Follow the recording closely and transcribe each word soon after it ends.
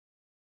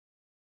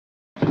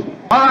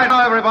All right,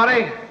 now,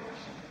 everybody.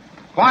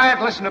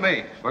 Quiet, listen to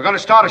me. We're going to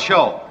start a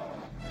show.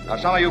 Now,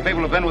 some of you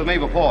people have been with me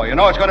before. You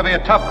know it's going to be a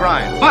tough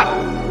grind, but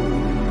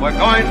we're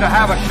going to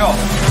have a show.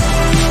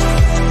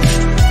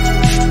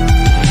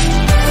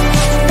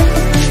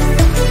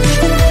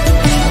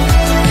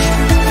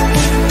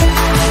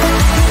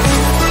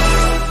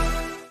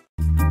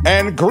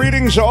 And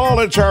greetings all,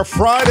 it's our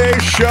Friday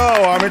show.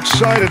 I'm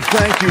excited.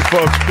 Thank you,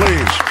 folks.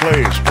 Please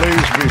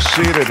be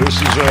seated.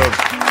 This is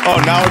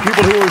oh, now the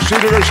people who are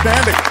seated are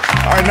standing.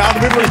 All right, now the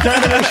people who are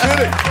standing are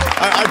sitting.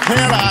 I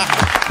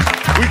can't,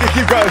 we can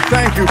keep going.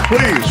 Thank you,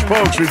 please,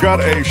 folks. We've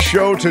got a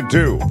show to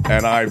do,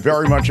 and I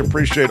very much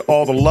appreciate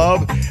all the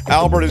love.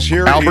 Albert is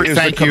here. Albert, he is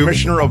the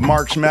commissioner of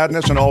March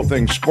Madness and all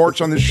things sports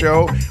on this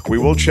show. We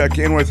will check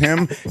in with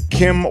him.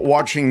 Kim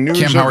watching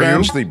news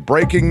events, the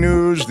breaking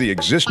news, the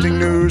existing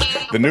news,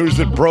 the news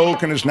that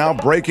broke and is now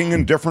breaking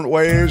in different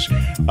ways.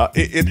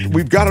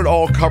 We've got it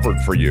all covered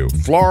for you.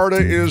 Florida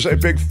is a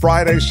big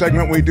Friday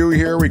segment we do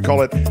here. We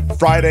call it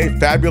Friday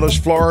Fabulous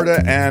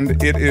Florida,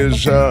 and it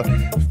is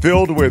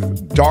filled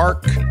with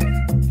dark,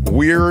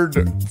 weird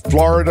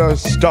Florida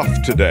stuff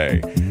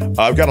today.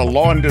 I've got a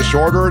law and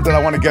disorder that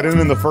I want to get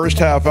in the first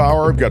half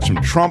hour. I've got some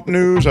Trump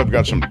news. I've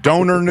got some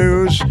donor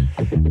news.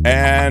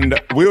 And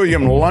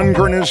William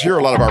Lundgren is here.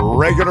 A lot of our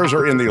regulars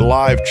are in the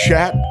live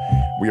chat.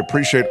 We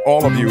appreciate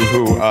all of you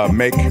who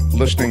make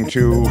listening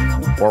to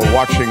or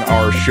watching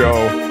our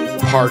show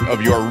part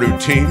of your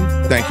routine.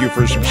 Thank you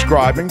for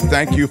subscribing.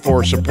 Thank you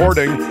for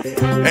supporting.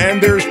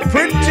 And there's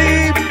pretty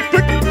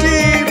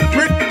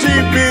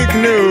big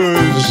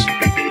news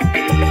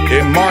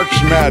in March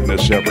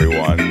Madness,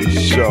 everyone.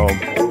 So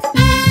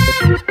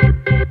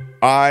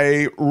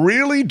I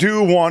really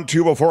do want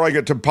to, before I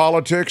get to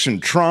politics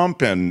and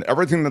Trump and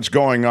everything that's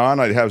going on,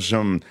 I have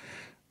some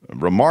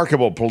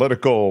remarkable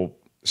political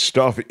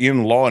stuff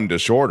in law and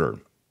disorder.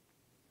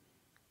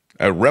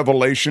 A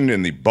revelation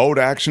in the boat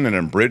accident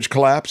and bridge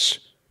collapse.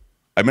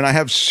 I mean, I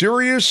have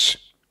serious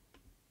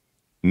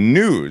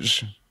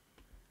news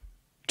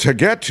to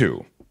get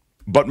to.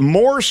 But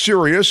more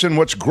serious, and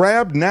what's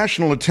grabbed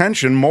national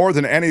attention more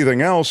than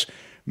anything else,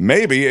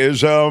 maybe,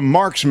 is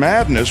March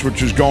Madness,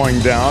 which is going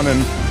down.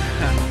 And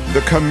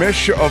the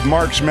commish of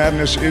March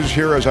Madness is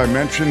here, as I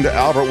mentioned.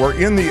 Albert, we're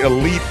in the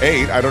Elite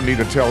Eight. I don't need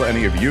to tell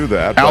any of you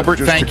that. Albert,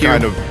 just thank to you.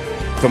 kind of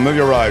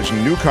familiarize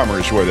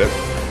newcomers with it.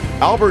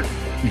 Albert,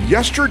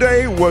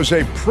 yesterday was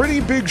a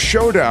pretty big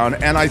showdown,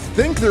 and I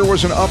think there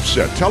was an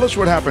upset. Tell us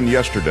what happened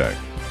yesterday.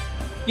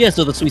 Yeah,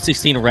 so the Sweet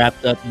 16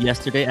 wrapped up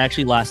yesterday.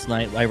 Actually, last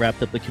night, I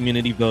wrapped up the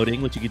community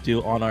voting, which you could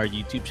do on our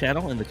YouTube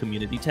channel in the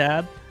community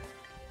tab.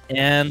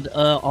 And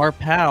our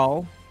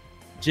pal,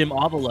 Jim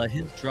Avila,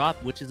 his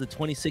drop, which is a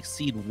 26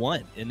 seed,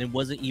 won, and it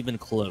wasn't even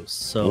close.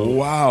 So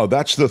wow,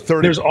 that's the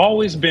 30. There's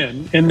always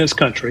been in this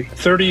country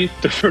 30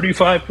 to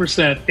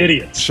 35%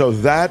 idiots. So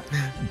that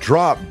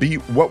drop beat,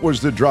 what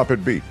was the drop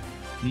it beat?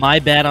 My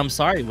Bad, I'm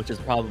Sorry, which is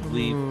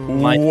probably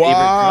my favorite drop.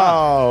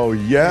 Wow,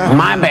 yeah.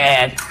 My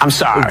bad, I'm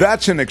sorry.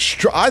 That's an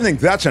I think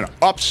that's an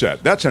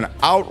upset. That's an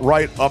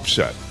outright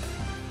upset.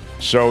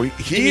 So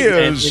he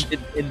is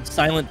in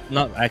silent,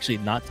 not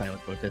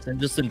silent protest, and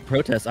just in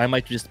protest. I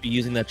might just be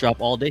using that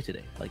drop all day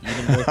today, like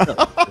even more so.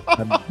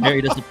 I'm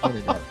very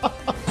disappointed.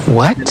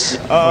 What?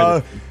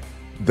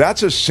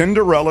 That's a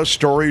Cinderella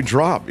story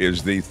drop.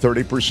 Is the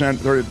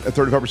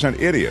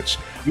 35% idiots?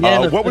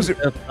 Yeah, what was it?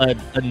 A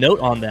note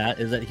on that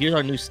is that here's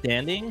our new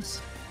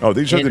standings. Oh,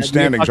 these are the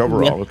standings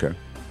overall. Okay.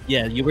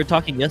 Yeah, you were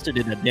talking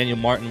yesterday that Daniel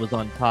Martin was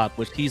on top,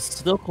 which he's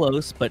still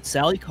close, but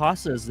Sally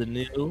Costa is the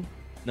new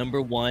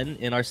 #1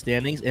 in our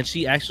standings, and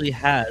she actually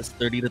has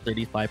 30 to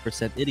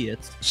 35%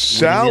 idiots.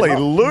 Sally,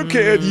 look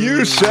at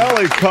you.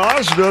 Sally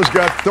Costa's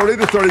got 30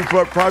 to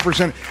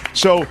 35%.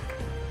 So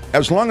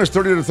as long as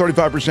 30 to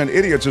 35%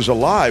 idiots is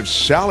alive,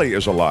 Sally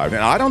is alive.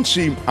 And I don't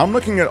see, I'm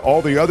looking at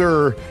all the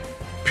other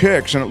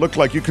picks, and it looked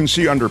like you can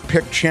see under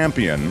pick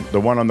champion,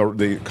 the one on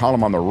the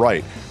column on the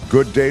right,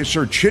 Good Day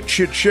Sir, Chit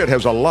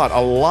has a lot.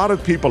 A lot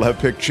of people have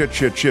picked Chit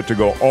to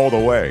go all the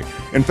way.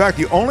 In fact,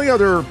 the only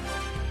other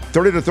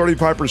 30 to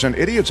 35%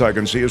 idiots I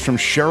can see is from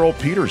Cheryl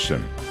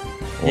Peterson.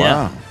 Wow.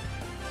 Yeah.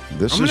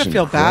 I'm going to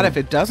feel bad if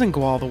it doesn't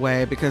go all the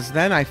way, because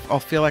then I'll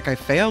feel like I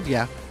failed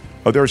you.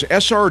 Oh, there's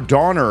S.R.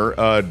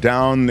 Donner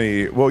down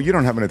the... Well, you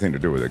don't have anything to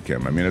do with it,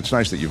 Kim. I mean, it's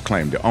nice that you've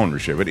claimed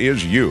ownership. It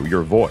is you,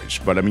 your voice.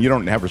 But, I mean, you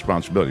don't have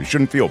responsibility. You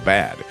shouldn't feel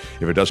bad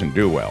if it doesn't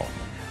do well.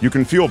 You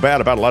can feel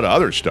bad about a lot of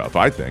other stuff,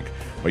 I think.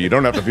 But you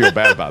don't have to feel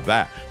bad about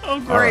that. Oh,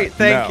 great.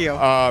 Thank you.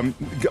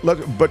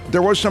 But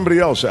there was somebody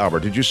else,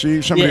 Albert. Did you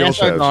see somebody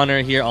else? Yeah, S.R.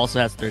 Donner here also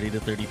has 30 to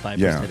 35%.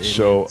 Yeah,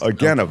 so,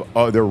 again,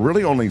 there are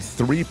really only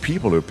 3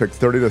 people who picked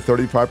 30 to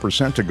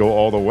 35% to go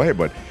all the way.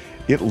 But...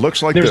 it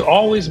looks like there's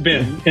always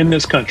been in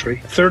this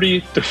country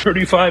 30 to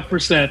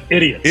 35%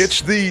 idiots.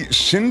 It's the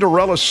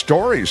Cinderella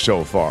story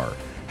so far.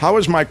 How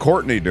is my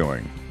Courtney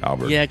doing,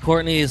 Albert? Yeah,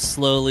 Courtney is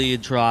slowly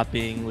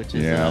dropping, which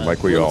is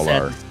like we all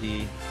are.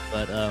 See,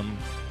 but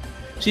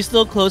she's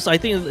still close. I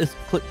think it's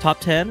top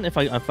 10 if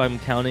I'm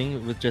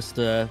counting with just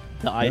the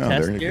eye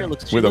test here.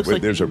 Looks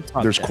like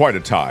there's quite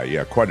a tie.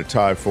 Yeah, quite a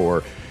tie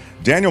for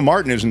Daniel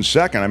Martin is in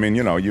second. I mean,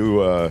 you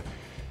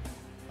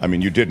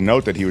did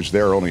note that he was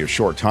there only a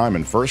short time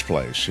in first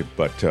place,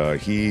 but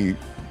he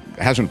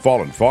hasn't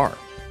fallen far.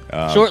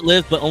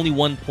 Short-lived, but only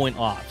 1 point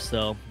off,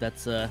 so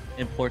that's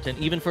important.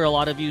 Even for a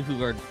lot of you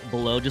who are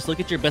below, just look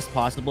at your best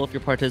possible if you're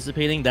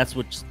participating. That's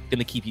what's going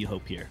to keep you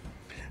hope here.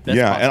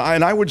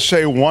 And I would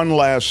say one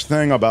last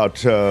thing about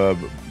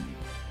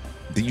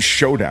these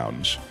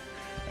showdowns,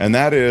 and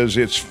that is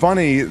it's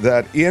funny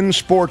that in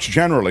sports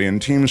generally, in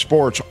team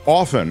sports,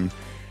 often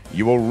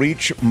you will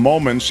reach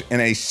moments in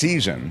a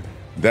season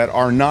that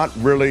are not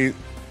really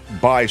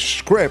by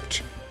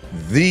script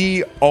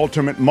the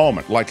ultimate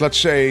moment. Like, let's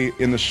say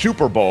in the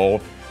Super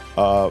Bowl,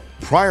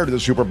 prior to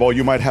the Super Bowl,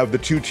 you might have the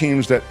two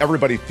teams that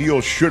everybody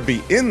feels should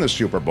be in the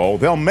Super Bowl.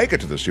 They'll make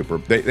it to the Super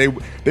Bowl.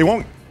 They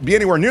won't be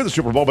anywhere near the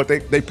Super Bowl, but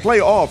they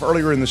play off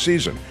earlier in the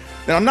season.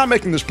 And I'm not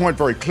making this point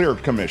very clear,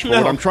 Commish, but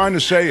what I'm trying to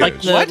say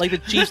is... Like the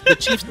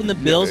Chiefs and the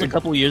Bills a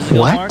couple years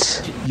ago, Mark?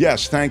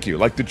 Yes, thank you.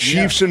 Like the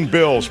Chiefs and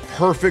Bills,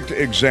 perfect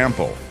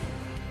example.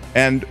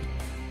 And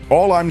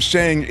all I'm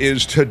saying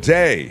is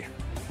today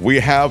we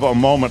have a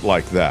moment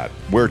like that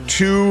where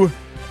two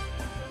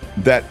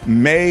that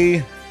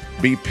may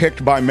be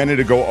picked by many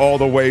to go all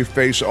the way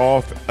face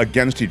off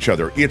against each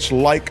other. It's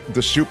like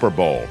the Super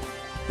Bowl.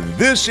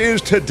 This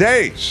is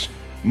today's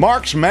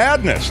Mark's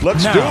Madness.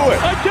 Let's do it.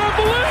 I can't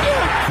believe it.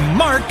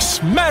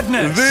 Mark's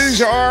Madness.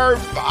 These are,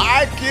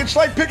 it's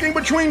like picking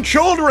between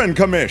children,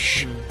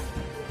 Commish.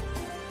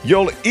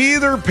 You'll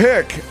either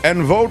pick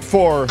and vote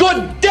for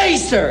Good day,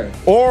 sir.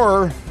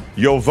 Or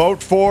you'll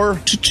vote for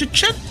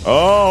Chit.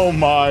 Oh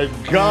my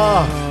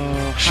God.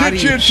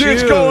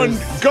 Chit going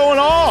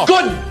off.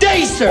 Good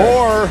day, sir.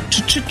 Or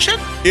Chit.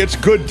 It's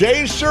good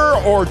day, sir,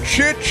 or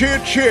chit.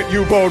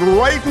 You vote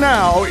right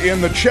now in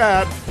the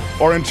chat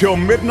or until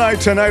midnight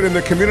tonight in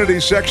the community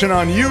section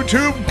on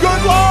YouTube.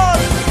 Good luck!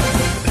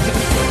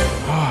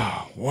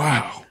 Oh,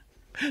 wow.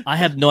 I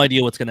have no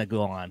idea what's going to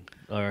go on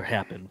or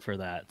happen for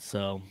that,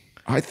 so...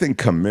 I think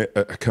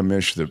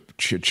Commish, the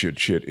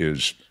chit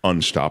is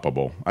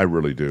unstoppable. I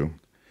really do.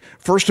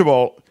 First of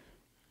all,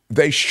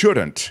 they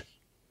shouldn't,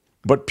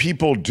 but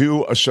people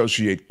do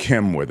associate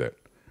Kim with it.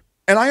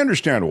 And I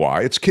understand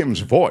why. It's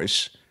Kim's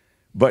voice,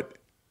 but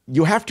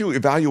you have to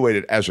evaluate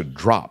it as a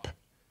drop,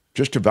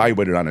 just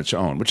evaluate it on its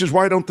own, which is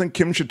why I don't think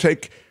Kim should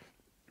take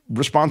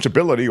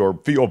responsibility or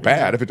feel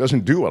bad if it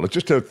doesn't do well. It's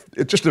just a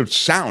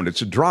sound.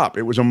 It's a drop.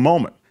 It was a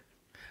moment.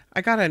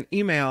 I got an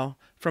email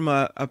from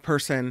a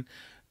person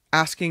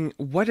asking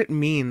what it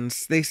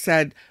means. They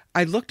said,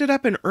 I looked it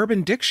up in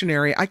Urban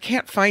Dictionary. I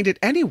can't find it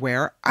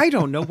anywhere. I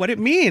don't know what it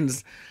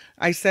means.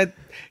 I said,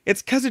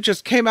 it's because it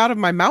just came out of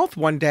my mouth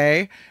one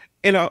day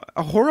in a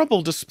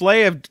horrible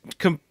display of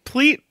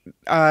complete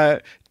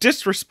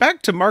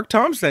disrespect to Mark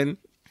Thompson.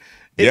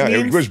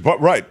 It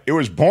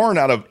was born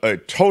out of a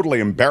totally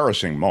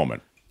embarrassing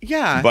moment.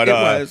 Yeah, but, it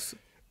was.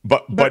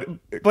 But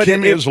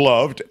Kim is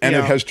loved, and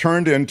it has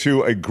turned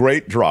into a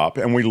great drop,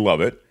 and we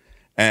love it.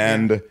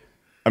 And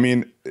I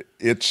mean,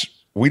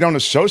 we don't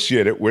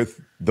associate it with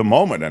the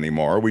moment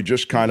anymore. We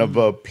just kind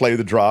of play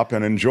the drop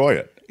and enjoy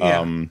it.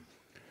 Yeah.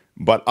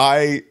 But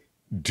I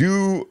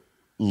do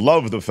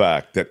love the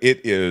fact that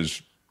it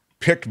is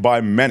picked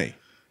by many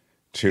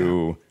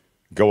to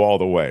go all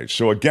the way.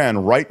 So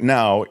again, right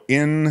now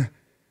in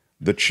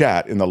the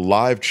chat, in the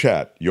live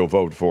chat, you'll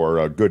vote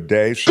for Good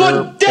Day,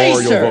 Sir, Good day,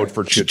 or you'll sir. vote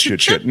for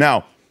Chit.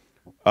 Now,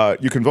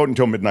 you can vote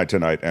until midnight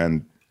tonight,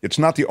 and it's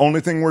not the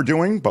only thing we're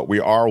doing, but we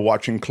are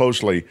watching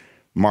closely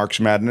Mark's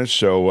Madness,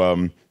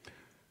 so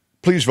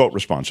please vote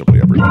responsibly,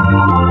 everyone.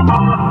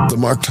 The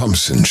Mark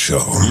Thompson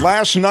Show.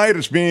 Last night,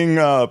 it's being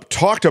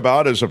talked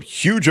about as a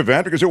huge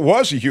event, because it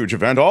was a huge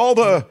event. All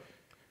the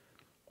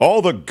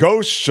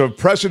ghosts of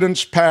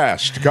presidents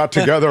past got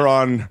together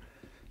on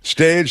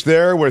stage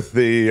there with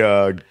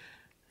the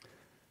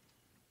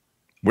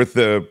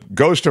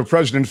ghost of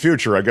President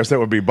Future. I guess that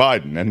would be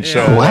Biden. And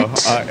so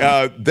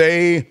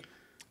they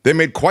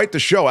made quite the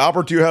show.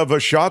 Albert, do you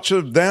have shots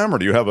of them, or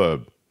do you have a...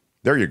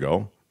 There you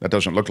go. That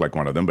doesn't look like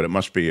one of them, but it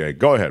must be a...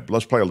 Go ahead.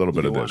 Let's play a little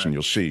bit of this, and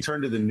you'll see.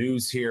 Turn to the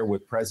news here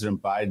with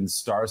President Biden's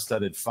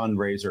star-studded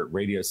fundraiser at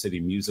Radio City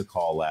Music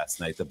Hall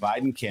last night. The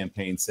Biden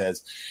campaign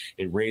says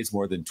it raised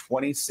more than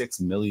 $26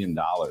 million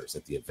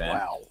at the event.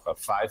 Wow.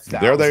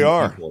 5,000 there they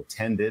are. People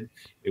attended.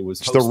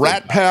 It's the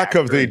Rat Pack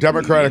of the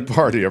Democratic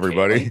Party,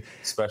 everybody.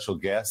 Special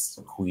guests,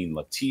 Queen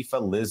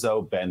Latifah,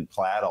 Lizzo, Ben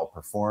Platt all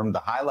performed. The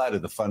highlight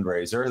of the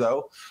fundraiser,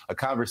 though, a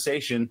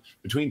conversation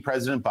between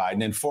President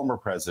Biden and former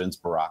presidents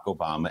Barack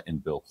Obama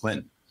and Bill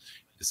Clinton.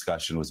 The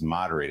discussion was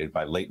moderated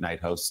by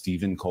late-night host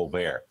Stephen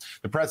Colbert.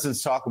 The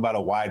presidents talk about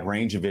a wide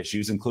range of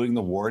issues, including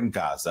the war in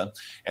Gaza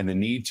and the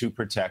need to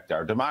protect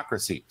our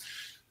democracy.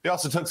 They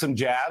also took some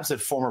jabs at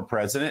former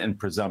president and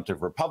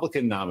presumptive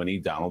Republican nominee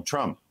Donald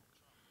Trump.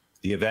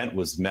 The event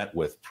was met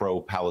with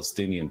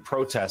pro-Palestinian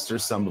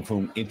protesters, some of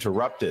whom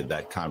interrupted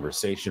that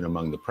conversation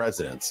among the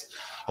presidents.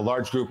 A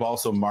large group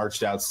also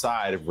marched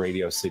outside of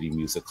Radio City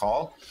Music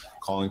Hall,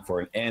 calling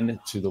for an end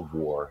to the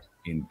war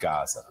in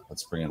Gaza.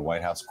 Let's bring in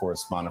White House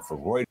correspondent for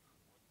Reuters.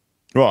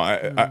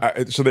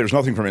 Well, so there's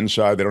nothing from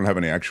inside. They don't have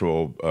any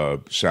actual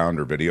sound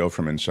or video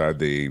from inside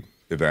the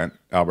event,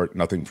 Albert.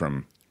 Nothing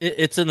from.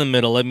 It's in the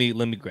middle. Let me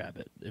grab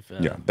it.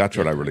 Yeah, that's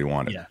what I really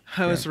wanted. Yeah,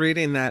 I was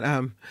reading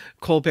that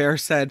Colbert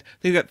said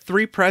they've got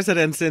 3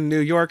 presidents in New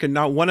York, and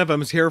not one of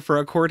them's here for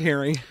a court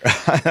hearing.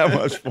 That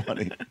was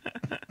funny.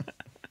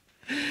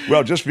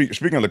 Well, just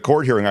speaking of the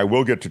court hearing, I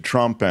will get to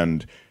Trump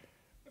and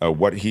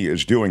what he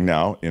is doing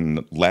now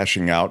in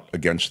lashing out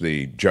against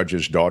the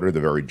judge's daughter,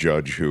 the very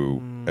judge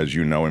who, as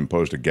you know,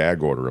 imposed a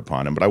gag order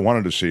upon him. But I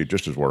wanted to see,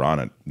 just as we're on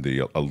it,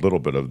 a little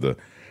bit of the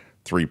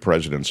 3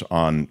 presidents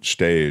on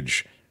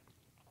stage,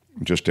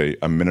 just a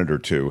minute or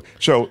two.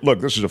 So, look,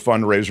 this is a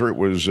fundraiser. It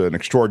was an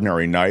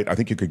extraordinary night. I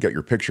think you could get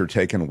your picture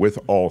taken with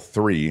all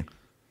 3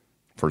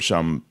 for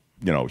some,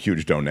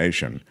 huge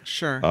donation.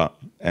 Sure.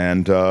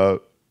 And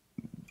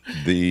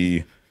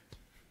the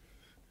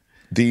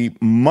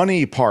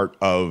money part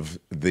of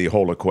the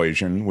whole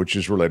equation, which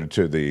is related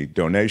to the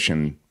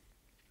donation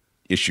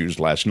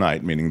issues last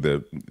night, meaning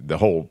the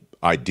whole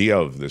idea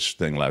of this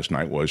thing last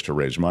night was to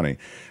raise money.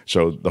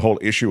 So the whole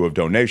issue of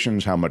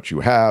donations, how much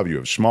you have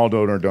small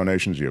donor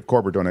donations, you have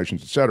corporate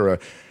donations, et cetera,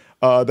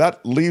 that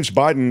leaves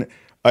Biden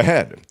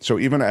ahead. So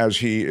even as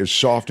he is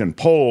soft in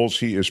polls,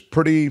 he is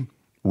pretty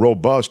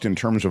robust in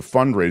terms of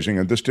fundraising,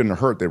 and this didn't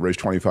hurt. They raised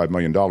 $25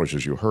 million,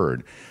 as you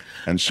heard.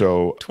 And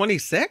so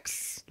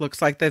 26?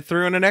 Looks like they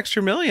threw in an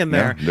extra $1 million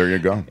there. Yeah, there you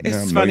go. It's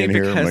 $1 funny million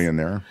here, because $1 million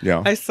there.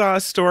 Yeah. I saw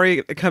a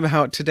story come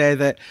out today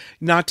that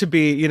not to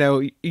be,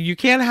 you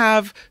can't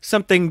have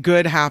something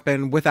good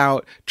happen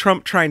without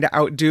Trump trying to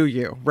outdo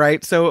you,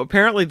 right? So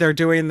apparently they're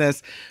doing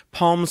this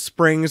Palm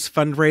Springs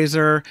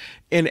fundraiser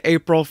in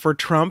April for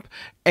Trump,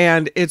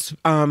 and it's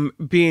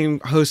being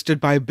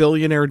hosted by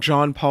billionaire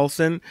John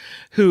Paulson,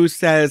 who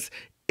says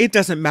it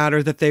doesn't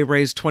matter that they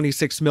raised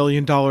 $26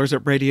 million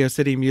at Radio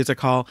City Music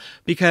Hall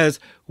because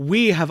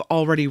we have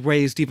already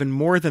raised even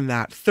more than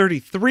that,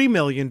 $33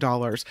 million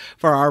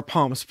for our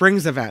Palm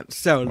Springs event.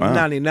 So,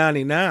 na.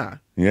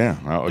 Yeah.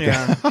 Oh, okay.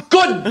 Yeah.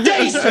 Good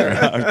day,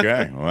 sir.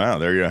 Okay. Wow.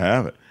 There you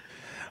have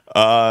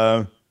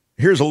it.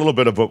 Here's a little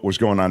bit of what was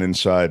going on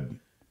inside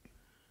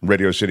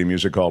Radio City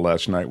Music Hall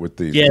last night with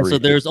the so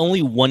there's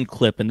only one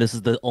clip, and this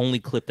is the only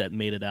clip that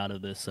made it out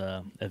of this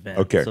event.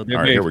 Okay. So All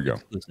right. Here we go.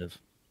 Exclusive.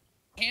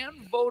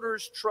 Can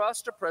voters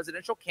trust a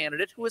presidential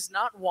candidate who has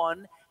not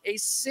won a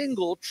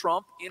single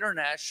Trump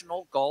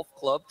International Golf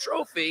Club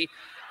trophy?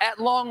 At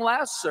long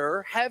last,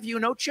 sir, have you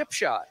no chip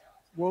shot?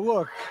 Well,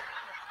 look,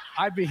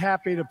 I'd be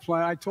happy to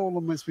play. I told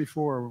him this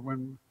before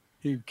when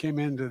he came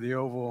into the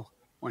Oval,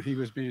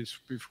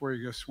 before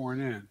he got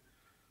sworn in.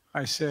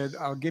 I said,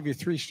 I'll give you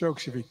 3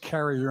 strokes if you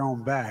carry your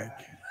own bag.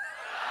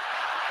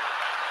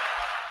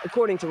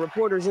 According to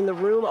reporters in the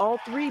room, all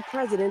 3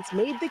 presidents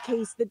made the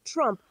case that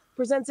Trump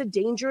presents a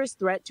dangerous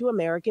threat to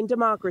American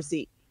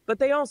democracy. But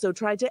they also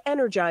tried to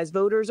energize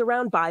voters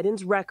around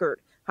Biden's record,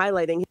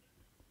 highlighting.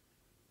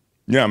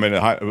 Yeah, I mean,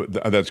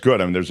 that's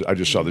good. I mean, I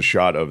just saw the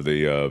shot of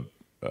the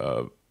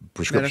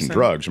prescription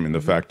drugs. I mean,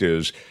 the fact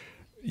is,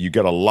 you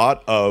get a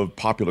lot of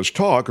populist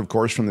talk, of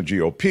course, from the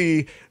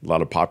GOP, a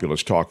lot of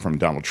populist talk from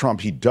Donald Trump.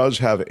 He does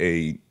have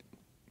an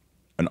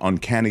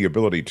uncanny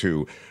ability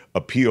to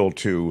appeal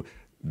to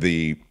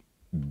the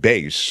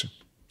base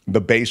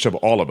of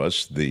all of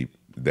us, the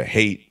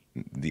hate,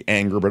 the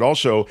anger, but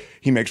also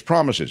he makes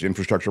promises,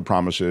 infrastructure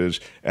promises.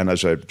 And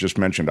as I just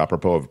mentioned,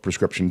 apropos of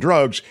prescription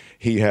drugs,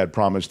 he had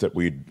promised that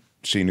we'd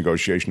see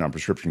negotiation on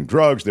prescription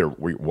drugs.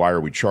 Why are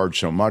we charged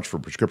so much for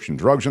prescription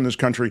drugs in this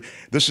country?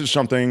 This is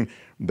something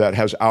that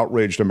has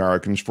outraged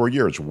Americans for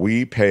years.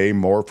 We pay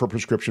more for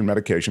prescription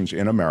medications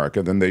in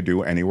America than they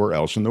do anywhere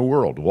else in the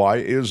world. Why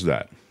is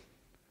that?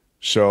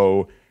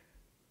 So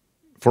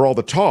for all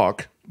the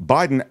talk,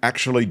 Biden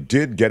actually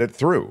did get it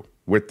through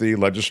with the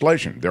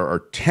legislation. There are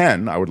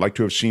 10, I would like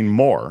to have seen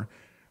more,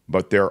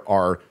 but there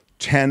are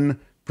 10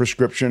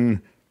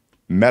 prescription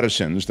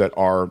medicines that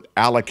are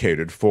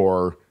allocated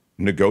for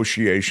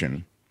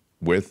negotiation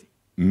with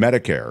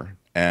Medicare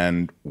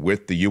and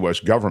with the U.S.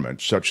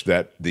 government such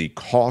that the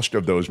cost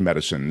of those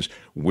medicines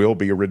will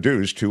be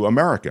reduced to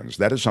Americans.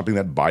 That is something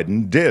that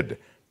Biden did.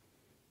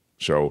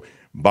 So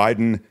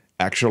Biden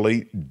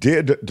actually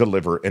did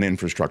deliver an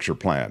infrastructure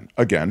plan.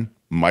 Again,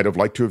 might have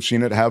liked to have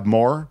seen it have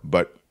more,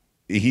 but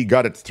he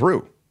got it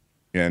through,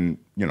 and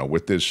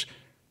with this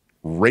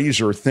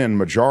razor-thin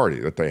majority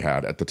that they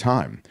had at the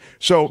time.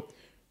 So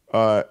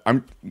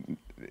I'm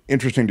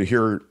interesting to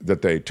hear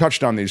that they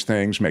touched on these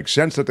things, makes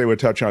sense that they would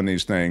touch on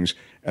these things,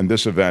 and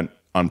this event,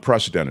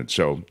 unprecedented.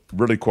 So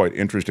really quite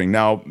interesting.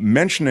 Now,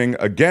 mentioning,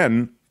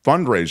 again,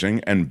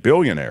 fundraising and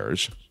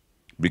billionaires,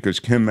 because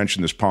Kim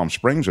mentioned this Palm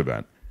Springs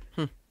event,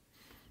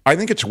 I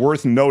think it's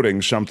worth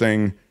noting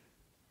something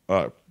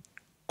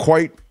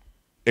quite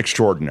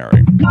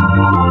extraordinary.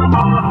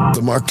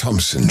 The Mark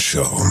Thompson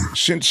Show.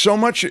 Since so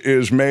much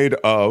is made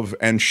of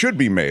and should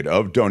be made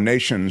of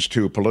donations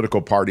to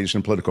political parties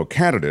and political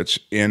candidates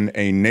in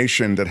a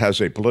nation that has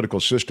a political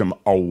system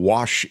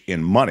awash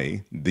in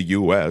money, the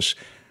U.S.,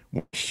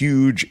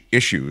 huge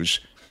issues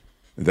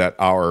that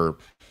our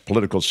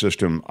political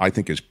system, I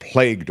think, is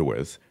plagued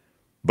with,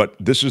 But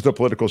this is the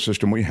political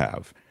system we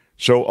have.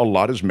 So a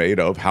lot is made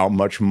of how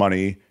much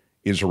money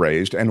is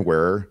raised and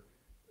where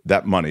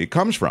that money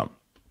comes from.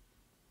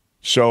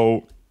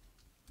 So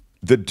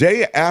the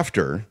day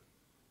after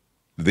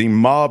the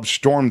mob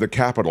stormed the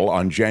Capitol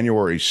on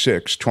January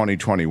 6,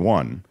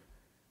 2021,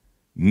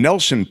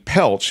 Nelson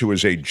Peltz, who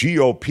is a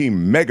GOP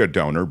mega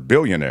donor,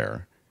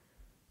 billionaire,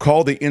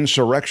 called the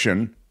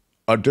insurrection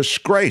a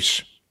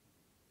disgrace,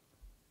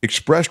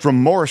 expressed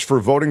remorse for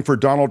voting for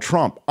Donald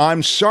Trump.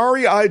 I'm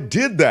sorry I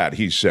did that,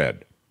 he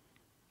said,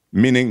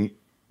 meaning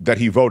that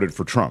he voted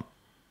for Trump.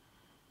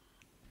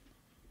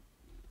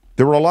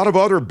 There were a lot of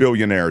other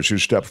billionaires who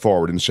stepped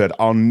forward and said,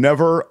 I'll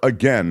never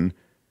again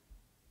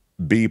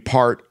be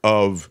part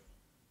of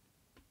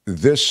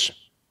this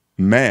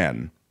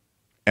man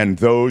and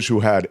those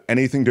who had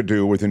anything to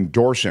do with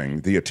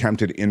endorsing the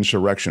attempted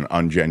insurrection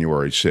on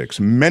January 6th.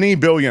 Many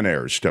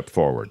billionaires stepped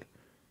forward.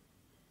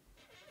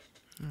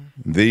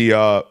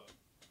 The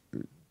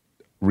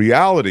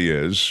reality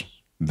is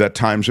that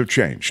times have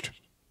changed.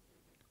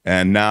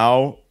 And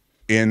now,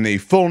 in the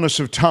fullness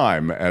of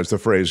time, as the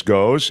phrase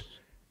goes,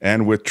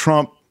 and with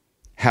Trump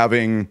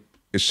having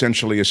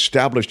essentially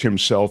established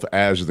himself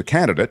as the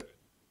candidate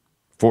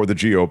for the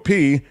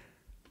GOP,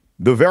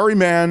 the very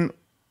man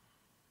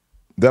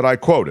that I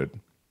quoted,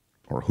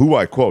 or who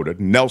I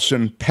quoted,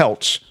 Nelson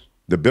Peltz,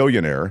 the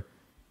billionaire,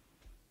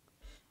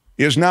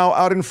 is now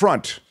out in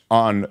front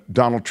on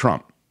Donald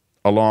Trump,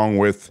 along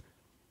with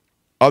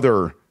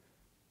other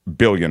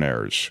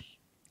billionaires.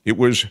 It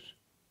was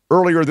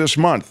earlier this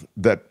month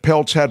that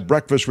Peltz had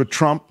breakfast with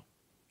Trump,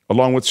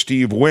 along with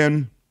Steve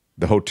Wynn,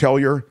 the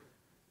hotelier,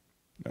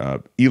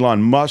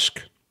 Elon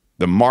Musk,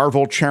 the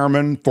Marvel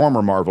chairman,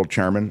 former Marvel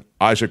chairman,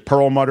 Isaac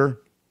Perlmutter.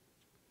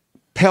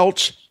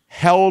 Peltz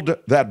held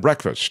that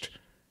breakfast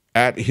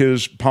at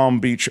his Palm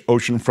Beach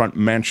oceanfront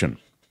mansion.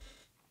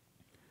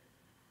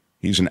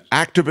 He's an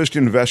activist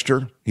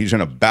investor. He's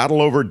in a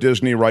battle over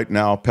Disney right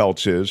now,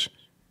 Peltz is.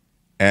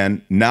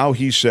 And now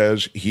he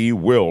says he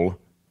will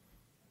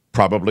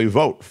probably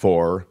vote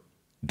for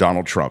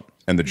Donald Trump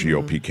and the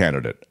GOP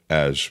candidate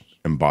as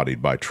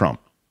embodied by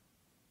Trump.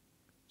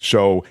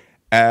 So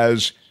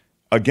as,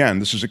 again,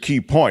 this is a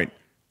key point,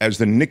 as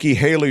the Nikki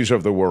Haley's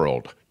of the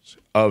world,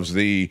 of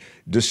the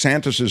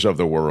DeSantis's of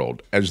the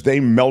world, as they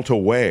melt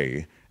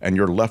away and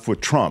you're left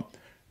with Trump,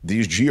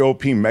 these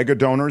GOP mega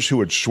donors who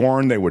had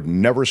sworn they would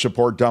never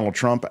support Donald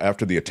Trump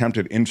after the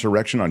attempted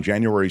insurrection on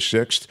January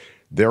 6th,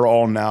 they're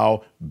all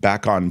now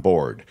back on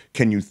board.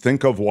 Can you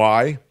think of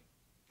why?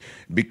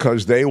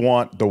 Because they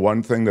want the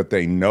one thing that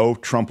they know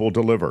Trump will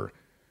deliver.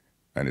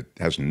 And it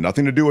has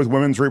nothing to do with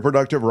women's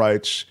reproductive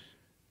rights,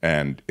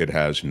 and it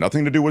has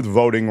nothing to do with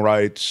voting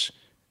rights,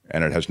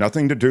 and it has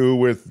nothing to do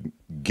with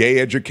gay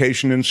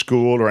education in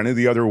school or any of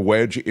the other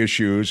wedge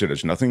issues. It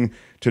has nothing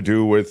to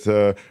do with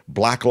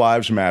Black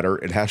Lives Matter.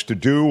 It has to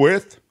do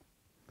with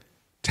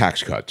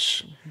tax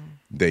cuts.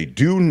 They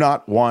do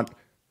not want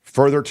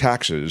further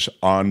taxes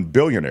on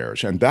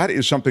billionaires, and that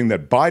is something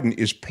that Biden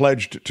is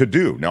pledged to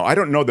do. Now, I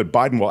don't know that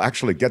Biden will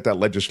actually get that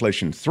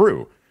legislation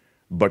through,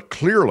 but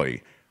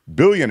clearly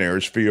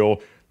billionaires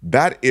feel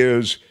that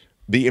is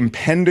the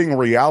impending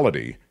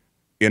reality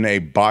in a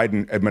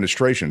Biden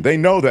administration. They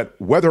know that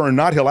whether or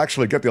not he'll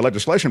actually get the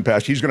legislation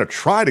passed, he's going to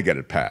try to get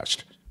it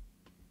passed.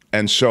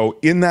 And so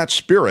in that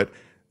spirit,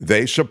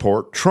 they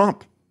support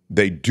Trump.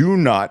 They do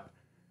not,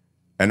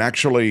 and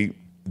actually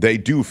they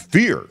do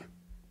fear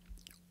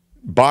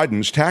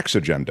Biden's tax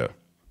agenda.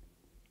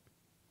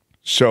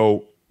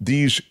 So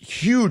these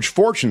huge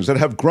fortunes that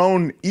have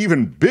grown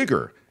even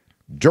bigger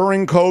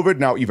during COVID,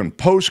 now even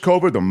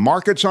post-COVID, the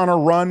market's on a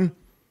run.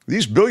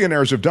 These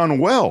billionaires have done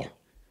well.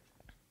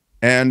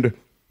 And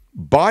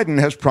Biden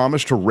has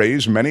promised to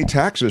raise many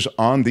taxes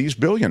on these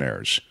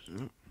billionaires.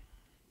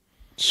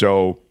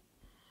 So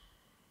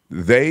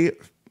they,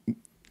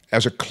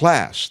 as a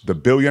class, the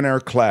billionaire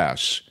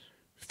class,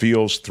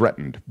 feels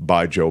threatened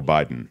by Joe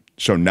Biden.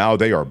 So now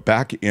they are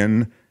back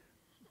in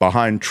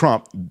behind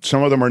Trump.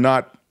 Some of them are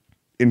not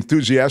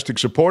enthusiastic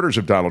supporters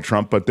of Donald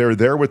Trump, but they're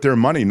there with their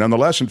money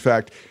nonetheless. In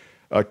fact,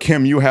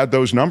 Kim, you had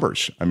those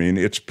numbers. I mean,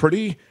 it's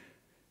pretty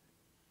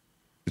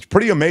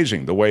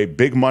amazing the way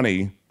big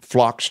money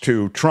flocks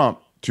to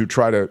Trump to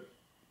try to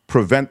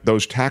prevent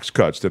those tax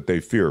cuts that they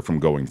fear from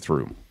going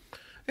through.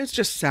 It's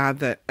just sad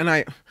that,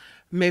 and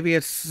maybe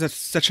it's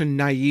such a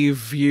naive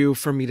view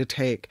for me to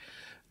take,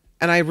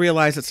 and I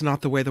realize it's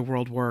not the way the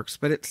world works,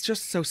 but it's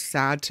just so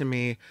sad to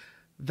me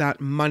that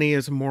money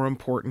is more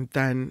important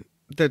than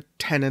the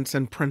tenets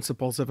and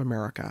principles of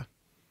America.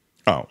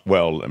 Oh,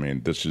 well, I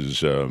mean, this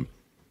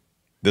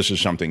is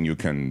something you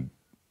can,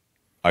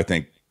 I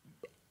think,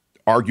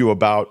 argue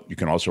about. You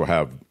can also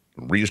have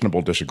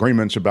reasonable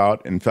disagreements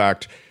about. In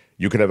fact,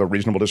 you could have a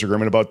reasonable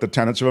disagreement about the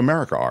tenets of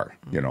America are.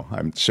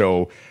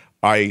 So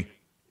I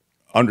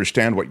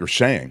understand what you're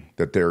saying,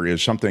 that there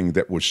is something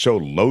that was so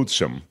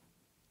loathsome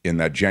in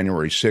that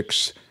January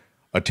 6th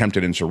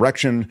attempted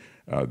insurrection,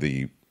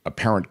 the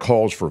apparent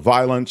calls for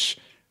violence,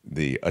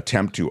 the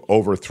attempt to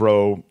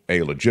overthrow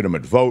a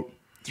legitimate vote.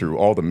 through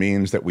all the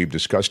means that we've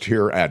discussed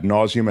here ad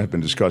nauseum, have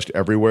been discussed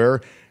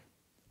everywhere.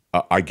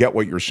 I get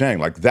what you're saying.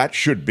 Like, that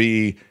should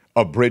be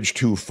a bridge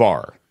too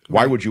far.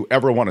 Why would you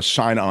ever want to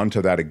sign on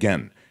to that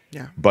again?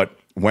 Yeah. But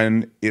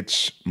when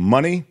it's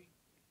money,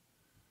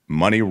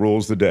 money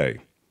rules the day.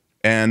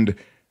 And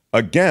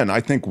again,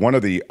 I think one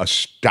of the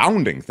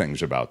astounding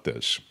things about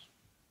this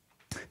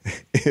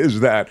is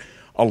that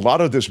a lot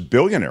of this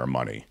billionaire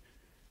money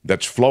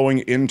that's flowing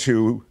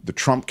into the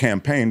Trump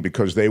campaign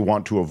because they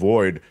want to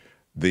avoid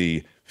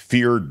the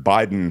feared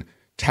Biden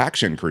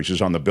tax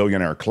increases on the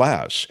billionaire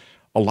class,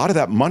 a lot of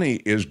that money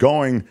is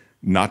going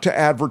not to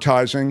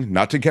advertising,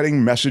 not to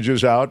getting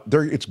messages out.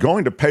 It's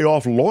going to pay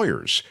off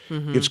lawyers.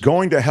 It's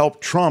going to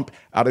help Trump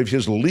out of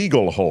his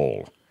legal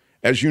hole.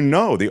 As you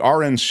know, the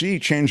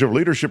RNC change of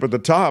leadership at the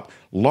top,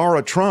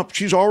 Laura Trump,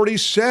 she's already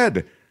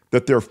said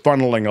that they're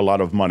funneling a lot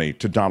of money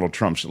to Donald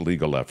Trump's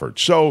legal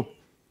efforts. So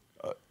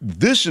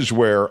this is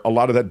where a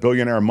lot of that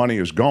billionaire money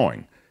is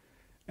going.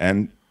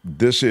 And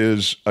this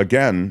is,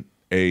 again,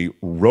 a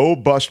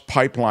robust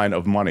pipeline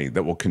of money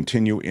that will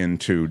continue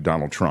into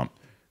Donald Trump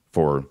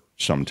for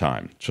some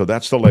time. So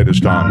that's the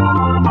latest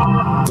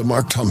on The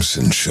Mark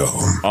Thompson Show.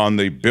 On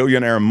the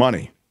billionaire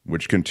money,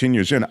 which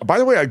continues in. By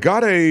the way, I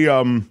got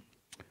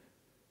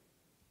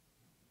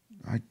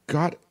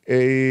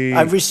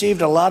I've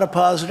received a lot of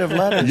positive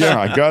letters. Yeah,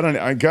 I got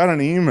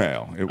an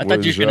email. I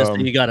thought you were going to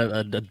say you got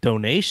a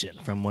donation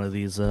from one of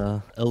these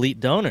elite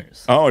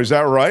donors. Oh, is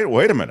that right?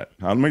 Wait a minute.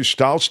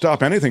 I'll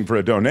stop anything for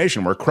a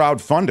donation. We're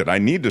crowdfunded. I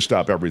need to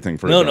stop everything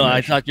for a donation. No,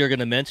 I thought you were going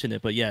to mention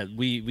it. But yeah,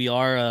 we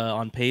are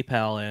on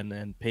PayPal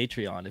and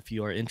Patreon if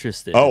you are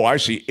interested. Oh, I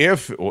see.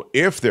 If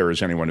there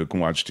is anyone who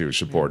wants to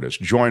support us,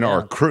 join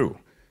our crew.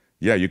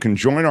 Yeah, you can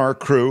join our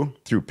crew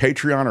through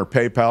Patreon or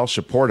PayPal.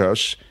 Support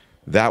us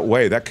that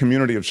way. That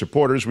community of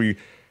supporters, we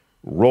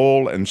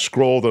roll and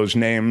scroll those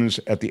names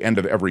at the end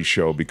of every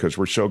show because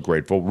we're so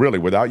grateful. Really,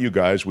 without you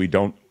guys, we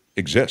don't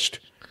exist.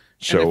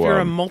 So, and if you're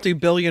a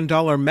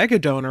multi-billion-dollar mega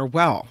donor,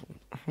 well,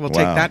 we'll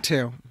take that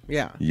too.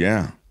 Yeah.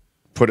 Yeah.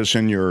 Put us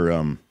in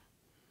your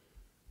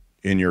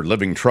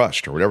living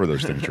trust or whatever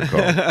those things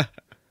are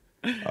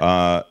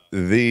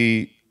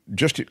called.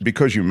 Just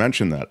because you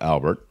mentioned that,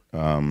 Albert,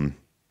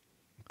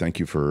 thank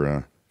you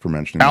for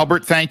mentioning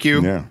Albert, thank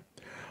you. Yeah.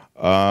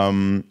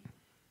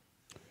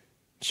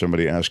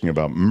 Somebody asking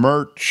about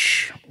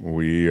merch.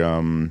 We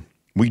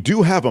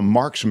do have a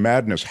Mark's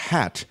Madness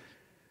hat,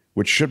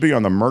 which should be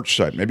on the merch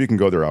site. Maybe you can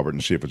go there, Albert,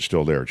 and see if it's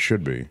still there. It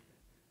should be.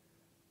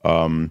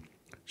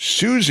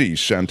 Susie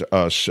sent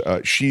us.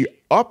 She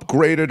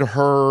upgraded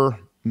her.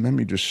 Let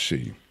me just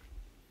see.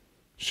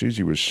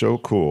 Susie was so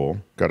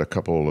cool. Got a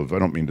couple of. I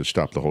don't mean to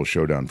stop the whole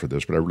showdown for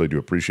this, but I really do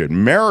appreciate it.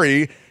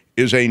 Mary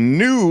is a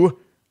new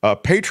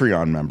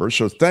Patreon member,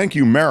 so thank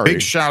you, Mary.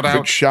 Big shout out.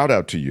 Big shout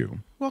out to you.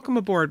 Welcome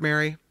aboard,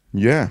 Mary.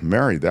 Yeah,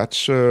 Mary,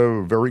 that's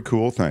a very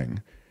cool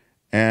thing.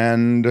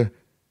 And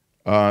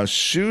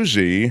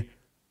Susie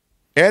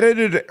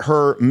edited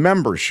her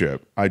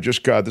membership. I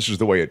just got, this is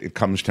the way it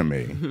comes to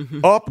me,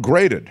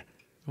 upgraded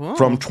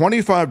from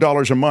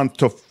 $25 a month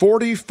to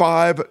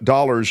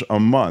 $45 a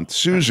month.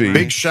 Susie.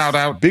 Big shout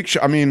out.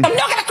 I mean. I'm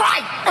not going to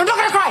cry. I'm not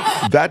going to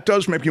cry. That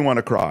does make you want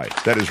to cry.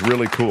 That is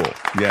really cool.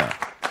 Yeah.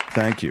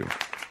 Thank you.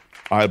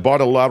 I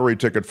bought a lottery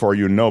ticket for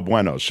you. No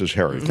bueno, says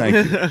Harry.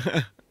 Thank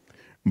you.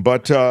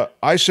 But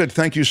I said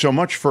thank you so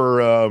much for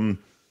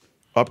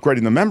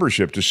upgrading the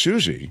membership to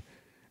Susie.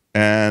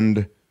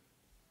 And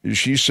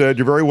she said,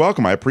 you're very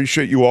welcome. I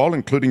appreciate you all,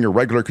 including your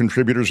regular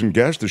contributors and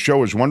guests. The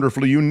show is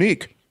wonderfully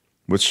unique.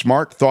 With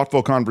smart,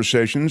 thoughtful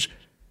conversations,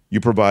 you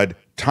provide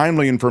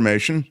timely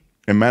information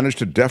and manage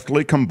to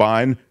deftly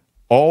combine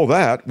all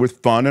that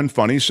with fun and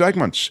funny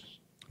segments.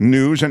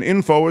 News and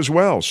info as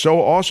well. So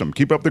awesome.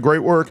 Keep up the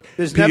great work.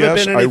 There's never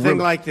been anything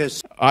like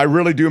this. I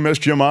really do miss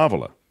Jim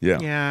Avila. Yeah.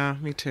 Yeah,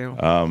 me too.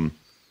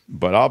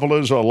 But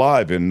Avila's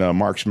alive in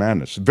Mark's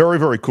Madness. Very,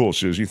 very cool,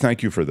 Susie.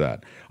 Thank you for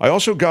that. I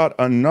also got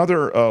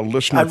another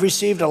listener. I've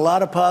received a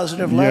lot of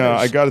positive letters. Yeah,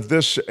 I got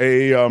this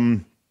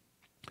on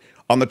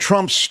the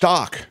Trump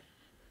stock.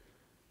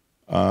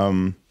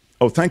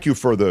 Thank you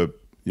for the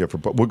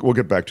we'll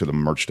get back to the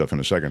merch stuff in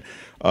a second.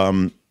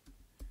 On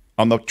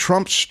the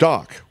Trump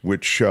stock,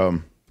 which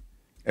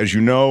as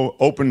you know,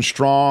 opened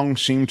strong,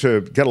 seemed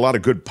to get a lot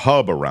of good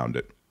pub around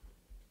it.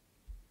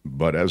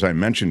 But as I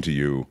mentioned to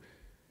you,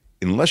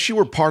 unless you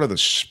were part of the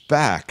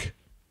SPAC,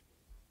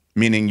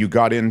 meaning you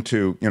got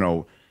into,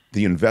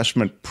 the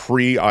investment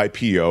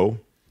pre-IPO,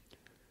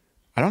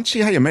 I don't see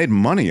how you made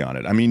money on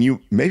it. I mean,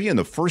 maybe in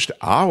the first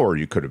hour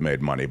you could have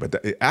made money,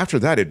 but after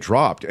that it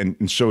dropped.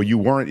 And so you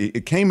weren't,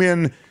 it came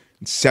in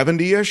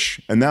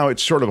 70-ish, and now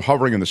it's sort of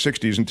hovering in the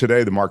 60s, and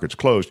today the market's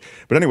closed.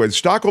 But anyway, the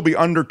stock will be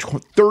under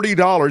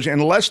 $30 in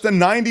less than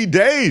 90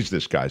 days,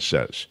 this guy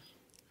says.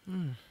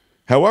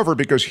 However,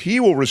 because he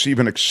will receive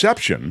an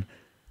exception,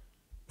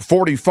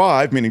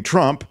 45, meaning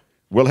Trump,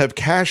 will have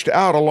cashed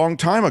out a long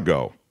time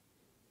ago.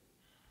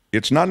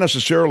 It's not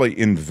necessarily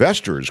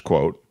investors,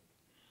 quote,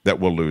 that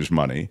will lose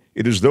money.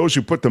 It is those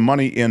who put the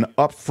money in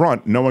up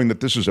front, knowing that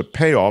this is a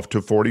payoff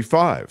to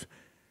 45.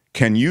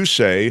 Can you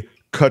say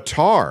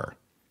Qatar.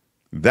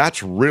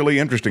 That's really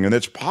interesting. And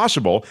it's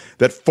possible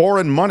that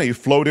foreign money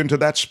flowed into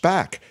that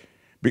SPAC.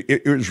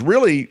 It was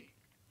really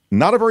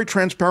not a very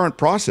transparent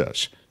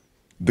process.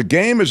 The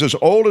game is as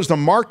old as the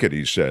market,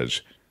 he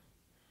says.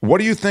 What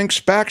do you think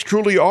SPACs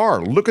truly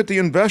are? Look at the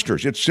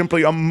investors. It's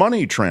simply a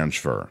money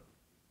transfer.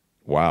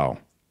 Wow.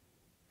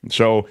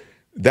 So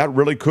that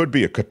really could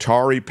be a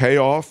Qatari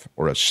payoff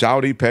or a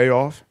Saudi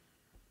payoff.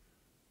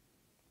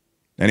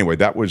 Anyway,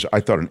 that was, I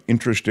thought, an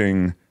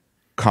interesting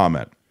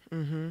comment.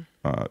 Mm-hmm.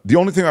 The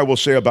only thing I will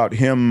say about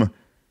him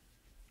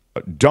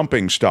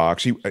dumping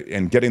stocks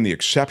and getting the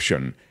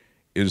exception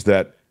is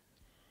that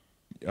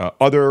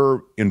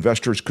other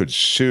investors could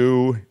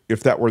sue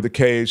if that were the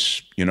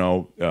case.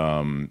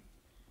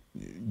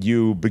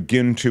 You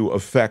begin to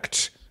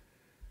affect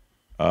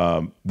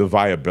the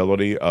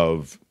viability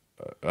of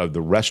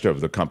the rest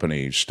of the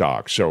company's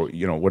stock. So,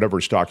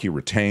 whatever stock he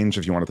retains,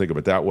 if you want to think of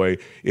it that way,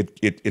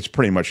 it's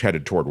pretty much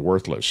headed toward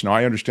worthless. Now,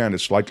 I understand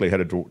it's likely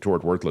headed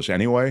toward worthless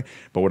anyway,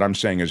 but what I'm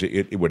saying is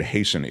it would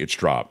hasten its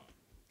drop.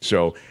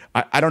 So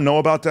I don't know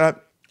about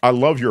that. I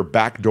love your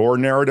backdoor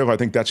narrative. I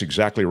think that's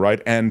exactly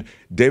right. And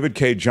David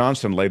K.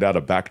 Johnston laid out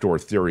a backdoor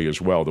theory as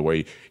well, the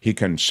way he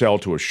can sell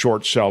to a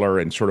short seller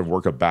and sort of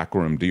work a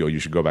backroom deal. You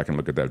should go back and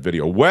look at that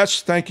video.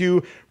 Wes, thank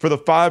you for the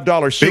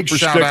 $5 super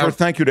sticker. Out.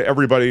 Thank you to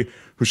everybody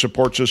who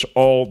supports us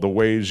all the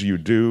ways you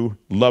do.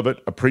 Love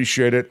it,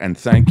 appreciate it, and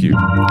thank you.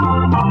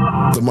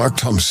 The Mark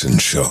Thompson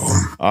Show.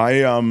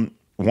 I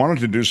wanted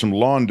to do some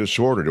law and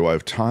disorder. Do I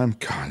have time?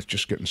 God, it's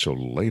just getting so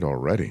late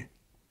already.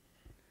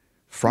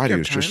 Friday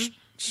is just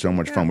so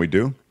much fun. We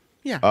do?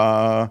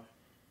 Yeah.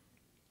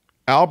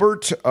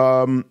 Albert,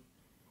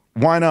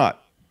 why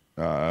not?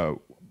 I'll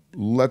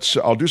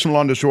do some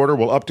law and disorder.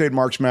 We'll update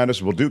Mark's Madness.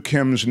 We'll do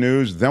Kim's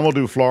news. Then we'll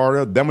do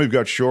Florida. Then we've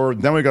got Shure.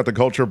 Then we've got the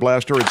Culture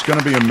Blaster. It's going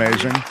to be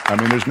amazing. I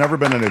mean, there's never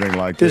been anything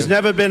like this. There's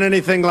never been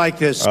anything like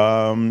this.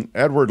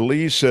 Edward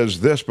Lee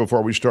says this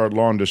before we start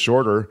law and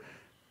disorder.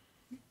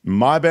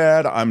 My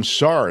bad. I'm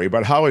sorry,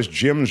 but how is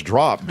Jim's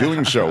drop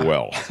doing so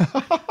well?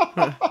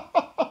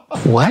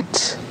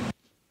 What?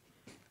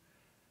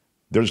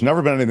 There's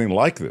never been anything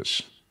like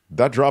this.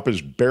 That drop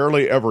is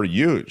barely ever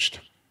used.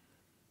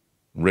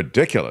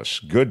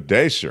 Ridiculous. Good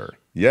day, sir.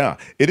 Yeah,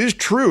 it is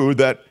true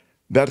that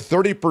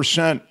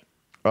 30%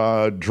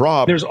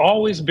 drop. There's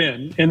always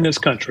been in this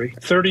country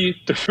 30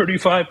 to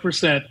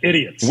 35%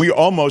 idiots. We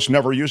almost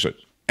never use it.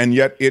 And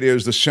yet it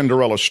is the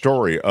Cinderella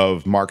story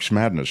of Mark's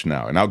Madness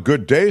now. And now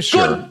Good Day,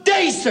 Sir. Good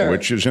day, sir.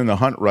 Which is in the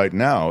hunt right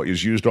now,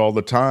 is used all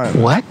the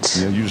time. What?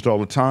 Yeah, used all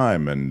the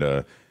time. And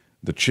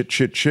the Chit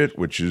Chit Chit,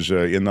 which is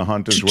in the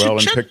hunt as well,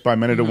 and Picked by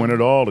Many to Win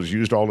It All, is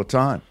used all the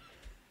time.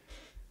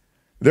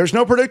 There's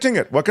no predicting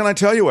it. What can I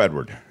tell you,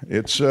 Edward?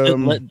 It's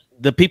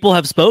the people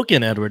have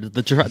spoken, Edward.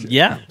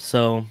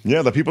 So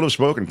yeah, the people have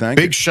spoken. Thank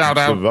you. Big shout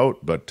out. The vote,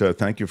 but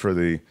thank you for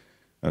the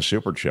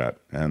super chat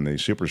and the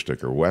super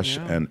sticker, Wes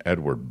and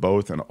Edward,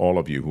 both, and all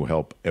of you who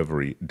help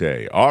every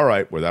day. All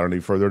right, without any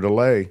further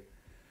delay,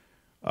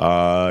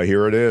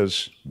 here it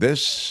is.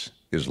 This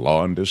is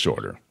Law and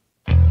Disorder.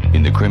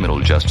 In the criminal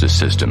justice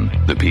system,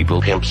 the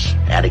people, pimps,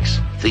 addicts,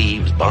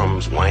 thieves,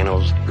 bums,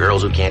 winos,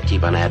 girls who can't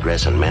keep an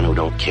address, and men who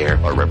don't care,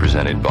 are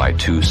represented by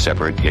two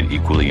separate yet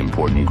equally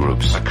important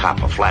groups. A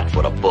cop, a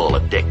flatfoot, a bull, a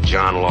dick,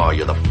 John Law.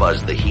 You're the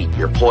fuzz, the heat,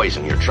 you're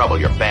poison, you're trouble,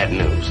 you're bad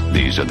news.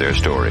 These are their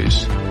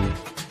stories.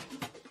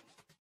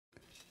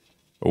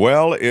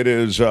 Well, it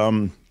is,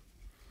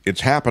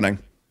 it's happening.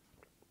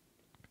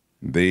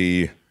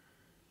 The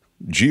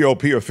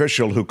GOP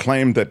official who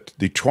claimed that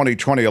the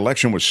 2020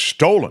 election was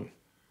stolen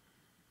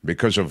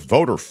because of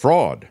voter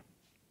fraud.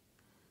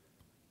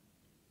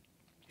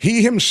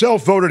 He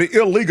himself voted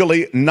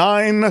illegally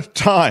 9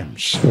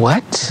 times.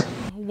 What?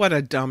 What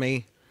a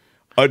dummy.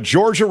 A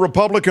Georgia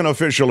Republican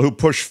official who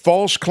pushed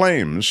false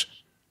claims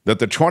that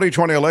the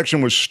 2020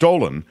 election was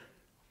stolen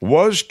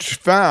was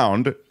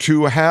found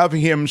to have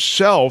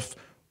himself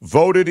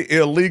voted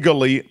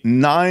illegally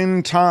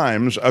 9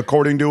 times,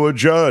 according to a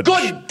judge.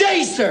 Good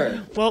day,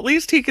 sir. Well, at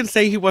least he can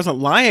say he wasn't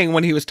lying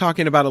when he was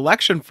talking about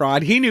election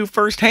fraud. He knew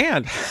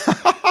firsthand.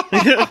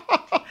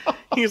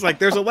 He's like,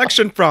 there's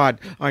election fraud.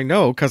 I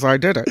know, because I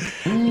did it.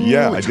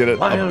 Yeah, I did it a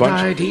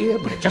bunch. idea,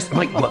 but it just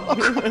might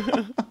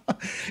work.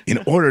 In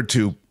order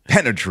to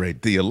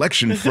penetrate the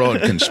election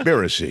fraud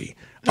conspiracy,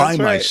 I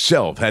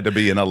myself had to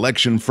be an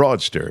election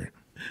fraudster.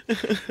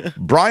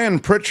 Brian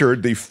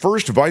Pritchard, the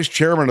first vice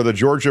chairman of the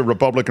Georgia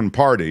Republican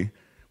Party,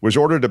 was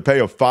ordered to pay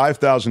a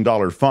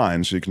 $5,000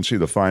 fine. So you can see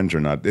the fines are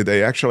not.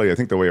 They actually, I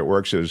think the way it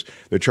works is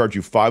they charge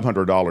you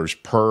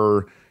 $500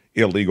 per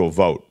illegal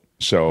vote.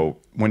 So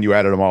when you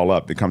added them all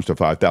up, it comes to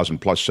 $5,000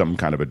 plus some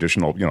kind of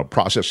additional,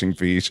 processing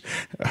fees,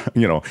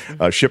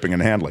 shipping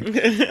and handling.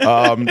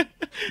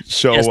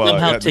 So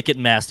somehow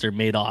Ticketmaster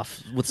made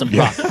off with some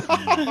profit.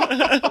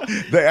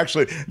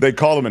 They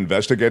call them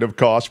investigative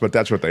costs, but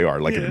that's what they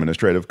are, like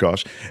administrative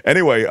costs.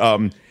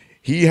 Anyway,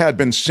 he had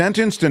been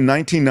sentenced in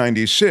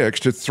 1996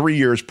 to 3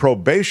 years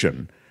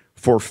probation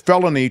for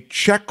felony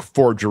check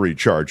forgery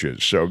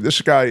charges. So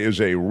this guy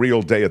is a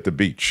real day at the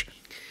beach.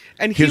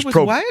 And he was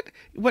what?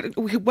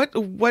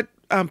 What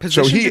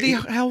position did he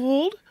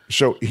hold?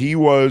 So he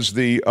was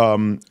the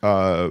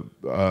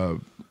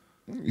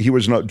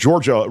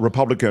Georgia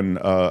Republican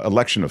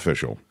election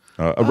official.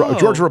 A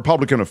Georgia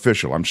Republican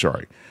official, I'm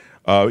sorry.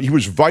 He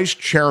was vice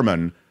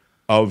chairman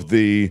of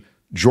the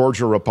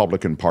Georgia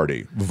Republican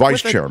Party.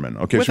 Vice chairman.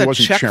 Okay, with so he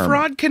wasn't check chairman.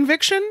 fraud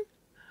conviction?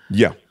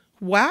 Yeah.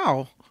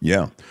 Wow.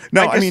 Yeah.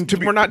 Now, I mean,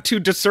 we're not too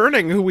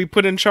discerning who we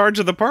put in charge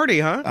of the party,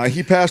 huh?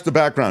 He passed the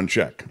background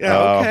check.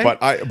 Yeah,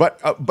 okay.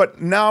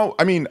 But now,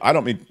 I mean, I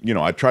don't mean,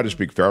 I try to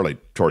speak fairly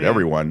toward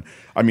everyone.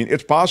 I mean,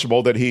 it's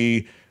possible that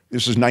this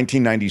is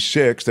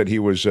 1996, that he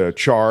was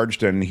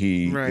charged and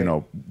he,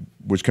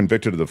 was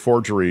convicted of the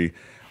forgery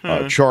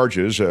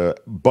charges,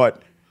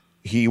 but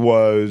he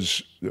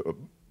was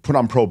put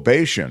on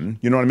probation.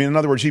 You know what I mean? In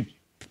other words, he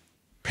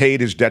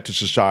paid his debt to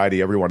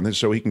society, everyone,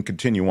 so he can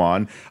continue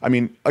on. I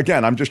mean,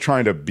 again, I'm just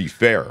trying to be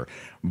fair,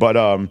 but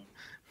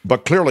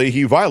clearly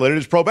he violated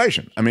his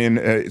probation. I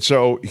mean,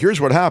 so here's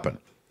what happened.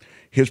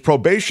 His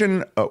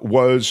probation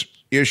was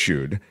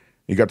issued.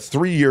 He got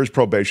 3 years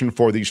probation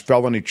for these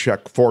felony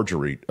check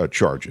forgery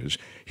charges.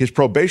 His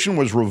probation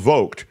was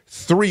revoked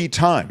 3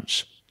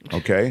 times,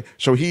 okay?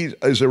 So he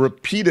is a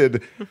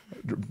repeated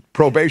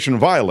probation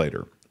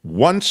violator.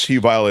 Once he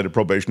violated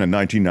probation in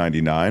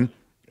 1999,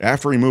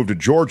 after he moved to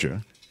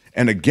Georgia,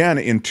 and again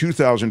in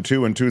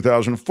 2002 and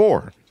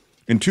 2004.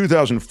 In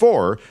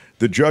 2004,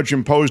 the judge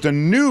imposed a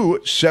new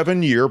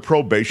 7-year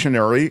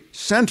probationary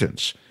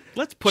sentence.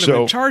 Let's put him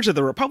in charge of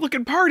the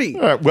Republican Party.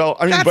 Well,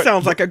 I mean, that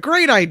sounds like a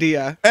great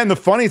idea. And the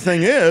funny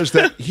thing is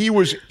that he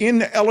was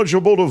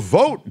ineligible to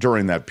vote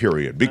during that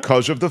period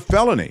because of the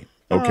felony.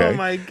 Okay. Oh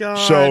my God.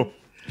 So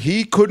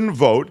he couldn't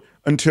vote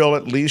until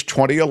at least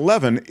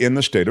 2011 in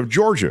the state of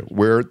Georgia,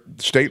 where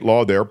state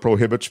law there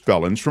prohibits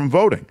felons from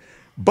voting.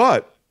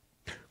 But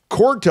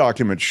court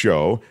documents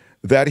show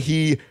that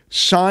he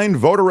signed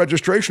voter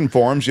registration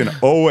forms in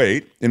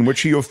 2008 in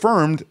which he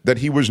affirmed that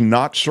he was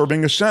not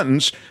serving a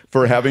sentence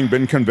for having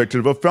been convicted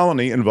of a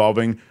felony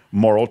involving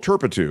moral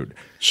turpitude.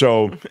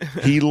 So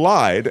he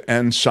lied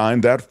and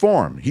signed that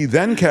form. He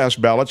then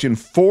cast ballots in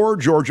 4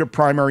 Georgia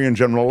primary and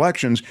general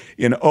elections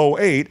in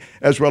 2008,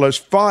 as well as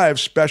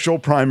 5 special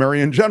primary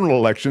and general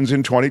elections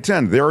in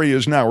 2010. There he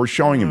is now. We're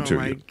showing him to you.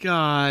 Oh, my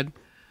God.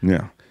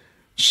 Yeah.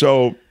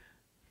 So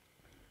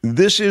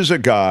this is a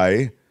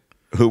guy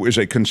who is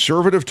a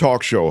conservative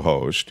talk show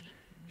host.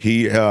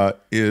 He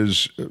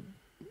is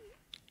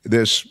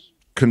this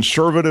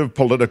conservative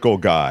political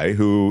guy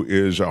who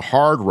is a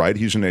hard right.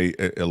 He's an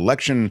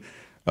election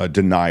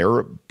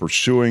denier,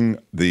 pursuing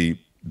the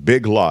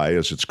big lie,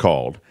 as it's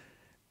called.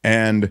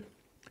 And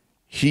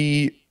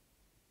he,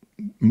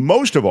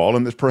 most of all,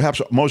 and this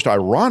perhaps most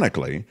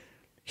ironically,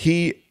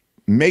 he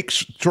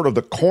makes sort of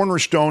the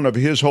cornerstone of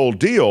his whole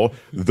deal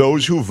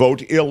those who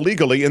vote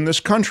illegally in this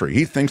country.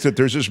 He thinks that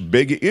there's this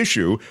big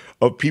issue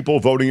of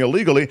people voting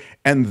illegally,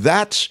 and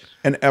that's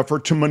an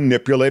effort to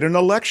manipulate an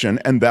election,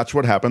 and that's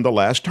what happened the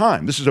last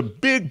time. This is a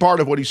big part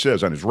of what he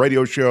says on his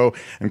radio show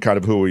and kind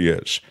of who he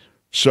is.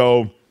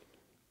 So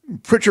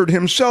Pritchard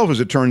himself,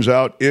 as it turns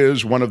out,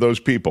 is one of those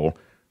people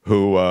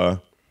who,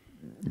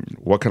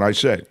 what can I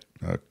say?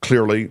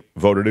 Clearly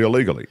voted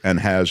illegally and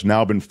has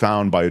now been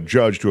found by a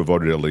judge to have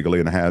voted illegally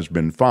and has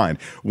been fined.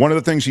 One of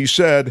the things he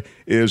said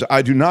is,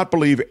 I do not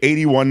believe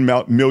 81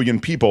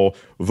 million people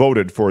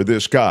voted for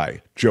this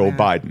guy, Joe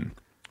Biden.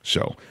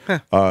 So,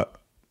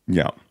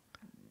 yeah.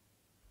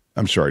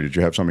 I'm sorry, did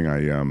you have something?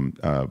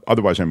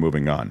 Otherwise, I'm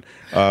moving on.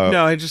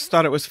 No, I just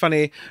thought it was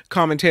funny.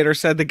 Commentator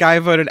said the guy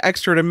voted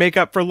extra to make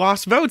up for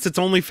lost votes. It's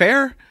only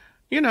fair,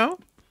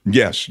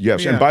 Yes. Yeah.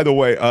 And by the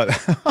way,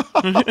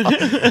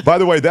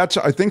 that's,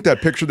 I think that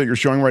picture that you're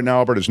showing right now,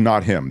 Albert, is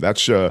not him.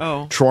 That's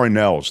Troy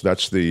Nehls.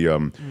 That's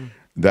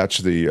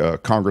the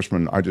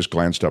congressman. I just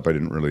glanced up. I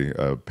didn't really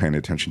pay any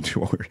attention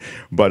to it.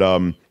 But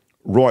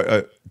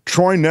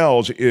Troy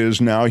Nehls is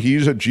now,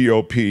 he's a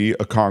GOP,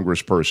 a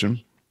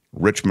congressperson,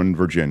 Richmond,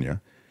 Virginia.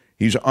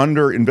 He's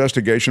under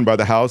investigation by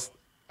the House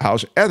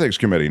Ethics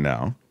Committee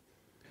now.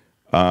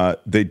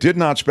 They did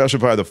not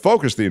specify the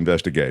focus of the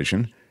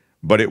investigation,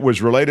 but it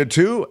was related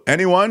to,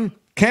 anyone?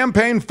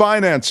 Campaign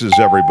finances,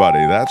 everybody.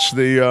 That's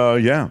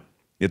the,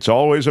 it's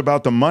always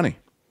about the money.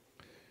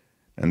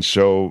 And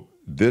so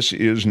this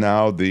is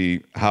now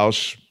the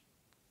House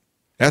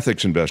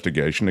ethics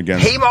investigation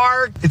against... Hey,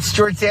 Mark, it's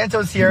George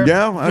Santos here.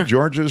 Yeah,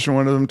 George is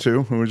one of them,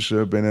 too, who's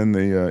been in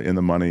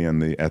the money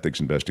and the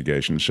ethics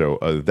investigation. So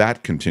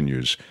that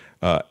continues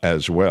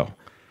as well.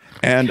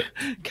 And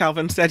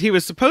Calvin said he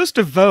was supposed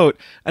to vote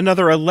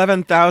another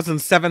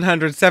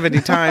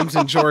 11,770 times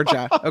in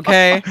Georgia.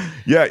 Okay.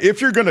 Yeah.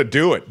 If you're going to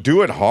do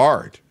it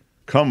hard.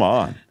 Come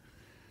on.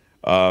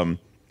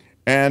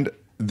 And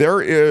there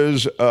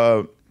is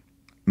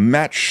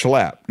Matt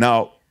Schlapp.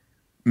 Now,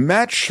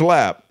 Matt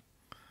Schlapp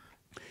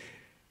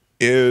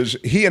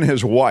he and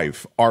his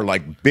wife are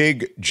like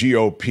big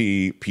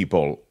GOP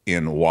people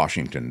in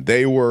Washington.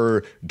 They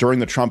were, during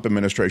the Trump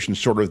administration,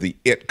 sort of the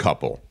it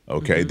couple.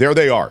 Okay. There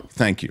they are.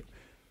 Thank you.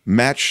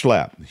 Matt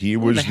Schlapp. He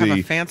was they have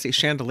a fancy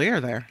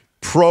chandelier there.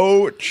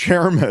 Pro-Trump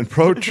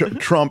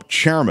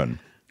chairman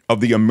of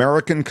the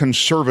American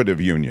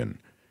Conservative Union.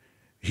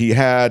 He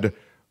had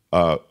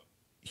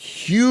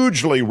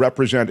hugely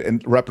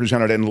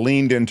represented and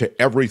leaned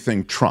into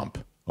everything Trump,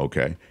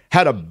 okay?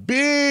 Had a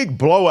big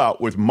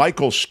blowout with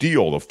Michael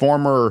Steele, the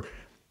former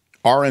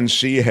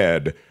RNC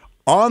head,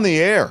 on the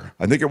air.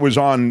 I think it was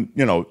on,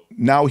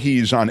 now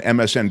he's on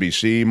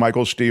MSNBC,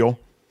 Michael Steele.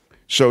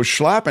 So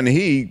Schlapp and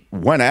he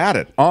went at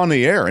it on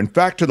the air. In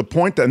fact, to the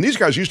point that, and these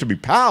guys used to be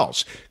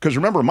pals, because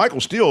remember,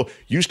 Michael Steele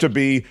used to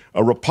be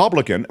a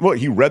Republican. Well,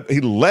 he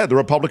led the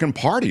Republican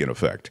Party, in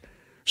effect.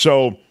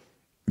 So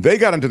they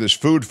got into this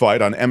food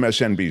fight on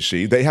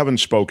MSNBC. They haven't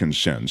spoken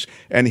since.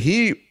 And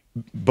he,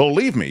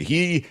 believe me,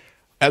 he,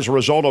 as a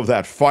result of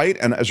that fight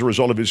and as a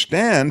result of his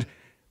stand,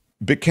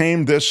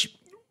 became this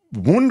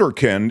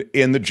wunderkind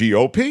in the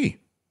GOP.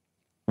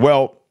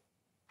 Well,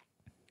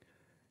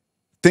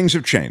 things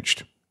have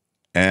changed.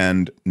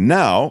 And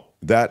now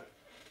that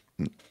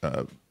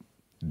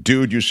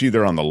dude you see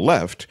there on the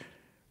left,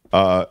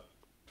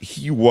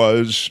 he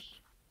was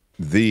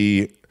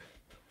the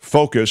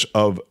focus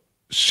of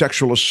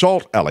sexual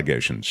assault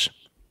allegations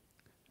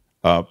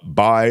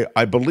by,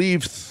 I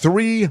believe,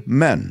 3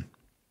 men.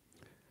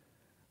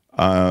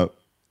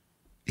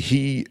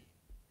 He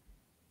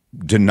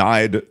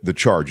denied the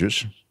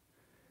charges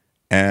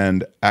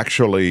and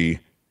actually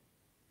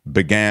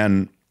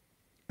began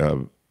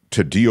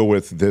to deal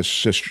with this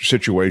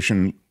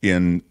situation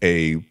in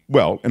a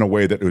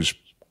way that was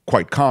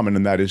quite common,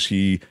 and that is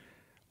he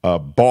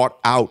bought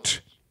out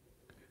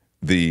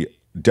the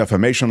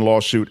defamation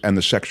lawsuit and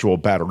the sexual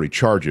battery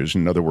charges.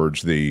 In other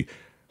words,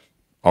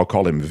 I'll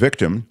call him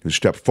victim, who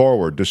stepped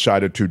forward,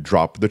 decided to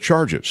drop the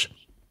charges.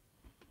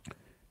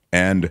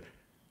 And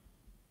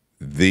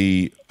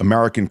the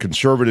American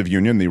Conservative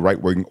Union, the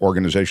right-wing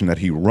organization that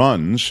he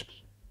runs,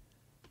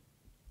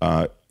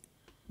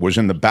 was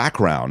in the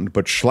background,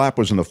 but Schlapp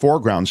was in the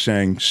foreground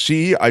saying,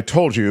 see, I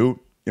told you,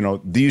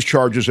 these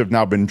charges have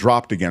now been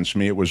dropped against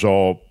me. It was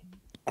all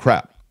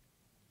crap.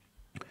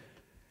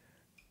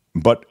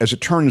 But as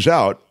it turns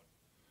out,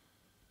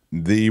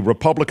 the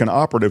Republican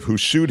operative who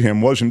sued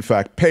him was in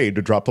fact paid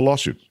to drop the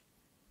lawsuit.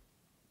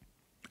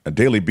 A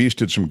Daily Beast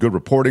did some good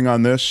reporting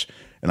on this,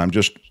 and I'm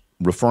just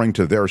referring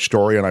to their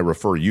story, and I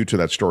refer you to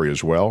that story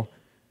as well.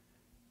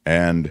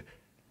 And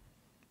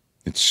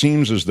it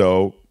seems as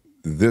though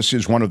this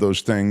is one of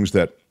those things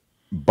that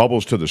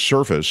bubbles to the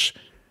surface,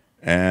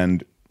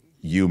 and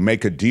you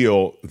make a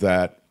deal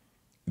that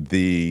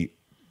the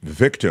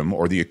victim,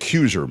 or the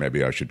accuser,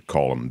 maybe I should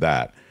call him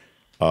that,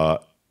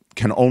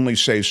 can only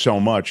say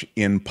so much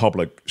in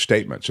public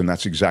statements, and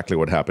that's exactly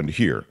what happened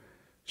here.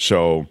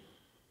 So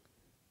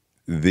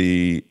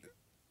the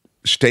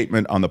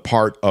statement on the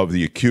part of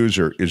the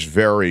accuser is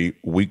very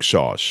weak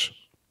sauce.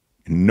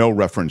 No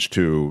reference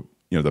to,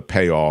 the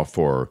payoff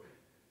or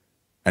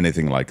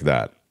anything like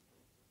that.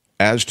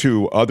 As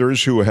to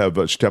others who have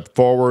stepped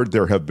forward,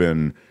 there have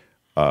been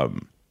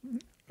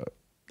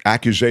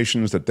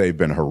accusations that they've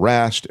been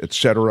harassed,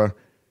 etc.,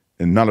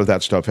 and none of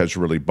that stuff has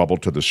really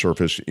bubbled to the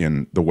surface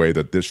in the way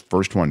that this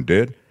first one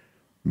did.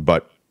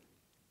 But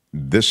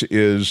this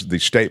is the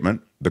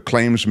statement. The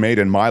claims made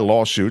in my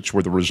lawsuits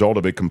were the result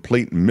of a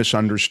complete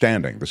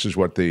misunderstanding. This is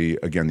what the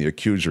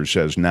accuser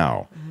says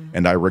now. Mm-hmm.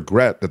 And I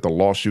regret that the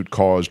lawsuit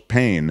caused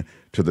pain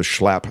to the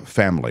Schlapp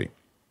family.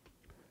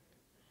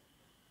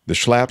 The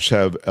Schlapps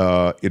have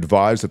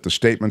advised that the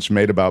statements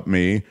made about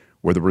me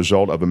were the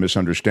result of a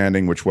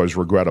misunderstanding which was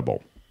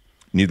regrettable.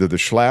 Neither the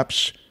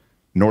Schlapps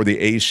nor the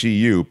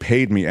ACU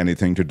paid me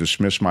anything to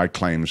dismiss my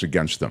claims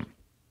against them.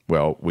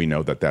 Well, we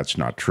know that that's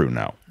not true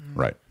now,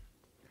 right?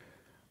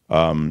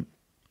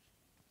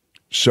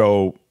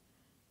 So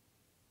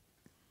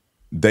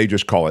they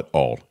just call it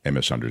all a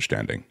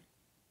misunderstanding.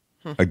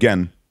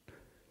 Again,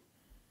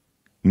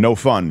 no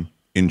fun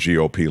in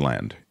GOP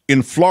land.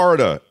 In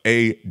Florida,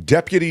 a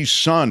deputy's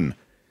son,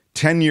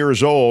 10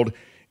 years old,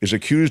 is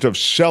accused of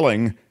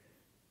selling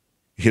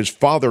his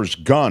father's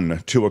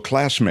gun to a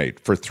classmate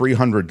for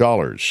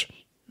 $300.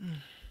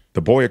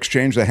 The boy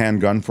exchanged the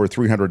handgun for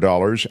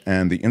 $300,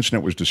 and the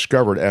incident was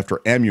discovered after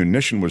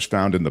ammunition was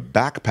found in the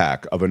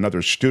backpack of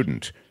another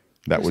student.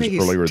 That was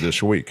earlier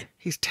this week.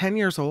 He's 10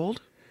 years old?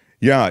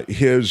 Yeah,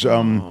 his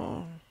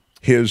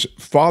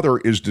father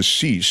is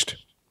deceased,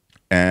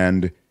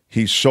 and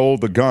he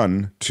sold the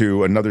gun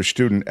to another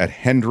student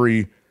at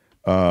Country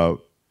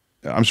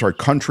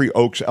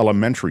Oaks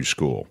Elementary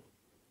School.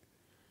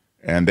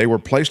 And they were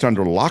placed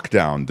under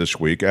lockdown this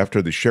week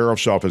after the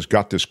sheriff's office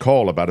got this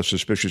call about a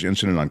suspicious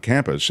incident on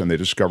campus, and they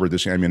discovered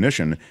this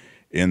ammunition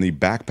in the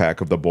backpack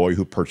of the boy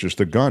who purchased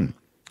the gun.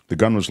 The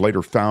gun was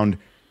later found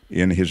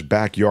in his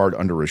backyard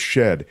under a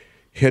shed,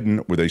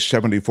 hidden with a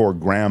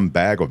 74-gram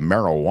bag of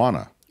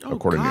marijuana,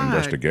 according to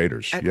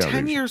investigators. At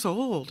 10 years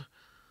old.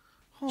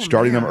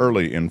 Starting them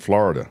early in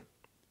Florida.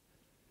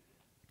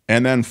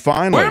 And then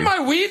finally... Where are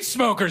my weed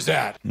smokers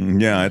at?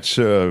 Yeah,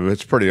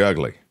 it's pretty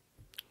ugly.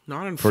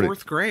 Not in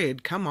fourth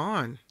grade. Come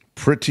on.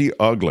 Pretty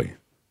ugly.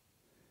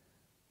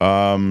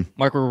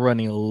 Mark, we're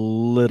running a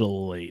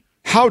little late.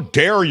 How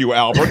dare you,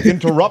 Albert,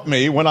 interrupt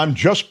me when I'm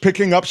just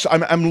picking up?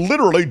 I'm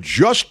literally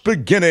just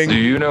beginning. Do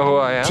you know who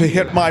I am? To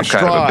hit my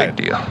stride. Kind of a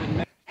big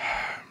deal.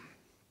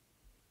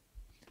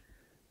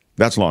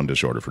 That's Law and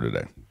Disorder for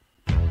today.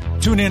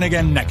 Tune in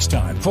again next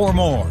time for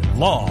more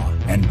Law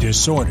and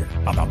Disorder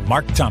on the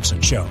Mark Thompson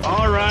Show.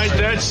 All right,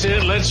 that's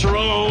it. Let's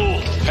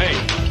roll. Hey,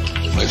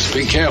 let's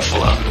be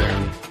careful out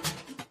there.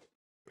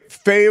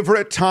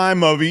 Favorite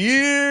time of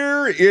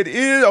year? It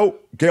is. Oh,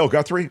 Gail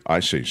Guthrie. I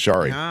see.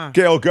 Sorry. Yeah.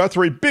 Gail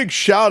Guthrie. Big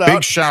shout out.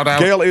 Big shout out.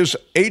 Gail is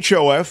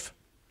HOF.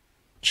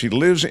 She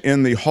lives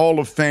in the Hall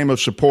of Fame of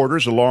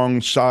supporters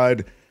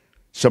alongside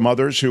some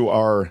others who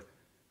are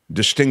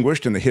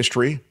distinguished in the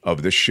history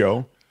of this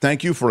show.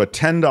 Thank you for a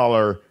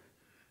 $10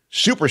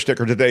 super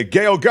sticker today.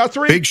 Gail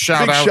Guthrie. Big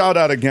shout out. Big shout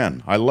out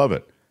again. I love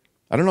it.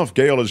 I don't know if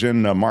Gail is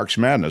in Mark's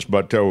Madness,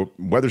 but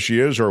whether she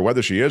is or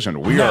whether she isn't,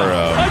 we're doing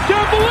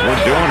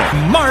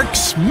it.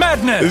 Mark's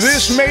Madness.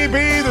 This may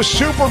be the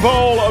Super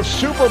Bowl of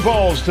Super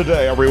Bowls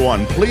today,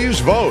 everyone. Please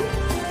vote.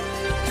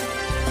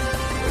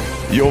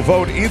 You'll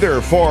vote either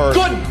for...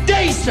 Good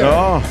day, sir.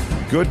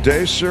 Oh, good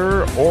day,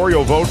 sir. Or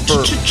you'll vote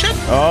for...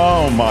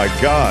 Oh, my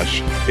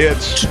gosh.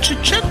 It's chit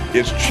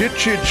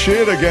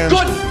against...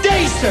 Good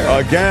day, sir.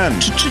 Again.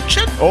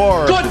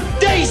 Or... Good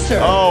day, sir.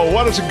 Oh,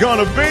 what is it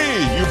going to be?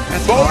 You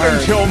vote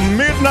until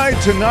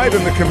midnight tonight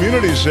in the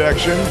community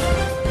section.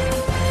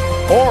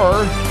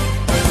 Or...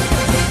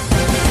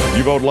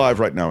 you vote live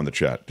right now in the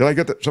chat. Did I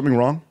get something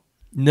wrong?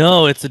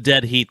 No, it's a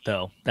dead heat,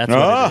 though. That's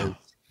what it is.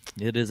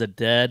 It is a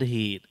dead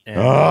heat.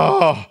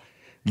 And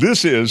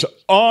this is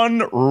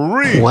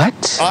unreal.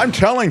 What? I'm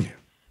telling you.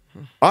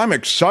 I'm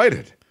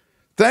excited.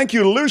 Thank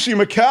you, Lucy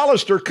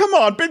McAllister. Come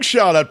on, big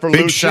shout out for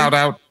Lucy. Big shout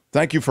out.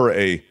 Thank you for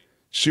a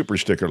super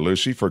sticker,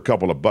 Lucy, for a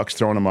couple of bucks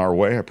throwing them our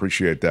way. I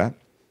appreciate that.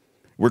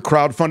 We're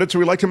crowdfunded, so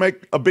we like to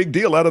make a big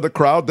deal out of the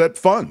crowd that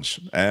funds,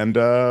 and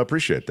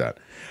appreciate that.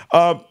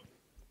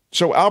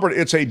 So, Albert,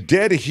 it's a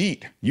dead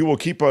heat. You will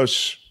keep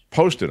us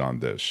posted on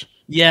this.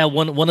 Yeah,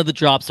 one of the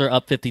drops are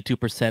up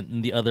 52%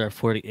 and the other are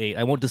 48%.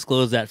 I won't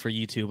disclose that for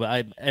YouTube,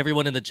 but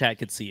everyone in the chat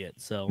could see it.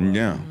 So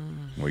yeah,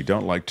 we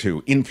don't like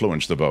to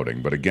influence the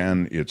voting, but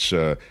again, it's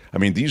I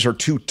mean, these are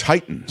two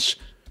titans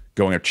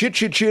going up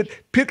chit,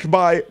 picked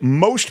by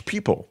most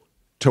people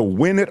to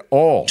win it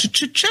all.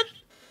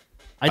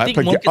 I think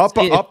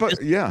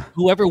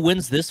whoever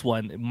wins this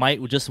one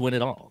might just win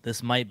it all.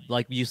 This might,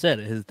 like you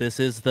said, this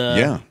is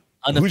the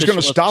Who's going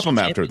to stop them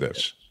after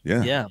this?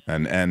 Yeah.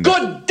 And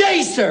good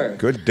day, sir.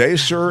 Good day,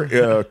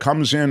 sir.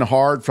 Comes in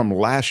hard from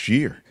last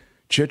year.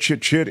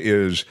 Chit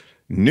is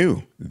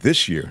new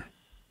this year.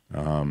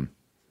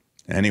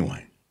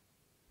 Anyway.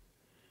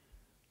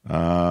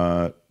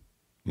 Love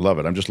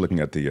it. I'm just looking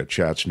at the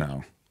chats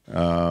now.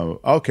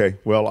 Okay,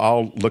 well,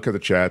 I'll look at the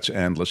chats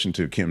and listen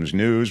to Kim's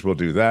news. We'll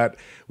do that.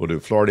 We'll do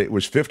Florida. It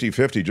was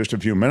 50-50 just a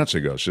few minutes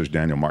ago, says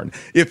Daniel Martin.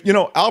 If,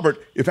 Albert,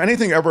 if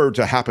anything ever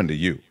to happen to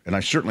you, and I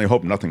certainly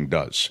hope nothing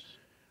does,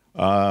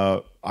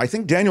 I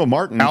think Daniel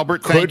Martin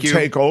could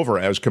take over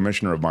as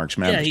commissioner of Mark's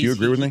Madness. Do you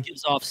agree with me? He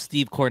gives off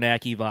Steve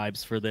Kornacki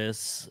vibes for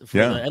this,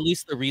 at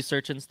least the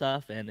research and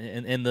stuff, and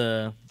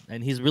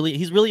he's really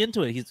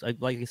into it. He's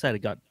like I said, I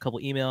got a couple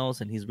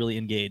emails, and he's really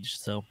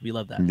engaged. So we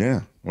love that.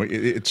 Yeah, well,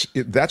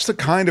 that's the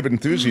kind of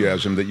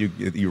enthusiasm that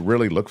you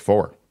really look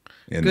for.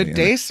 Good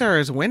day, sir,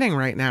 is winning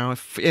right now.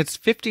 It's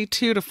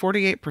 52 to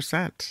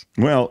 48%.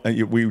 Well,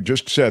 we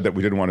just said that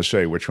we didn't want to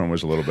say which one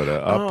was a little bit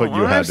up, but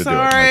you had to do it.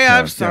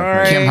 I'm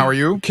sorry. Kim, how are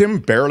you? Kim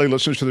barely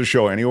listens to the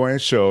show anyway,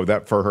 so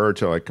that for her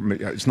to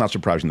it's not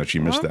surprising that she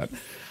missed that.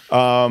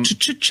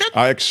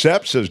 I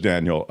accept, says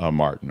Daniel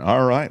Martin.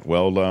 All right,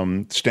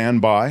 well,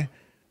 stand by.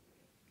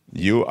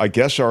 You, I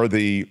guess, are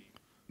the.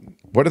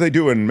 What do they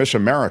do in Miss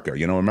America?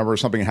 Remember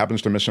something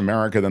happens to Miss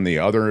America, then the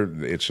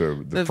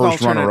first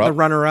runner-up. The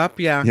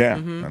runner-up, yeah. Yeah,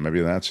 maybe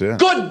that's it.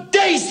 Good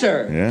day,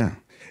 sir. Yeah.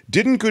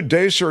 Didn't Good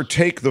Day, Sir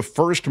take the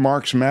first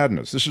Mark's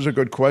Madness? This is a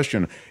good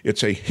question.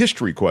 It's a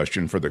history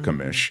question for the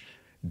commish.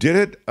 Did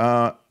it?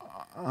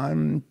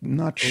 I'm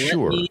not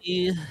sure. Let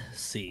me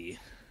see.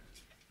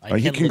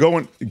 You can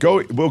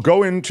we'll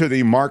go into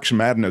the Mark's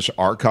Madness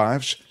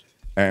archives,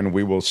 and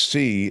we will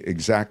see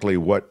exactly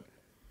what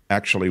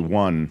actually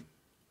won.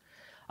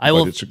 I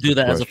will do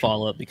that as a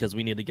follow-up because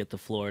we need to get to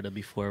Florida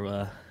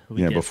before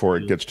before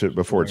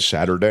it's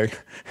Saturday.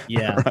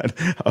 Yeah. Right.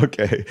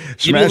 Okay.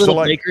 Maybe a little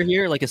breaker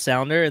here, like a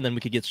sounder, and then we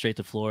could get straight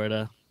to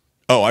Florida.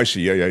 Oh, I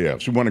see. Yeah.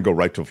 So we want to go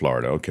right to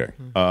Florida. Okay.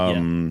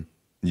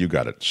 You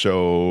got it.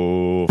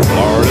 So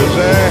Florida's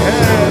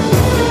ahead.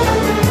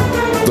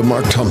 The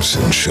Mark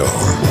Thompson Show.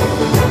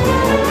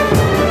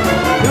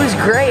 It was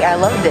great. I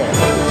loved it.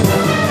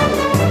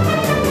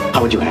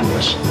 How would you handle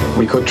this?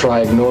 We could try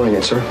ignoring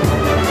it, sir.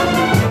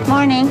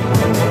 Morning.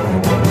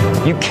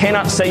 You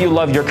cannot say you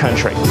love your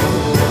country.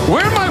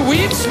 Where are my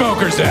weed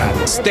smokers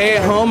at? Stay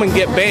at home and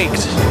get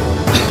baked.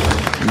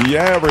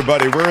 Yeah,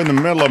 everybody, we're in the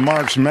middle of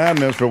Mark's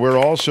Madness, but we're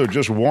also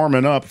just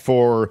warming up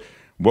for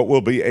what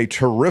will be a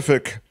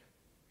terrific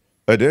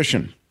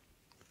edition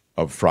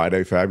of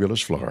Friday Fabulous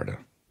Florida.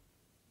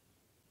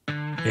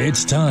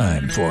 It's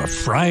time for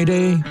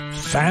Friday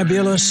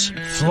Fabulous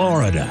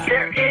Florida.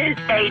 There is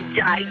a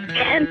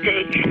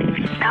gigantic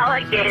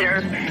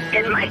alligator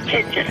in my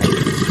kitchen.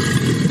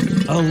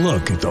 A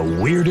look at the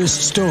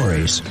weirdest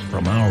stories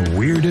from our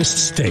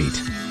weirdest state.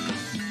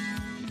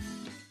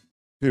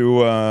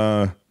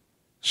 To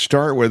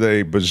start with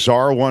a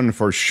bizarre one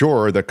for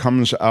sure that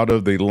comes out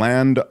of the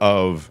land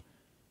of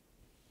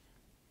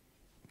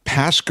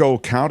Pasco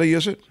County,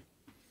 is it?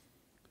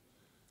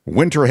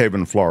 Winter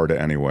Haven,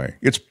 Florida, anyway.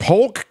 It's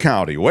Polk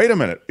County. Wait a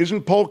minute.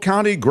 Isn't Polk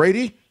County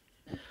Grady?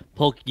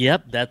 Polk,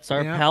 yep, that's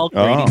our pal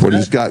Grady. What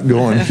he's got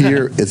going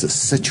here is a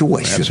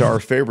situation. That's our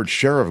favorite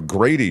sheriff,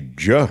 Grady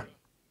Juh.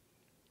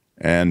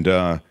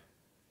 And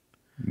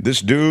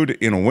this dude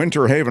in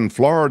Winter Haven,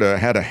 Florida,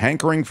 had a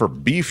hankering for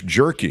beef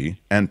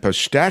jerky and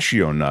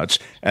pistachio nuts,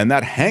 and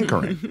that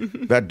hankering,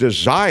 that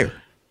desire,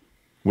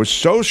 was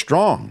so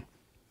strong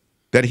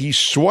that he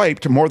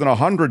swiped more than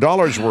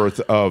 $100 worth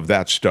of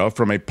that stuff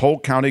from a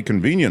Polk County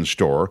convenience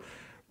store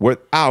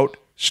without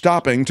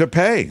stopping to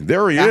pay.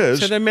 There he is.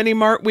 To the mini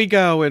mart we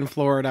go in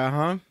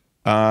Florida,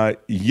 huh?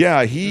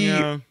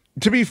 To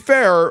be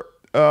fair,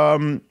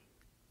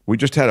 we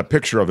just had a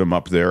picture of him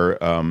up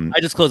there. I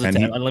just closed the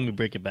tab. Let me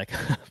break it back.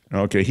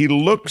 Okay, he's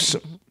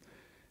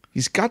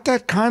got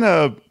that kind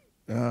of,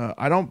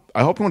 I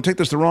hope you won't take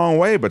this the wrong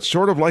way, but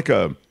sort of like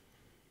a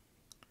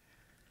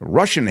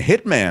Russian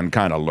hitman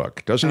kind of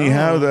look. Doesn't he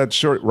have that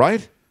sort,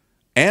 right?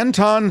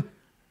 Anton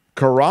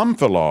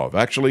Karamfilov.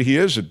 Actually, he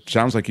is. It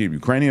sounds like he's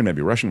Ukrainian,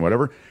 maybe Russian,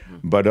 whatever.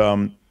 But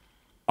on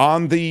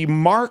the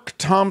Mark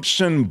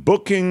Thompson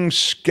booking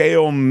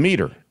scale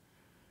meter,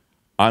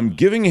 I'm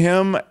giving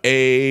him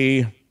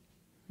I'm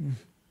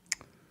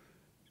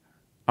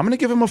going to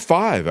give him a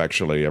 5,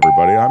 actually,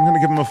 everybody. I'm going to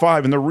give him a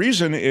 5. And the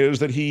reason is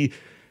that he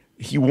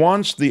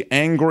wants the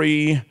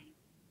angry,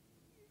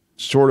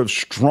 sort of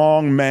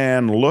strong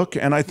man look,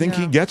 and I think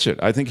he gets it.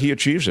 I think he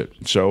achieves it.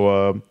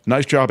 So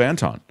nice job,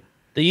 Anton.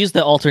 They used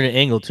the alternate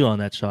angle, too, on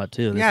that shot,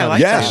 too. Yeah, I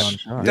like that.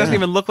 It doesn't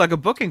even look like a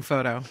booking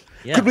photo.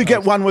 Yeah, could we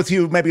get one with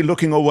you maybe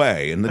looking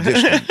away in the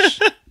distance?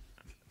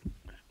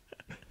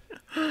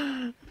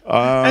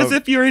 As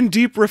if you're in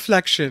deep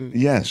reflection.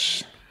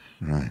 Yes.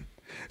 Right.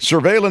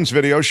 Surveillance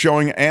video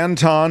showing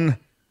Anton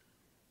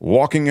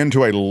walking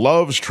into a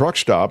Love's truck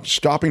stop,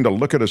 stopping to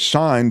look at a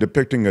sign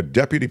depicting a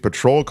deputy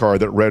patrol car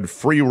that read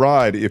 "Free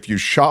ride if you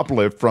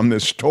shoplift from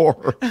this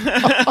store."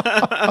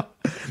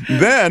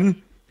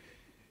 Then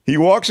he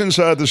walks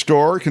inside the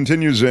store,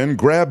 continues in,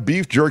 grab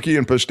beef jerky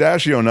and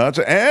pistachio nuts,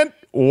 and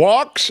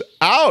walks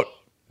out.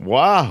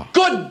 Wow.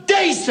 Good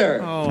day, sir.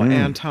 Oh,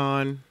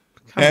 Anton.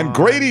 And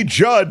Grady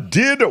Judd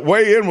did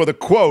weigh in with a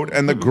quote,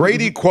 and the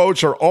Grady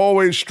quotes are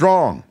always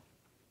strong.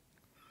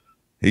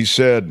 He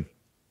said,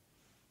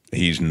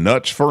 "He's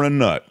nuts for a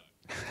nut."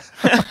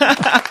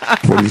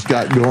 What he's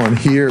got going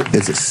here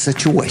is a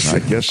situation. I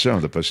guess so.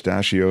 The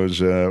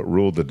pistachios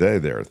ruled the day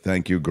there.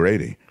 Thank you,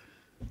 Grady.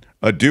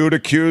 A dude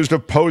accused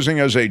of posing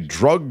as a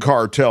drug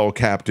cartel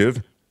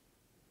captive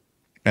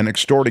and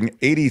extorting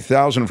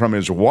 $80,000 from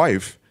his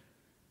wife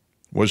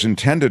was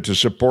intended to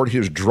support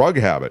his drug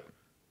habit.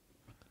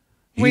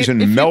 He's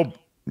in Melbourne.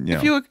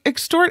 If you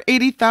extort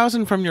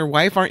 $80,000 from your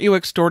wife, aren't you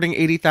extorting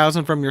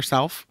 $80,000 from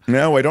yourself?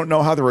 No, I don't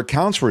know how their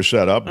accounts were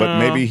set up, but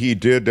maybe he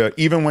did.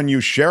 Even when you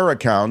share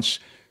accounts,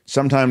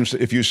 sometimes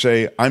if you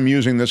say, "I'm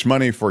using this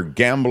money for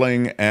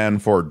gambling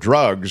and for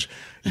drugs,"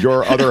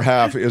 your other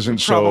half isn't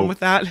so. Problem with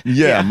that?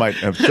 Yeah, might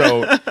have.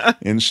 So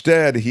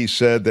instead, he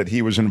said that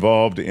he was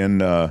involved in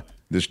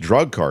this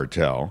drug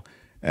cartel,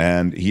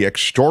 and he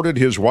extorted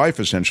his wife,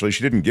 essentially.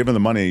 She didn't give him the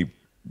money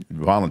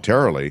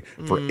voluntarily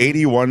for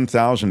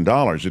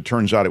 $81,000. It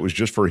turns out it was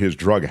just for his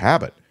drug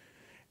habit.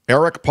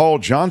 Eric Paul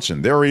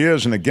Johnson, there he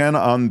is, and again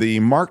on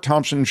the Mark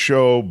Thompson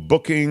Show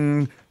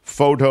booking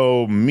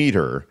photo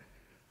meter,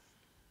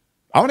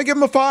 I want to give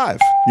him a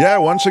 5. Yeah,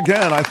 once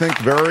again, I think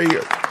very,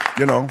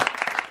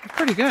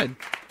 pretty good.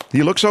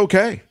 He looks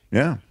okay.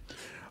 Yeah.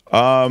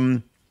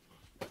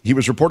 He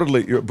was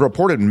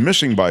reported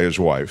missing by his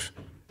wife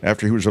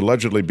after he was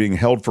allegedly being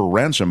held for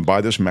ransom by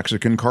this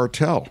Mexican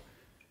cartel.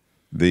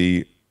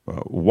 The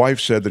wife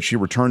said that she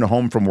returned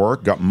home from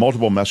work, got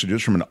multiple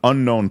messages from an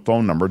unknown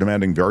phone number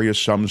demanding various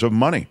sums of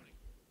money.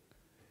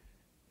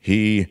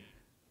 He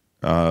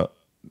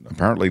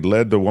apparently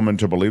led the woman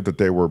to believe that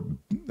they were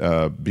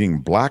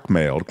being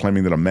blackmailed,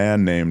 claiming that a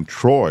man named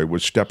Troy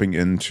was stepping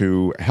in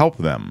to help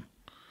them.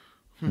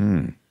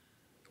 A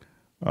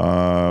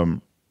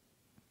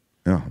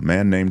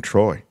man named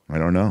Troy. I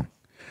don't know.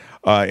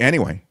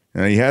 Anyway,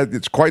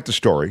 it's quite the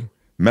story.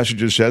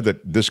 Messages said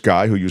that this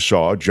guy who you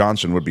saw,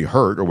 Johnson, would be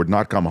hurt or would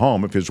not come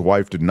home if his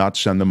wife did not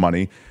send the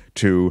money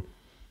to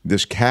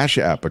this Cash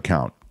App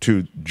account,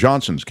 to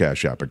Johnson's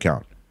Cash App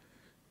account.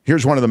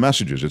 Here's one of the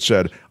messages. It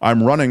said,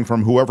 "I'm running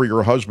from whoever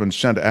your husband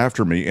sent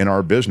after me in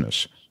our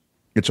business.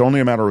 It's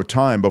only a matter of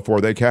time before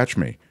they catch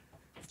me.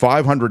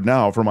 $500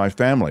 now for my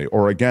family,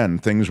 or again,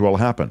 things will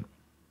happen."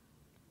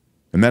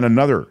 And then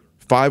another,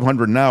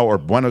 $500 now or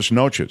buenas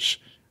noches.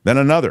 Then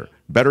another,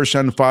 better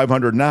send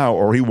 $500 now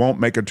or he won't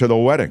make it to the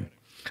wedding.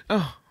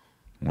 Oh.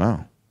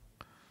 Wow.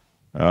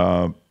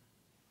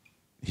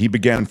 He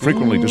began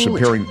frequently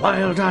disappearing. It's a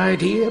wild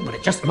idea, but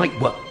it just might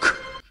work.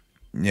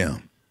 Yeah.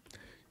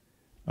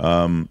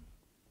 And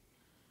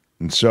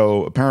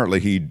so apparently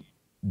he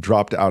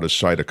dropped out of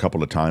sight a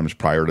couple of times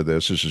prior to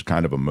this. This is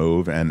kind of a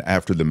move. And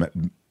after the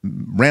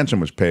ransom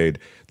was paid,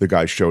 the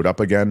guy showed up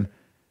again.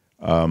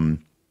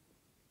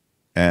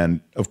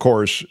 And of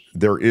course,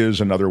 there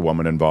is another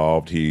woman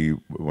involved.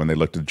 When they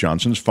looked at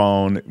Johnson's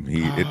phone,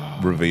 it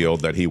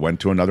revealed that he went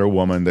to another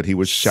woman that he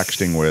was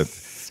sexting with.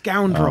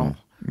 Scoundrel.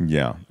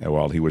 Yeah,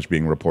 well, he was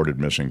being reported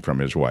missing from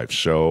his wife.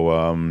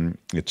 So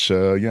it's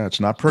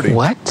not pretty.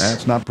 What?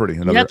 It's not pretty.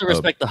 You have to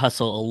respect the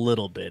hustle a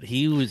little bit.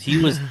 He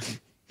was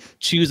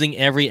choosing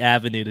every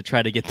avenue to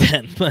try to get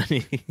that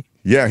money.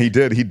 Yeah, he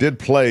did. He did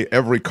play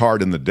every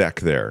card in the deck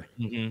there.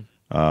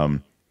 Mm-hmm.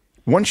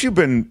 Once you've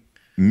been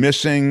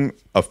missing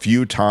a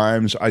few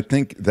times, I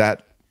think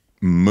that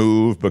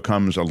move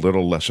becomes a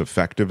little less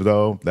effective,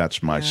 though.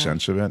 That's my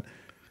sense of it.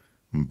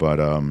 But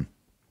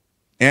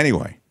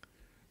anyway,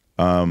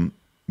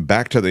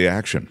 back to the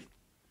action.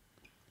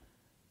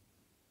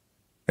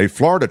 A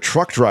Florida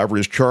truck driver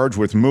is charged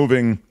with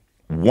moving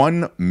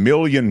 $1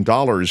 million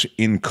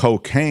in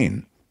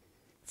cocaine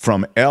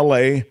from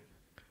L.A.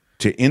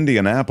 to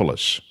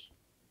Indianapolis.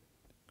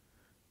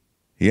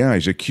 Yeah,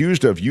 he's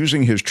accused of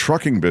using his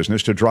trucking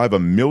business to drive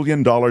 $1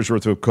 million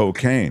worth of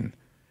cocaine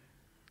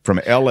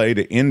from L.A.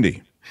 to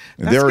Indy.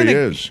 And there he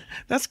is.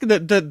 That's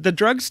the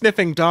drug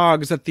sniffing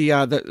dogs at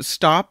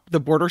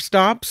the border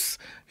stops.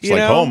 It's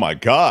like, oh my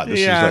God, this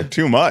is like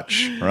too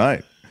much,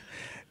 right?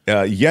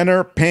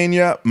 Yenner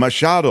Pena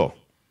Machado.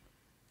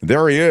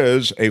 There he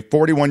is, a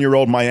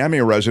 41-year-old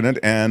Miami resident,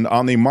 and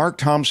on the Mark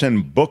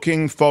Thompson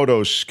booking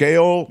photo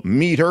scale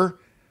meter,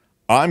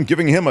 I'm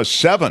giving him a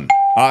 7.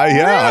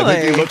 I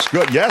think he looks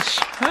good. Yes.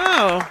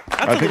 Oh,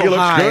 that's I think he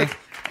looks good.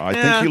 I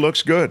think he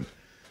looks good.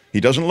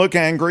 He doesn't look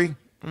angry.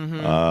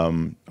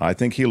 Mm-hmm. I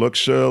think he looks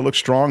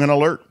strong and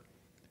alert.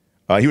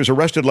 He was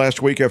arrested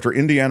last week after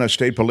Indiana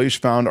State Police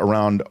found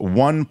around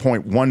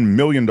 $1.1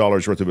 million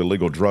worth of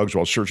illegal drugs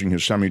while searching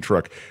his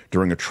semi-truck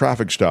during a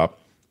traffic stop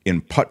in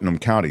Putnam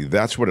County.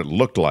 That's what it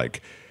looked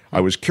like.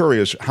 I was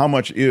curious, how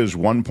much is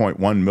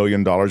 $1.1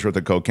 million worth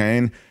of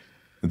cocaine?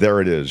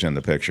 There it is in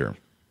the picture.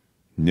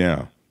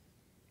 Yeah.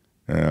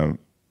 There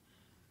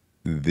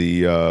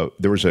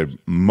was a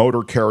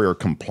motor carrier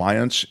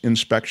compliance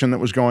inspection that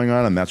was going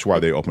on, and that's why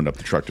they opened up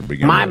the truck to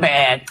begin with. My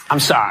bad. I'm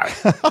sorry.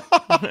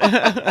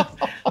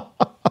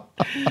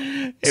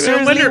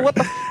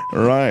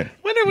 Right.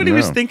 Wonder what he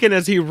was thinking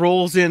as he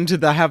rolls in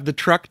to have the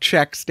truck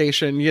check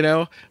station,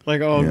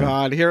 Like, oh,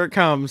 God, here it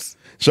comes.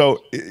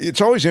 So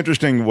it's always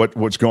interesting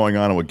what's going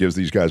on and what gives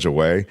these guys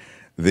away.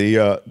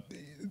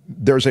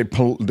 There's a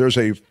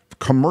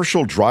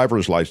commercial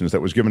driver's license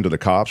that was given to the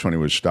cops when he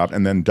was stopped,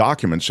 and then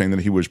documents saying that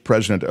he was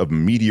president of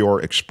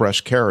Meteor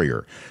Express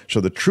Carrier. So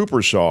the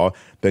trooper saw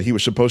that he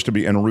was supposed to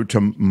be en route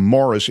to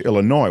Morris,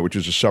 Illinois, which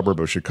is a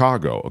suburb of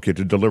Chicago, to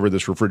deliver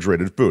this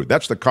refrigerated food.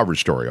 That's the cover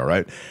story, all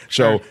right?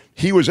 So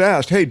he was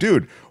asked, hey,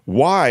 dude,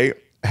 why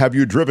have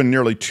you driven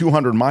nearly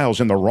 200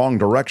 miles in the wrong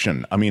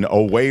direction? I mean,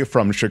 away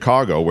from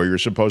Chicago, where you're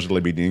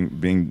supposedly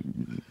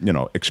being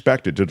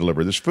expected to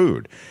deliver this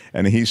food.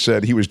 And he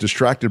said he was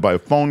distracted by a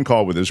phone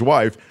call with his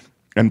wife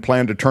and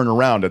planned to turn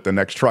around at the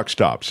next truck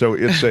stop. So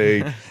it's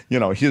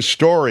his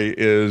story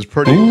is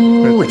pretty...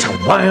 Ooh, it's a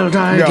wild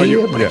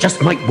idea, but it just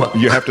might work.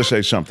 You have to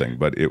say something,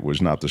 but it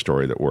was not the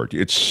story that worked.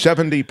 It's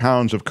 70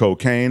 pounds of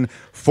cocaine,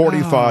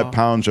 45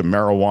 pounds of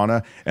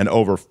marijuana, and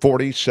over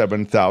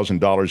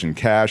 $47,000 in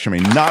cash. I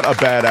mean, not a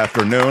bad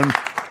afternoon,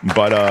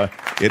 but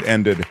it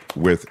ended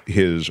with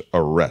his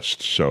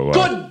arrest. So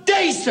good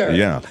day, sir!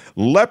 Yeah.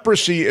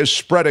 Leprosy is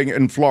spreading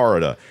in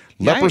Florida.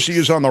 Leprosy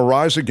is on the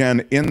rise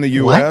again in the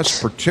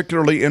U.S.,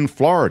 particularly in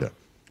Florida.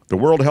 The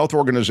World Health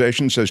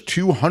Organization says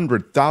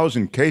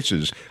 200,000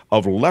 cases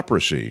of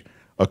leprosy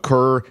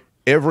occur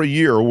every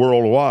year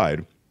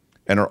worldwide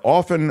and are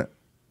often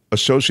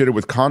associated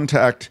with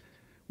contact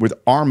with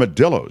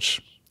armadillos.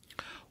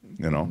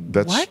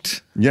 That's...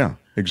 What? Yeah,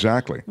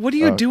 exactly. What are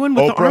you doing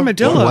with the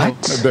armadillo?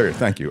 There,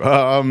 thank you.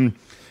 Again...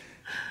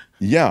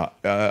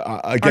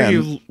 Are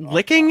you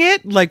licking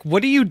it? Like,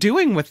 what are you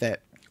doing with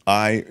it?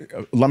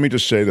 Let me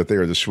just say that they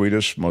are the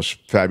sweetest, most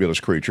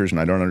fabulous creatures,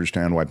 and I don't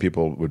understand why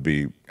people would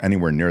be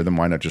anywhere near them.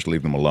 Why not just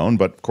leave them alone?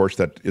 But, of course,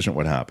 that isn't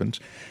what happens.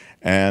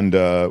 And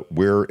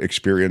we're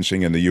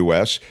experiencing in the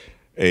U.S.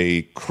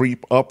 a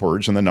creep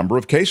upwards in the number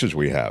of cases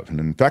we have and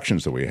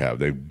infections that we have.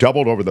 They've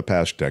doubled over the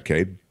past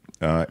decade.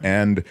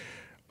 And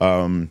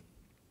the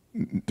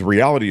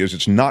reality is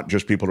it's not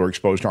just people who are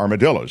exposed to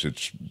armadillos.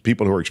 It's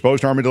people who are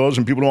exposed to armadillos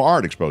and people who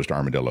aren't exposed to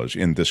armadillos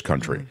in this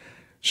country. Mm-hmm.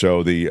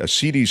 So the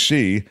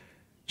CDC...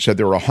 said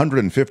there were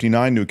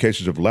 159 new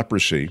cases of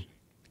leprosy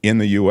in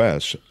the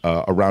U.S.,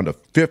 around a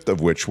fifth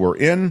of which were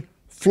in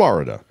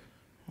Florida.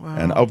 Wow.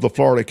 And of the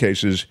Florida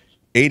cases,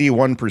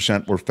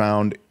 81% were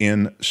found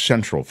in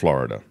Central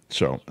Florida.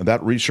 So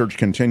that research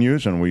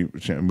continues, and we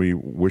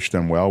wish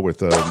them well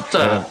with Emil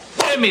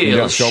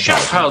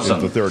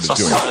Schaffhausen. the third is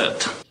doing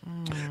it.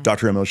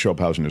 Dr. Emil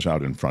Schulphausen is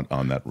out in front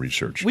on that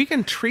research. We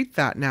can treat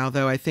that now,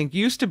 though. I think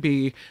used to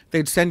be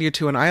they'd send you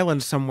to an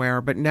island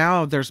somewhere, but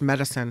now there's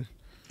medicine.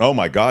 Oh,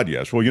 my God,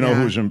 yes. Well, you know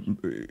who's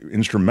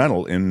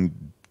instrumental in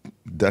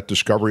that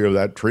discovery of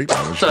that treatment?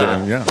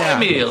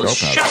 Emil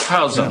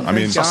Schulphausen. I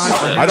mean,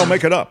 I don't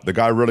make it up. The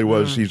guy really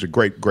was, he's a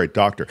great, great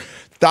doctor.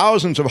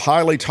 Thousands of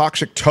highly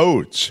toxic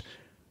toads,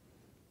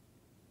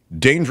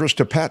 dangerous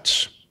to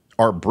pets,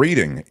 are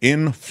breeding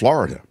in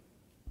Florida.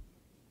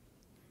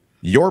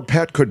 Your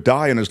pet could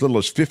die in as little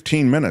as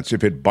 15 minutes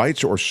if it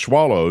bites or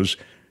swallows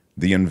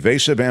the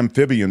invasive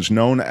amphibians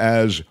known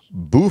as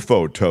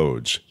bufo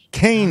toads,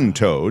 cane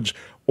toads,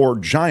 or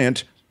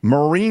giant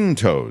marine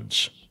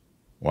toads.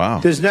 Wow.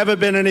 There's never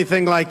been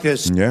anything like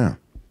this. Yeah.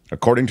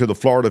 According to the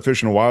Florida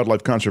Fish and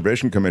Wildlife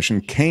Conservation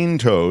Commission, cane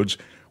toads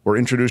were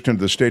introduced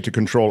into the state to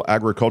control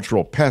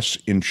agricultural pests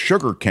in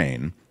sugar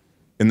cane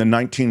in the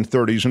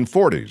 1930s and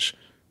 40s.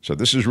 So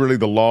this is really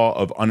the law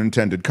of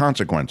unintended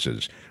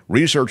consequences.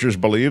 Researchers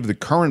believe the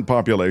current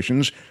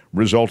populations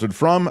resulted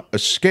from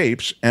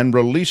escapes and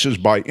releases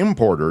by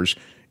importers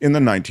in the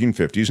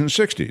 1950s and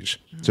 60s.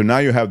 So now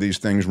you have these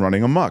things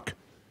running amok.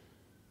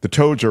 The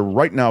toads are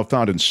right now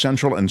found in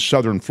central and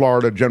southern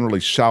Florida, generally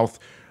south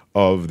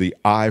of the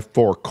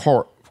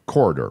I-4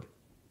 corridor.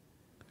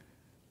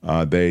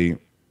 They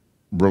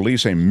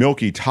release a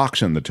milky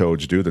toxin, the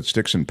toads do, that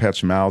sticks in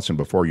pets' mouths, and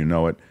before you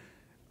know it,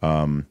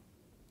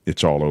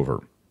 it's all over.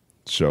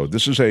 So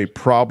this is a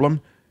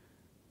problem.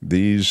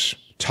 These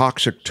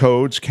toxic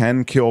toads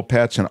can kill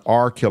pets and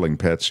are killing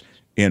pets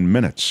in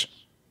minutes.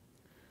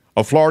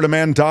 A Florida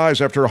man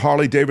dies after a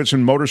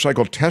Harley-Davidson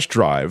motorcycle test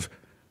drive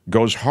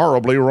goes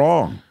horribly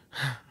wrong.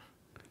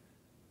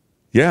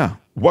 Yeah,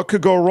 what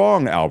could go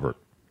wrong, Albert?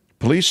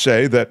 Police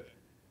say that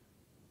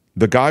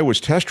the guy was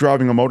test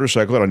driving a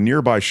motorcycle at a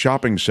nearby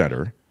shopping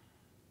center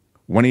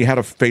when he had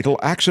a fatal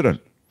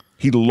accident.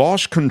 He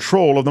lost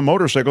control of the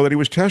motorcycle that he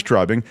was test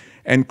driving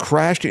and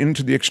crashed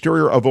into the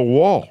exterior of a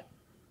wall.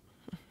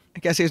 I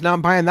guess he's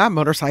not buying that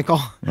motorcycle.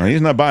 Well, he's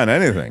not buying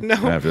anything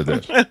after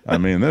this. I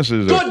mean, this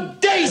is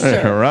Good day,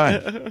 sir. All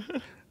right.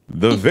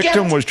 The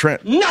victim was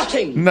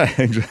nothing. No,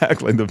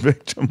 exactly. The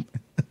victim.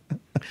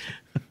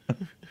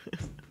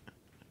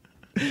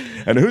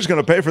 And who's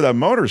going to pay for that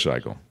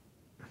motorcycle?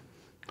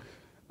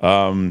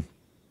 The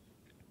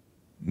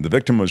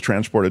victim was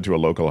transported to a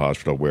local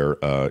hospital where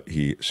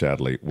he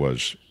sadly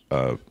was,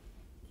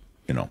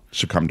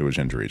 succumbed to his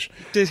injuries.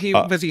 Was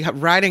he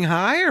riding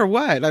high or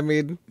what? I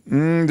mean,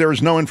 there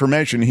is no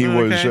information. He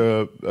was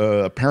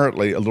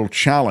apparently a little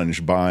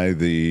challenged by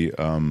the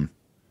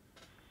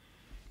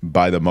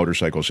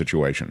motorcycle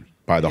situation,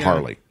 by the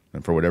Harley,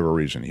 and for whatever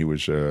reason, he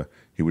was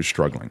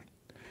struggling.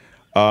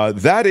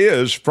 That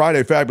is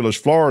Friday Fabulous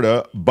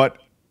Florida, but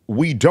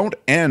we don't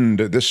end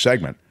this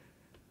segment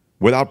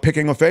without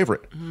picking a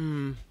favorite.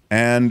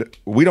 And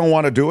we don't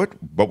want to do it,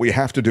 but we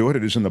have to do it.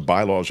 It is in the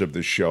bylaws of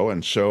this show.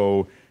 And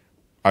so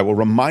I will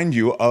remind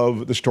you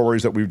of the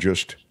stories that we've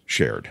just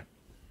shared.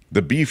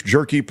 The beef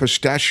jerky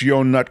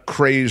pistachio nut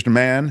crazed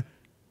man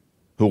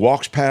who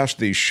walks past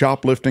the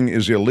shoplifting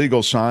is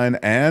illegal sign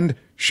and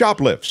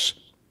shoplifts.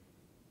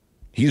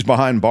 He's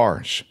behind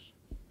bars.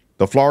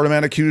 The Florida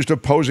man accused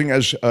of posing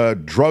as a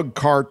drug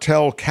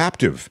cartel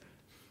captive,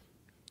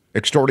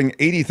 extorting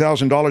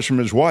 $80,000 from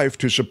his wife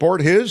to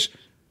support his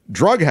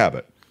drug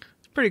habit.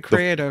 It's pretty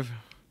creative.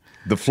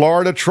 The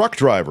Florida truck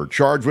driver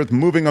charged with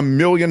moving $1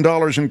 million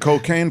in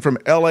cocaine from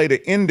L.A.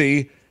 to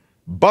Indy,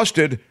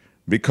 busted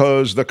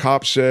because the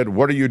cops said,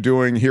 "What are you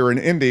doing here in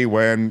Indy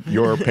when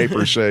your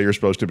papers say you're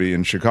supposed to be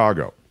in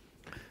Chicago?"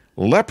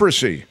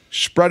 Leprosy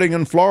spreading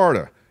in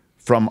Florida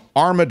from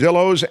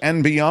armadillos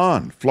and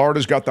beyond.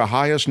 Florida's got the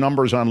highest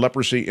numbers on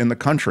leprosy in the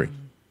country.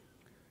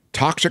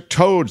 Toxic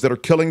toads that are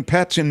killing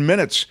pets in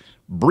minutes,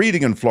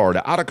 breeding in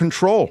Florida, out of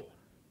control.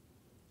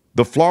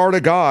 The Florida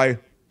guy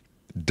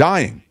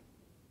dying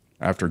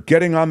after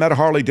getting on that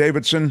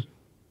Harley-Davidson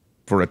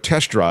for a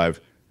test drive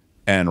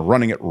and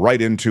running it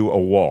right into a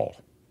wall.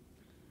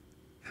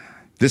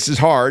 This is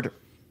hard.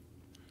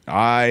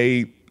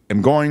 I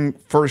am going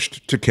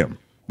first to Kim.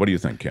 What do you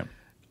think, Kim?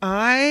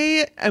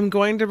 I am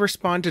going to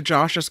respond to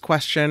Josh's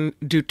question.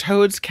 Do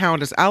toads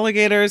count as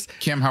alligators?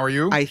 Kim, how are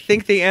you? I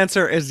think the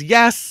answer is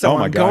yes, so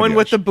I'm going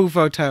with the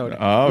bufo toad.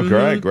 Oh,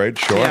 great. Great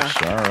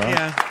choice. Yeah. All right.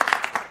 Yeah.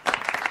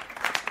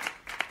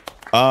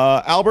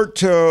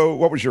 Albert,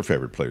 what was your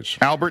favorite, please?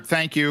 Albert,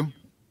 thank you.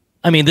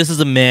 I mean, this is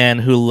a man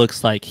who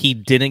looks like he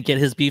didn't get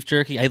his beef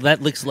jerky.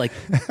 That looks like,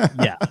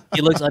 yeah,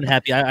 he looks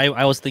unhappy.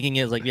 I was thinking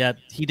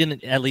he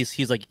didn't, at least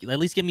he's like, at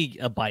least give me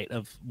a bite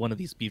of one of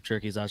these beef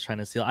jerkies I was trying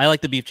to steal. I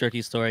like the beef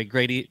jerky story.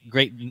 Great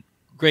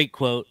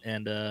quote.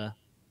 And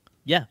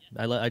yeah,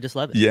 I just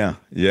love it. Yeah.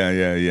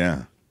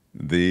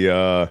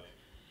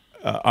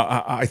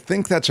 I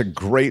think that's a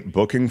great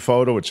booking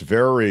photo. It's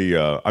very,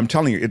 I'm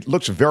telling you, it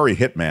looks very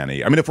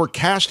Hitman-y. I mean, if we're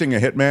casting a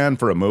hitman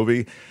for a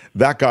movie,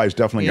 that guy's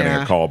definitely getting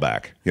a call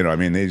back. You know, I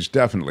mean, he's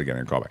definitely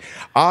getting a call back.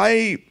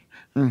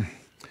 When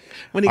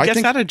he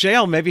gets out of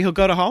jail, maybe he'll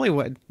go to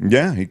Hollywood.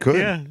 Yeah, he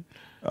could.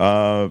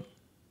 Yeah.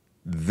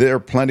 there are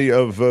plenty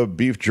of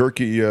beef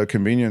jerky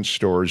convenience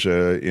stores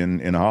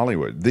in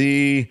Hollywood.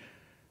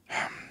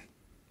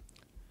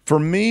 For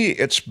me,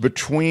 it's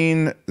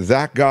between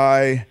that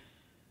guy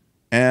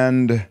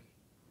and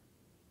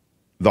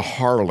the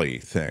Harley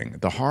thing.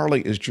 The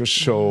Harley is just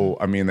so,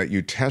 I mean, that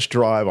you test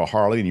drive a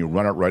Harley and you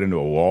run it right into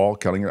a wall,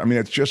 killing it. I mean,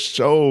 it's just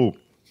so,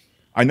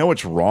 I know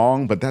it's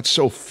wrong, but that's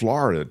so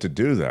Florida to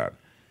do that.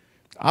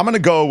 I'm going to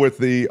go with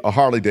the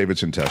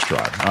Harley-Davidson test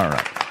drive. All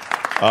right.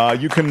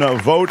 You can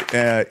vote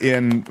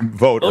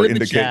or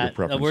indicate your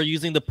preference. We're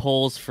using the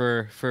polls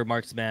for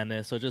Mark's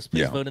Madness, so just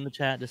please vote in the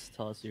chat. Just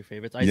tell us your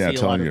favorites. I see a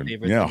lot of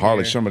favorites. Yeah,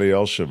 Harley. Somebody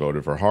else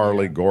voted for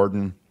Harley.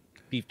 Gordon.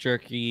 Beef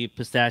jerky,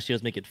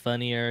 pistachios make it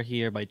funnier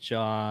here by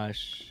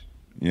Josh.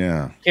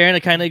 Yeah. Karen, I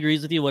kind of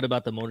agrees with you. What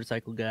about the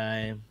motorcycle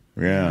guy?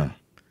 Yeah.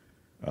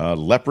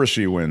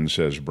 Leprosy wins,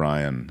 says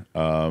Brian.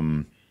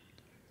 Florida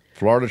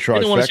trifecta. I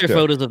didn't want to share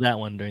photos of that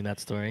one during that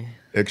story.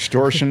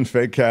 Extortion,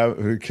 fake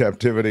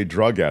captivity,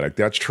 drug addict.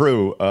 That's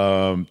true.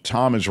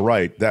 Tom is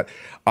right. That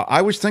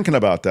I was thinking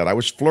about that. I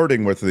was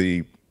flirting with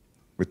the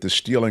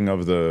stealing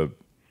of the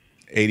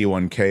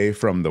 $81K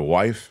from the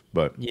wife,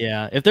 but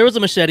yeah, if there was a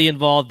machete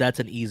involved, that's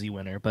an easy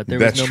winner. But there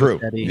was no true.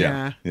 Machete.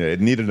 Yeah,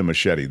 it needed a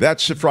machete.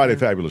 That's Friday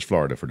Fabulous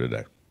Florida for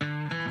today.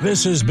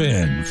 This has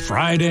been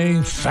Friday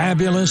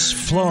Fabulous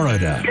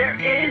Florida. There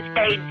is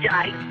a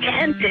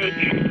gigantic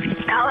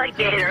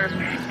alligator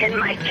in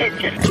my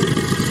kitchen.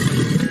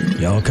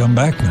 Y'all come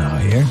back now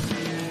here.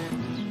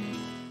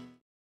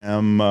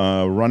 I'm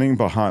running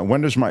behind.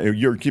 When does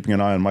you're keeping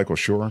an eye on Michael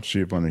Shure? See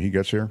if when he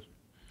gets here.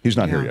 He's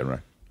not here yet, right?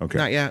 Okay.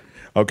 Not yet.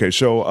 Okay,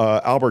 so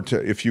Albert,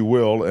 if you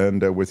will,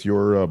 and with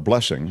your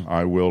blessing,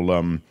 I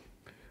will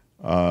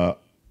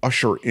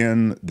usher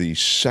in the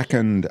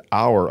second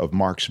hour of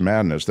Mark's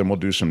Madness. Then we'll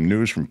do some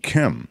news from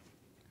Kim,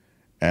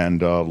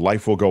 and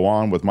life will go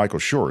on with Michael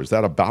Shure. Is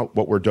that about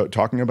what we're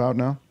talking about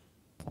now?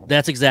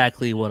 That's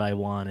exactly what I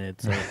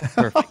wanted. So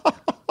perfect.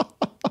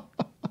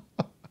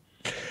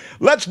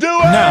 Let's do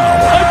it! Now,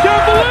 I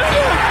can't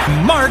believe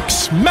it!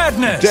 Mark's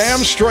Madness. Damn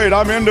straight,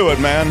 I'm into it,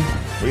 man.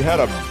 We had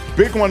a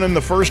big one in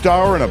the first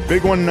hour and a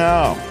big one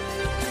now.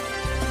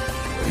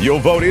 You'll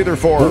vote either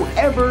for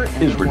whoever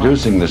is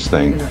producing this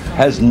thing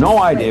has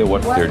no idea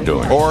what they're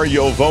doing. Or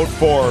you'll vote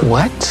for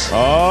what?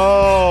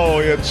 Oh,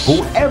 it's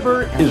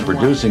whoever is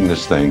producing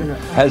this thing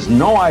has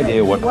no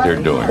idea what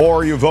they're doing.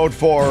 Or you vote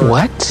for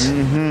what?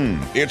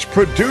 It's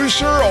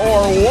producer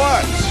or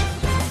what?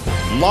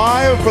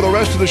 Live for the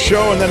rest of the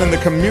show and then in the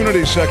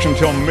community section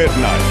till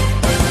midnight.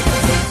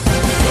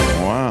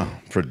 Wow.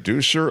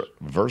 Producer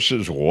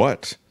versus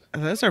what?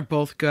 Those are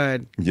both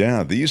good.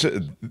 Yeah, these.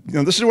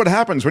 This is what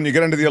happens when you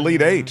get into the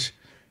Elite Eight.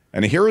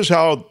 And here's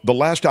how the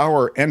last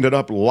hour ended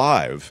up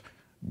live.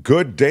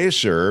 Good day,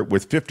 sir,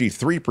 with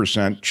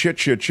 53%.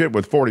 Chit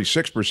with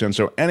 46%.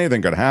 So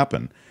anything could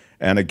happen.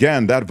 And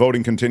again, that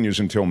voting continues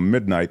until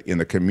midnight in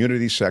the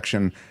community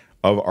section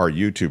of our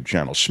YouTube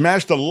channel.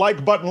 Smash the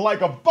like button like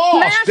a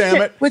boss,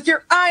 damn it! With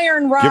your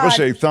iron rod. Give us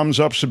a thumbs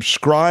up.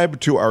 Subscribe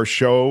to our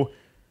show,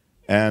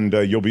 and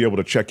you'll be able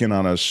to check in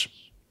on us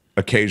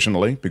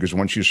occasionally, because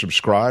once you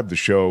subscribe, the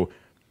show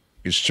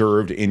is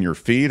served in your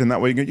feed, and that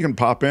way you can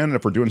pop in. And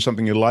if we're doing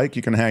something you like,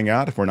 you can hang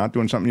out. If we're not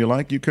doing something you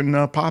like, you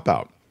can pop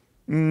out.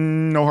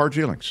 No hard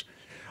feelings.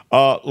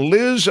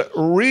 Liz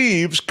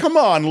Reeves. Come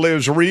on,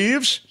 Liz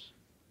Reeves.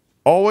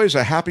 Always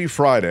a happy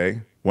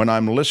Friday when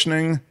I'm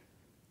listening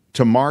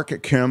to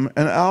Mark, Kim,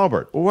 and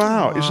Albert.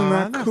 Wow, isn't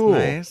that cool?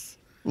 Nice.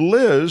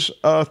 Liz,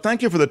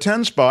 thank you for the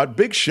 10 spot.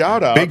 Big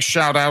shout out. Big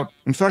shout out.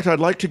 In fact, I'd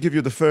like to give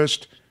you the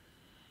first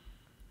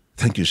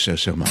thank you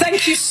so much.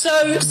 Thank you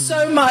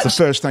so much. The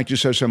first thank you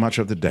so much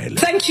of the day, Liz.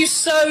 Thank you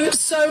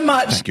so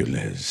much. Thank you,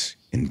 Liz.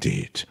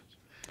 Indeed.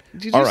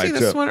 Did you see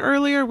this one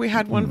earlier? We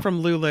had one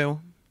from Lulu.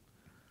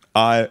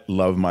 I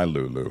love my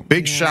Lulu.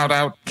 Big shout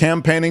out.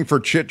 Campaigning for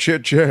chit.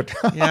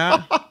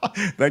 Yeah.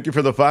 Thank you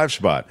for the 5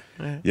 spot.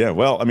 Yeah,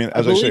 well, I mean,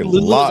 as I say,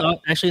 Lulu's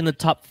actually in the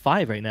top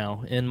 5 right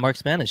now in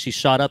Mark's Madness. She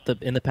shot up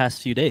in the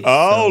past few days.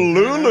 Oh, so.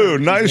 Lulu.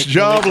 Nice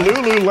job,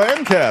 Lulu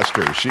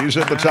Lancaster. She's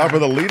at the top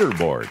of the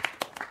leaderboard.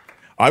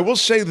 I will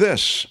say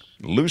this.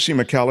 Lucy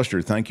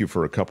McAllister, thank you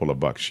for a couple of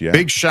bucks. Yeah.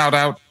 Big shout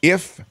out.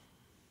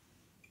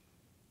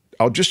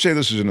 I'll just say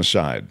this as an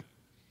aside.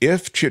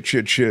 If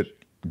chit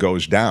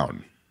goes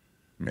down,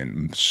 I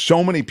mean,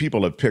 so many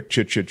people have picked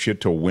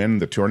chit to win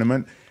the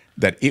tournament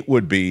that it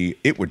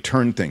would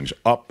turn things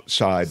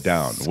upside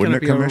down.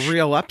 Wouldn't it, Commish? A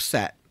real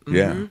upset. Mm-hmm.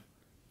 Yeah.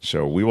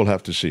 So we will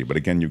have to see. But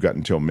again, you've got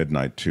until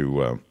midnight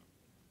to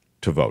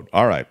vote.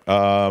 All right.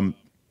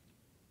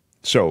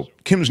 So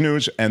Kim's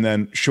news and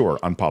then Shure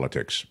on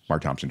politics.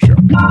 Mark Thompson Show.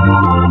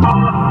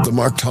 The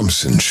Mark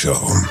Thompson Show.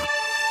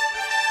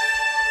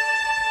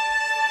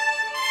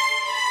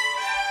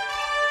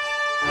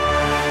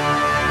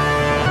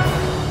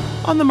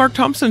 On the Mark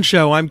Thompson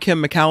Show, I'm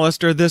Kim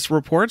McAllister. This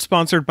report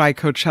sponsored by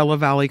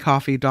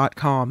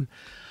CoachellaValleyCoffee.com.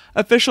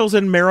 Officials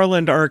in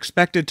Maryland are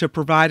expected to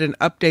provide an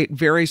update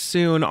very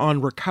soon on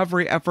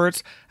recovery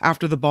efforts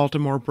after the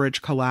Baltimore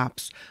Bridge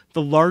collapse.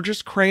 The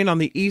largest crane on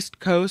the East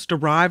Coast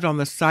arrived on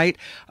the site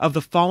of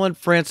the fallen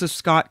Francis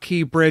Scott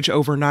Key Bridge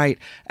overnight.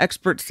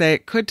 Experts say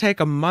it could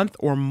take a month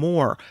or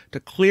more to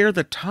clear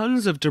the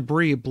tons of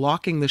debris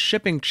blocking the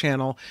shipping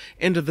channel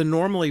into the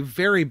normally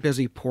very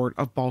busy port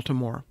of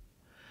Baltimore.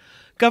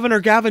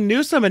 Governor Gavin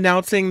Newsom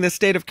announcing the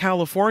state of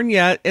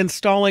California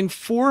installing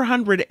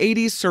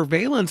 480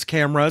 surveillance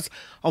cameras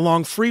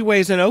along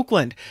freeways in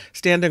Oakland.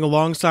 Standing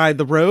alongside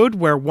the road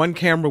where one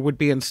camera would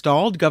be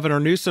installed, Governor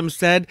Newsom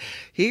said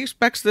he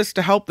expects this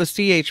to help the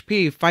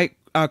CHP fight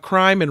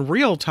crime in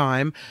real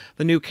time.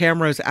 The new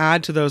cameras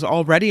add to those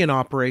already in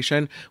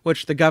operation,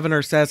 which the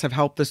governor says have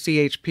helped the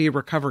CHP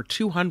recover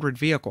 200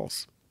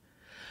 vehicles.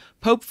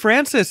 Pope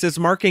Francis is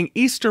marking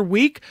Easter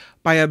week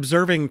by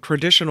observing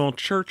traditional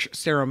church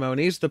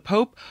ceremonies. The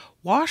Pope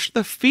washed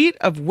the feet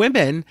of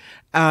women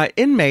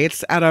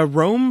inmates at a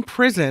Rome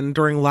prison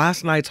during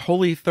last night's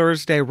Holy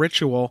Thursday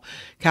ritual.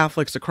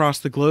 Catholics across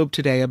the globe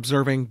today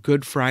observing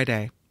Good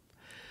Friday.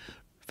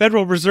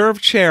 Federal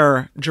Reserve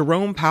Chair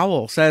Jerome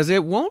Powell says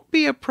it won't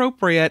be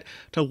appropriate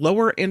to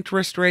lower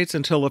interest rates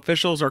until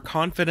officials are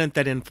confident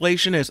that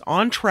inflation is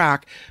on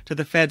track to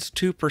the Fed's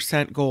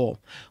 2% goal.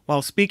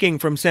 While speaking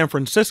from San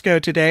Francisco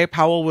today,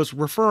 Powell was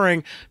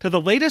referring to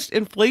the latest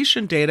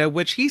inflation data,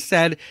 which he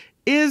said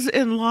is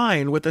in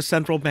line with the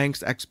central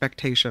bank's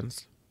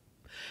expectations.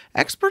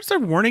 Experts are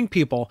warning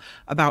people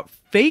about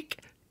fake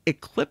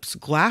eclipse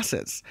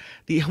glasses.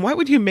 Why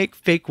would you make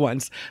fake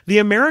ones? The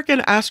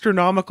American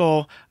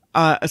Astronomical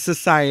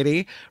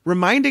Society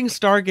reminding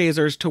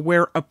stargazers to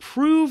wear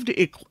approved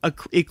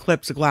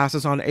eclipse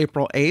glasses on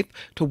April 8th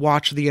to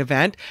watch the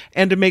event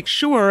and to make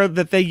sure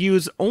that they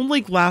use only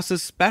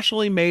glasses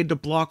specially made to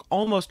block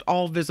almost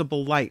all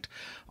visible light.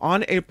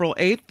 On April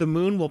 8th, the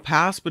moon will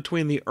pass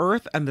between the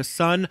Earth and the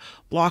sun,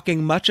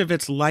 blocking much of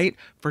its light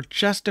for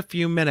just a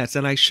few minutes.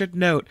 And I should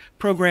note,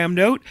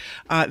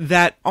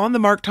 that on the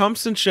Mark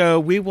Thompson Show,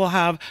 we will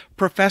have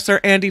Professor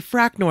Andy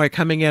Fracknoy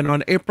coming in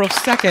on April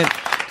 2nd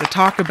to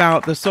talk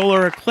about the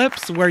solar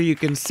eclipse, where you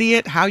can see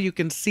it, how you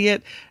can see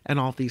it, and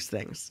all these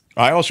things.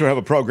 I also have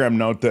a program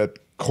note that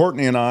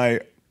Courtney and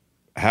I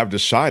have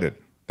decided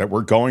that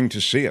we're going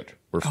to see it.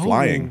 We're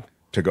flying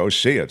to go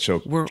see it. So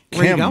where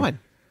are you going?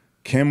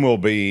 Kim will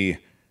be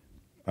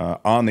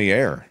on the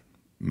air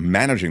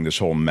managing this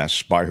whole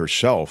mess by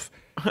herself.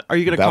 Are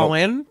you going to call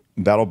in?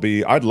 That'll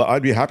be.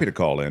 I'd be happy to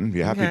call in.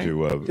 Be happy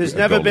to. There's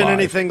never been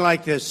anything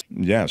like this.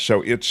 Yeah.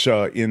 So it's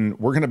we're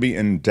going to be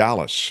in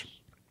Dallas.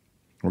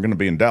 We're going to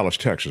be in Dallas,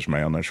 Texas,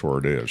 man. That's where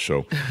it is.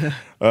 So,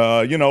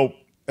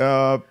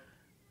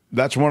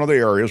 that's one of the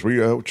areas.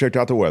 We checked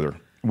out the weather.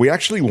 We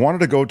actually wanted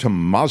to go to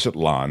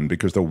Mazatlan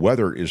because the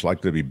weather is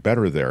likely to be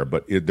better there,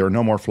 but there are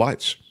no more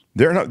flights.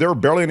 There are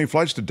barely any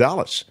flights to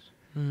Dallas.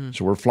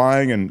 So we're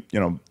flying, and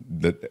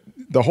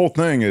the whole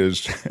thing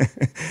is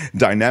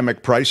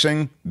dynamic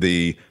pricing.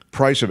 The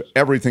price of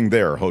everything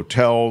there,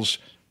 hotels,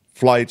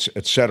 flights,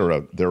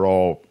 etc., they're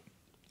all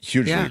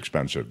hugely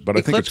expensive. But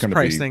I think it's going to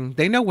be pricing.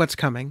 They know what's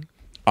coming.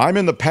 I'm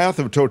in the path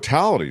of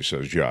totality,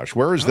 says Josh.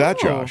 Where is that,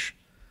 Josh?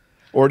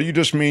 Or do you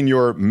just mean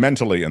you're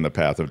mentally in the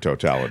path of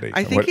totality?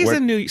 I think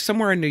he's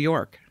somewhere in New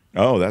York.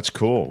 Oh, that's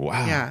cool.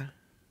 Wow. Yeah.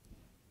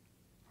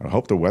 I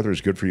hope the weather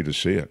is good for you to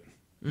see it.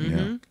 Mm-hmm.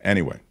 Yeah.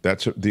 Anyway,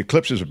 the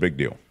eclipse is a big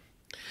deal.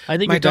 I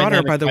think my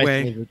daughter, by the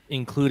way,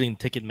 including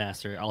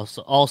Ticketmaster,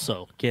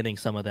 also getting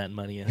some of that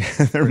money in.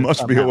 There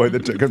must be a way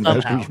that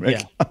Ticketmaster's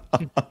making.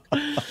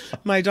 Yeah.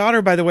 My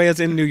daughter, by the way, is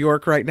in New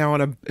York right now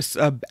on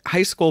a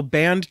high school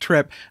band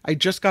trip. I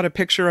just got a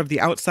picture of the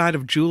outside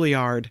of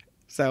Juilliard.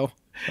 So.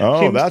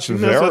 Oh, that's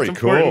very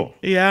cool.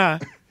 Yeah.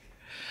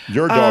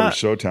 Your daughter's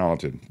so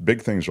talented.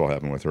 Big things will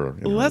happen with her.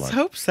 Let's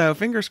hope so.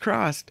 Fingers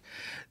crossed.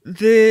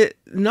 The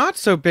not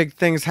so big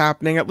things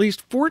happening. At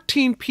least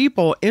 14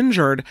 people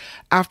injured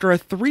after a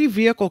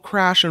 3-vehicle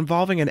crash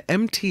involving an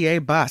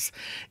MTA bus.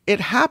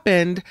 It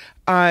happened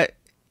just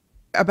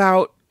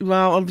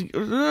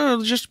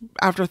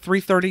after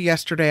 3:30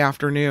 yesterday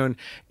afternoon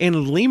in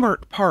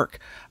Leimert Park.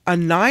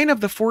 9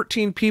 of the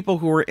 14 people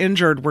who were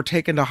injured were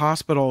taken to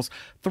hospitals.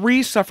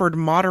 3 suffered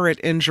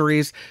moderate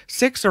injuries.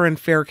 6 are in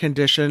fair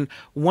condition.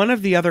 One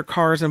of the other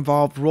cars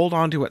involved rolled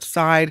onto its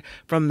side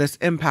from this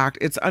impact.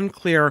 It's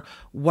unclear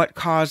what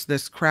caused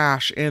this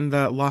crash in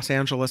the Los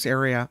Angeles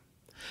area.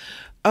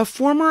 A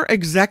former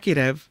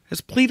executive has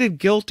pleaded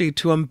guilty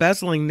to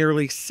embezzling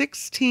nearly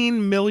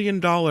 $16 million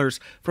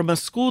from a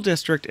school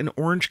district in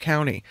Orange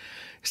County.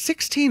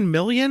 $16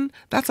 million?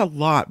 That's a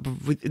lot,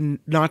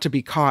 not to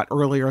be caught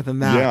earlier than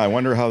that. Yeah, I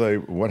wonder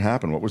what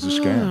happened. What was the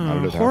scam? How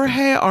did it happen?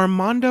 Jorge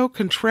Armando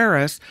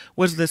Contreras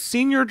was the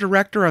senior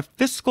director of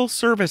fiscal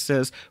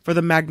services for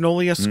the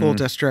Magnolia School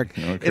District.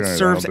 Okay, it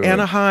serves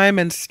Anaheim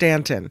and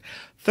Stanton.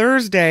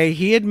 Thursday,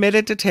 he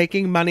admitted to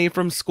taking money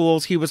from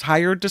schools he was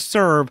hired to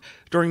serve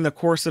during the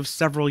course of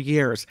several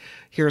years.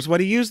 Here's what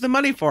he used the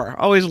money for.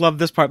 Always love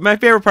this part. My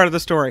favorite part of the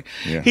story.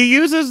 Yeah. He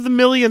uses the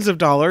millions of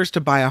dollars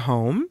to buy a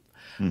home,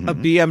 a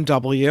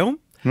BMW,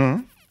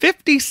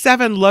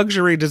 57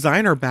 luxury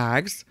designer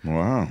bags.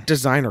 Wow.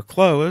 Designer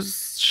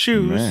clothes,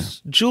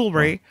 shoes,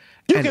 jewelry.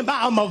 You can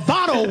buy a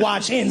Movado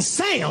watch in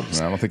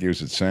Sam's. I don't think he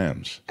was at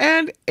Sam's.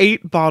 And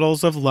 8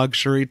 bottles of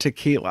luxury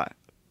tequila.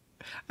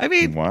 I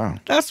mean, wow,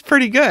 that's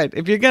pretty good.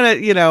 If you're going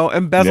to,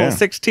 embezzle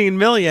 16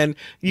 million,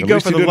 you go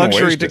for the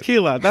luxury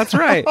tequila. That's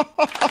right.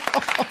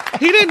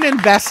 He didn't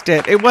invest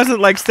it. It wasn't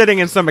like sitting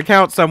in some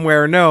account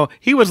somewhere. No,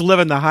 he was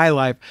living the high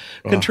life.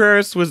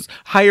 Contreras was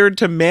hired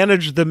to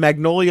manage the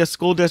Magnolia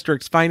School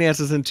District's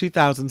finances in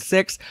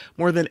 2006.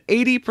 More than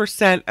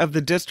 80% of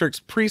the district's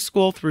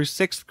preschool through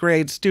 6th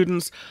grade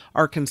students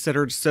are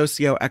considered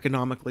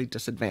socioeconomically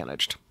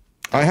disadvantaged.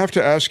 I have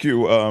to ask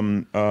you,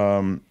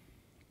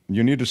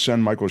 you need to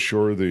send Michael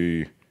Shure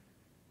the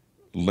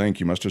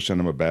link. You must have sent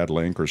him a bad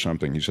link or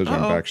something. He says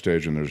I'm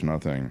backstage and there's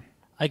nothing.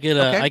 I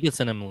could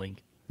send him a link.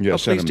 Yeah,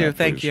 please do.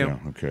 Thank you. Yeah,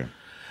 okay.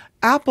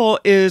 Apple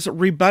is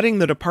rebutting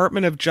the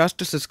Department of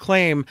Justice's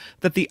claim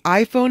that the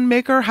iPhone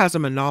maker has a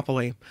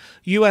monopoly.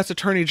 U.S.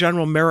 Attorney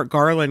General Merrick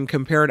Garland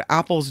compared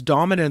Apple's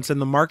dominance in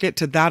the market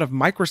to that of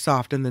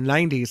Microsoft in the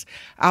 90s.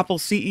 Apple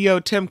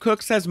CEO Tim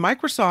Cook says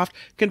Microsoft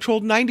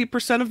controlled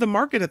 90% of the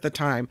market at the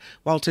time,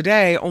 while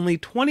today only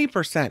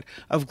 20%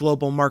 of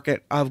global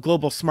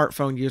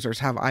smartphone users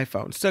have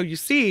iPhones. So you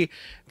see,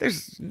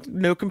 there's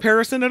no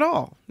comparison at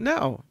all.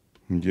 No.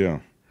 Yeah.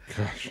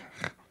 Gosh.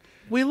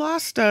 We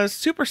lost a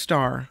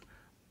superstar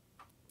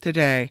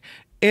today.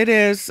 It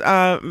is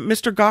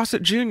Mr.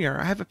 Gossett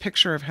Jr. I have a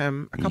picture of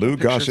him. Lou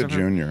Gossett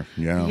Jr.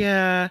 Yeah.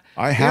 Yeah.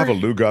 I have a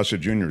Lou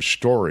Gossett Jr.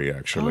 story,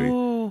 actually,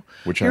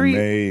 which I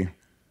may...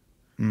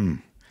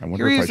 I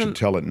wonder if I should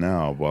tell it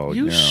now. Well,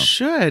 you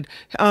should.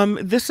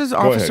 This is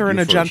Officer and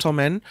a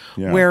Gentleman,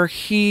 where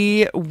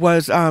he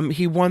was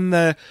he won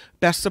the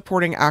Best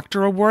Supporting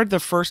Actor Award, the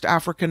first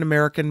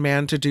African-American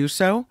man to do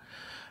so.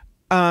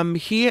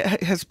 He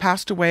has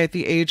passed away at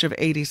the age of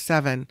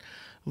 87.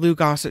 Lou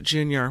Gossett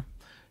Jr.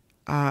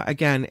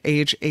 Again,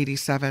 age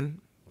 87.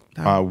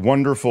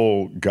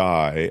 Wonderful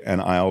guy,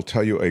 and I'll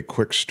tell you a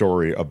quick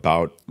story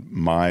about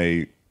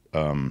my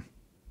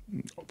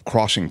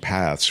crossing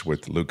paths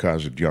with Lou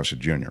Gossett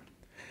Jr.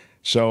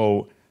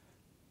 So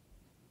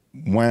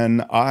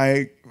when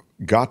I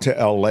got to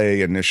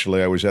L.A.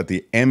 initially, I was at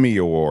the Emmy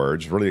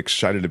Awards, really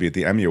excited to be at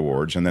the Emmy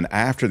Awards. And then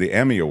after the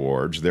Emmy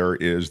Awards, there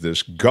is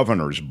this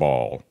governor's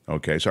ball.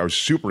 Okay, so I was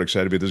super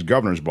excited to be at this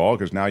governor's ball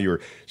because now you're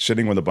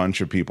sitting with a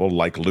bunch of people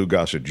like Lou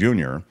Gossett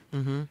Jr.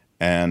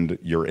 And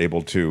you're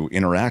able to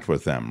interact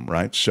with them,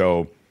 right?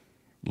 So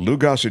Lou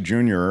Gossett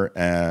Jr.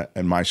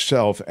 And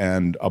myself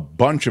and a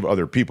bunch of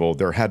other people,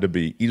 there had to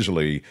be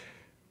easily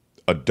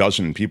a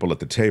dozen people at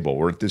the table.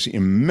 We're at this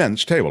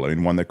immense table, I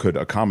mean, one that could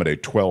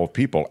accommodate 12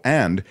 people.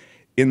 And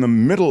in the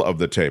middle of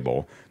the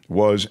table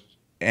was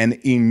an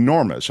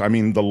enormous, I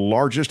mean, the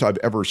largest I've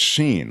ever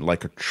seen,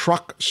 like a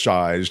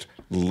truck-sized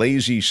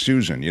Lazy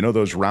Susan. You know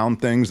those round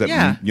things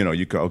that,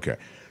 you go, okay.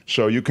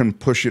 So you can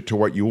push it to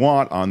what you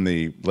want on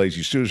the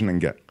Lazy Susan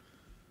and get.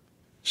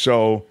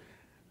 So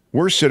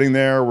we're sitting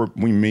there,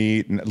 we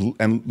meet,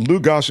 and Lou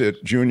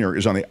Gossett Jr.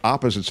 is on the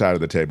opposite side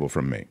of the table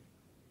from me.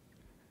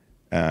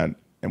 And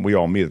we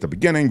all meet at the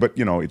beginning, but,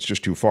 it's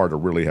just too far to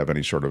really have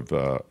any sort of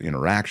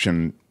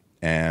interaction.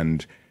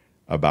 And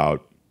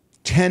about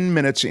 10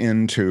 minutes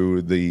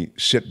into the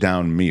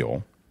sit-down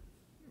meal,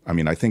 I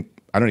mean, I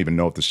don't even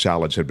know if the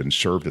salads had been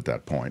served at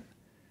that point.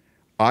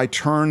 I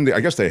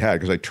guess they had,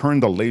 because I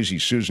turned the Lazy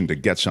Susan to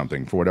get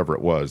something for whatever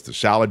it was, the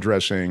salad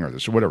dressing or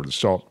whatever, the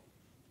salt.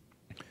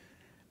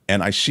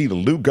 And I see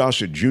Lou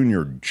Gossett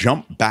Jr.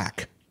 jump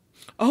back.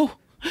 Oh.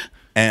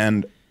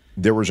 And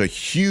there was a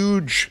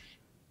huge,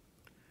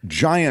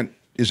 giant,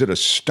 is it a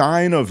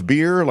stein of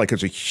beer? Like,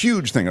 it's a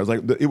huge thing.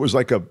 It was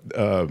like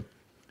a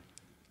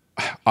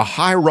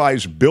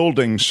high-rise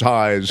building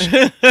size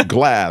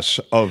glass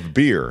of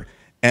beer.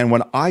 And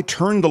when I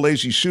turned the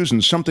Lazy Susan,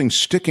 something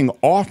sticking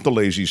off the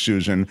Lazy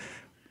Susan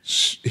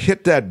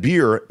hit that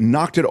beer,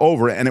 knocked it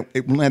over, and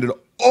it landed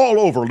all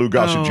over Lou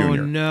Gossett Jr. Oh,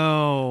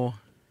 no.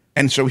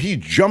 And so he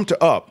jumped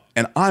up,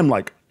 and I'm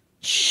like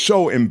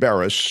so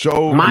embarrassed.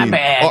 My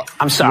bad.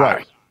 I'm sorry.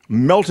 Right,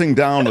 melting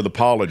down with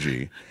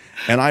apology.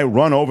 And I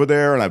run over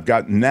there, and I've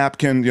got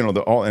napkin,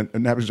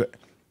 napkins.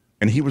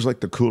 And he was like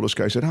the coolest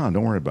guy. I said,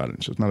 don't worry about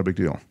it. It's not a big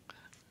deal.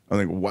 I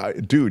think, wow,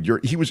 dude,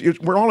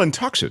 we're all in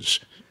tuxes.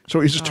 So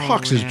his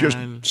tux is just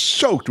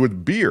soaked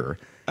with beer.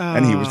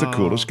 And he was the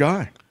coolest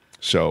guy.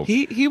 So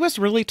he was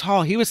really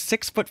tall. He was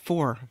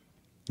 6'4".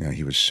 Yeah,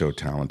 he was so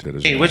talented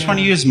as well. Which one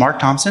of you is Mark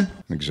Thompson?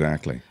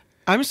 Exactly.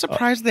 I'm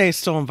surprised they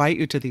still invite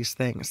you to these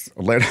things.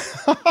 Well,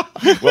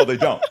 they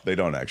don't. They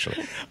don't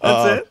actually.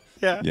 That's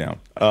it. Yeah.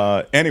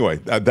 Anyway,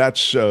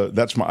 that's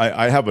my.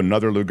 I have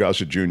another Lou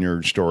Gossett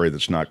Jr. story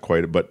that's not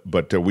quite, but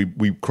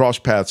we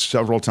crossed paths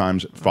several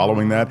times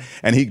following that,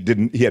 and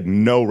he had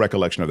no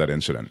recollection of that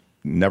incident.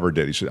 Never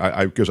did. He said,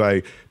 because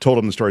I told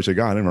him the story. He said,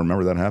 God, I didn't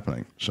remember that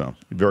happening. So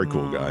very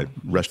cool guy.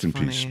 Rest in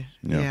peace.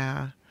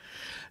 Yeah.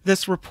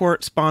 This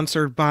report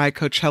sponsored by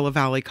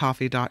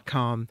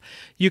CoachellaValleyCoffee.com.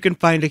 You can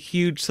find a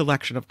huge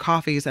selection of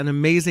coffees and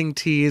amazing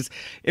teas.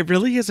 It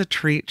really is a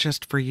treat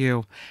just for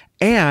you.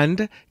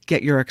 and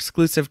get your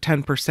exclusive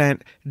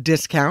 10%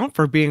 discount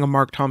for being a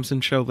Mark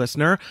Thompson Show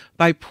listener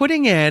by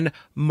putting in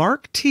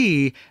Mark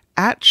T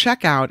at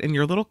checkout in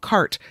your little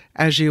cart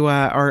as you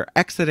are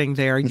exiting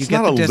there. It's you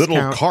get not the a discount.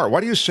 little cart. Why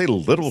do you say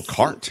little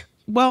cart?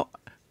 Well,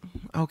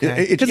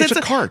 okay. It's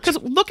a cart. Because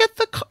look at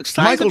the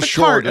size Michael of the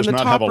Shure cart in does the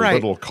not top have a right.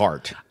 little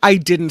cart. I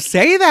didn't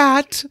say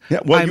that. Yeah,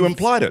 well, you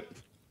implied it.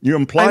 You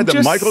implied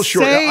that Michael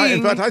Shure.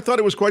 In fact, I thought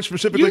it was quite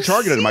specifically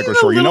targeted at Michael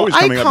Shure. You know he's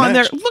coming up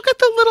next. There. Look at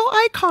the little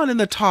icon in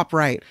the top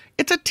right.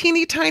 It's a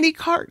teeny tiny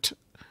cart.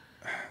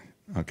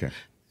 Okay.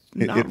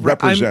 It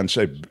represents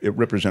a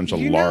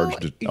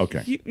large.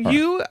 Okay.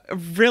 You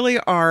really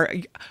are.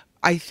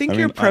 I think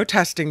you're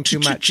protesting too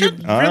much. You're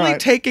really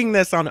taking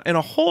this in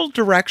a whole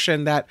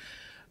direction that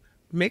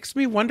makes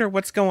me wonder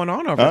what's going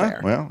on over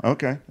there. Well,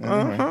 okay.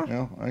 Anyway,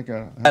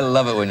 I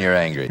love it when you're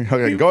angry.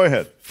 Okay, go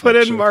ahead. Put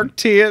in Mark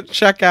T at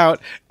checkout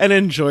and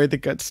enjoy the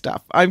good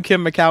stuff. I'm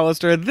Kim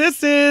McAllister.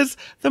 This is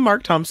The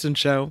Mark Thompson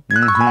Show.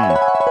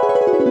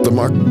 The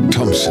Mark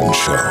Thompson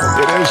Show.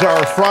 It is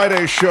our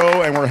Friday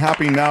show, and we're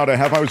happy now to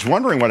have. I was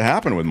wondering what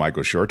happened with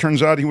Michael Shure.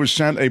 Turns out he was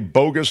sent a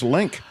bogus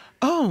link.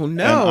 Oh,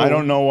 no. And I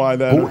don't know why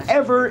that.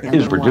 Whoever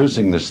is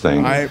producing this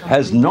thing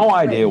has no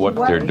idea what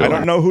they're doing. I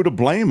don't know who to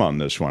blame on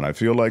this one. I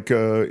feel like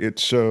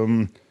it's.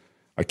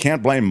 I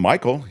can't blame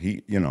Michael.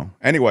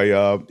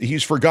 Anyway,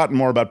 he's forgotten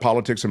more about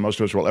politics than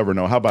most of us will ever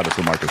know. How about it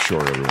for Michael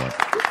Shure, everyone?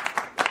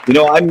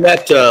 I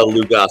met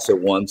Lou Gossett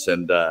once,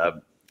 and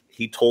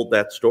he told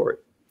that story.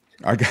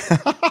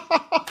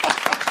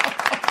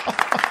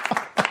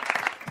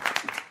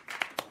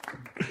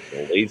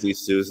 Lazy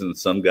Susan,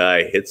 some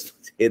guy hits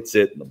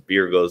it, and the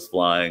beer goes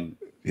flying.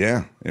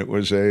 Yeah, it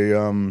was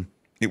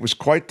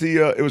quite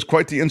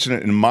the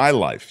incident in my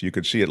life. You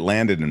could see it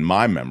landed in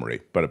my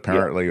memory, but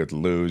apparently with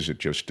Lou's, it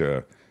just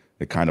it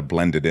kind of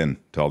blended in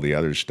to all the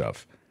other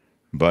stuff.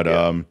 But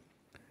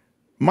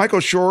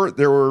Michael Shure,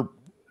 there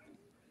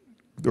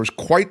was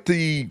quite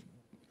the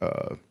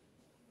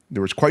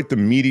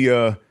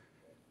media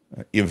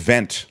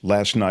event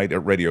last night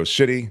at Radio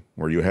City,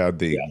 where you had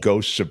the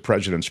ghosts of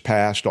presidents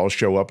past all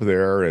show up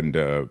there and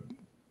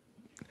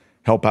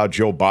help out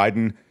Joe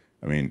Biden.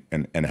 I mean,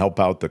 and help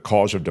out the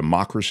cause of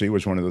democracy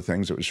was one of the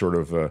things that was sort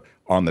of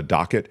on the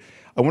docket.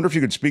 I wonder if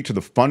you could speak to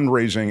the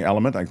fundraising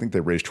element. I think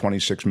they raised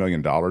 $26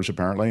 million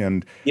apparently.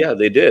 And yeah,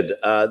 they did.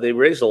 They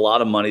raised a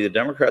lot of money. The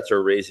Democrats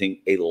are raising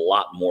a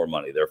lot more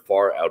money. They're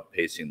far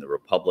outpacing the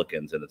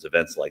Republicans, and it's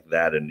events like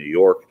that in New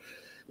York.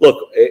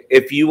 Look,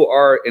 if you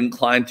are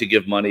inclined to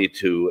give money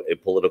to a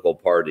political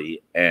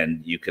party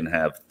and you can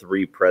have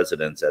 3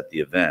 presidents at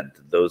the event,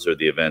 those are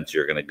the events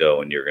you're going to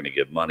go and you're going to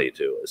give money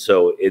to.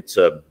 So it's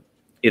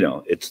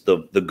it's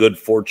the good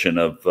fortune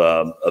of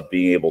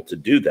being able to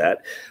do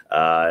that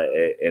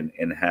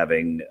and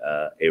having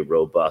a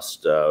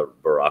robust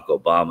Barack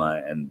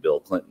Obama and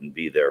Bill Clinton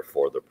be there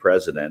for the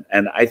president.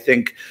 And I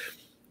think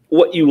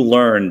what you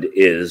learned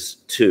is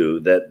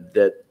too that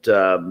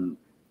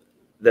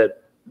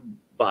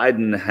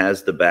Biden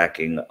has the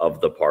backing of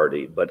the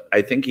party, but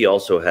I think he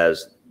also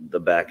has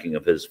the backing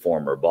of his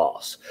former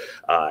boss.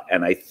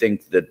 And I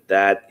think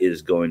that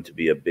is going to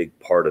be a big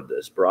part of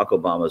this. Barack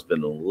Obama has been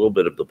in a little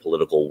bit of the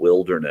political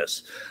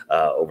wilderness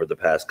over the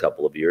past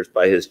couple of years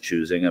by his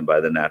choosing and by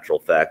the natural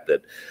fact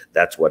that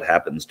that's what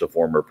happens to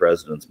former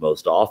presidents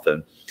most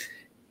often.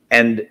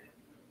 And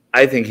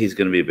I think he's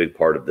going to be a big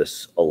part of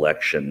this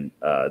election.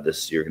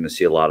 You're going to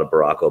see a lot of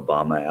Barack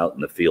Obama out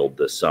in the field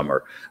this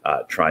summer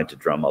trying to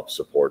drum up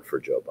support for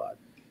Joe Biden.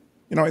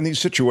 In these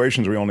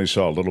situations, we only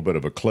saw a little bit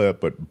of a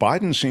clip, but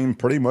Biden seemed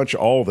pretty much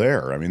all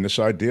there. I mean, this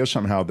idea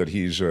somehow that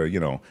he's,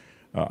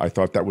 I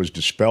thought that was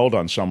dispelled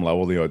on some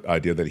level, the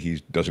idea that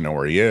he doesn't know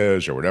where he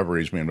is or whatever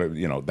he's been,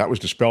 that was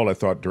dispelled, I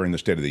thought, during the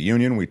State of the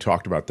Union. We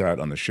talked about that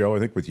on the show, I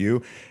think, with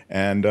you.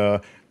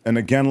 And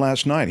again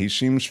last night, he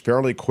seems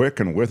fairly quick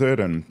and with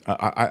it. And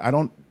I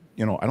don't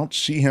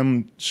see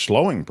him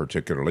slowing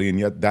particularly, and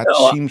yet that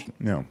seems.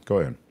 Go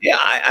ahead. Yeah,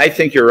 I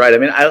think you're right. I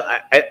mean,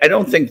 I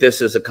don't think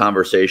this is a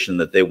conversation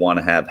that they want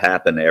to have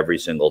happen every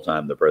single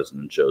time the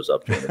president shows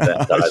up to an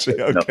event.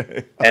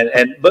 Okay.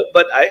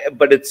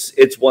 But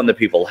it's one that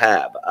people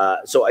have.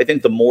 So I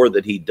think the more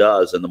that he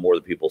does, and the more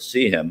that people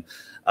see him,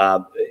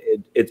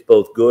 it's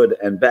both good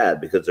and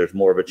bad, because there's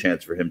more of a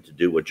chance for him to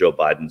do what Joe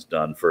Biden's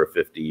done for a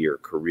 50-year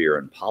career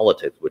in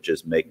politics, which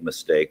is make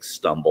mistakes,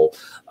 stumble,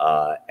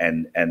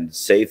 and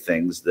say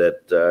things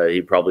that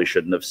he probably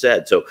shouldn't have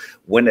said. So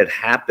when it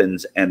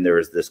happens and there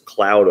is this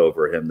cloud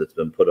over him that's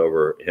been put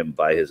over him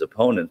by his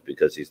opponents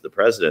because he's the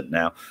president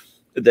now,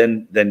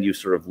 then you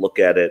sort of look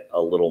at it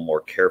a little more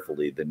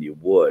carefully than you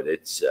would.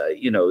 It's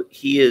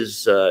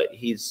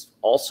he's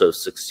also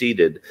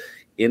succeeded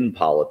in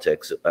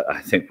politics.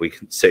 I think we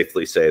can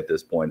safely say at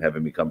this point,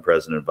 having become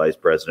president, vice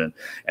president,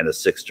 and a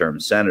 6-term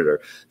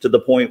senator, to the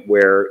point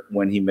where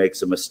when he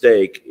makes a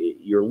mistake,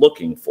 you're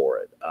looking for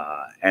it.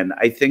 And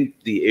I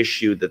think the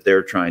issue that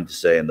they're trying to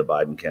say in the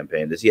Biden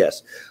campaign is,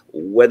 yes,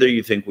 whether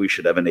you think we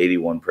should have an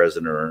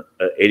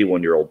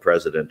 81-year-old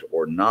president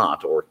or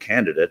not, or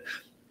candidate,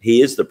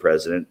 he is the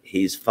president.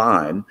 He's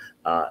fine.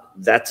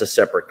 That's a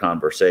separate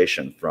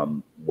conversation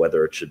from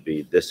whether it should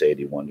be this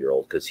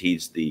 81-year-old, because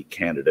he's the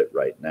candidate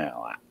right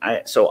now.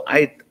 I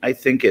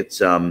think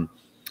it's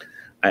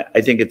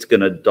I think it's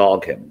going to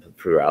dog him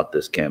throughout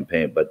this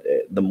campaign. But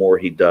the more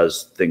he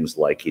does things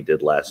like he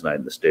did last night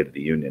in the State of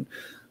the Union,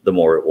 the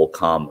more it will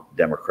calm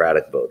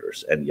Democratic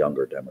voters and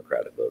younger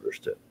Democratic voters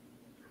too.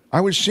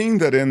 I was seeing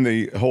that in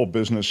the whole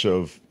business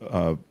of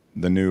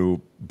the new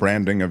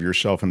branding of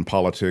yourself in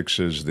politics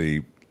as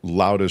the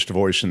loudest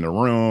voice in the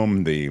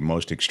room, the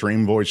most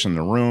extreme voice in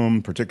the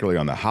room, particularly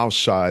on the House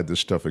side, this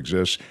stuff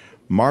exists.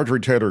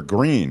 Marjorie Taylor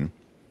Greene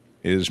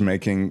is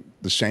making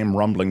the same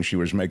rumbling she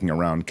was making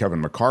around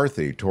Kevin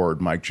McCarthy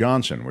toward Mike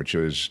Johnson, which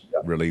is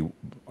really,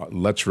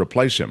 let's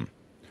replace him.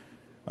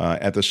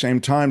 At the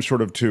same time,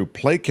 sort of to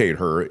placate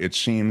her, it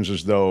seems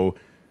as though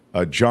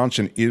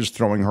Johnson is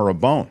throwing her a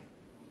bone.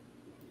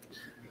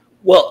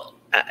 Well,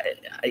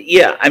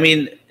 yeah, I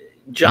mean,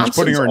 Johnson's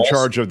putting her in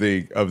charge of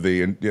the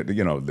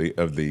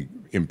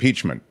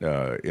impeachment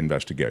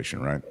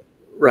investigation, right?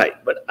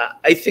 Right, but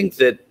I think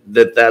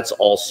that's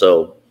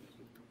also,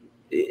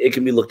 it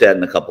can be looked at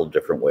in a couple of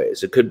different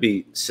ways. It could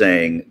be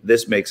saying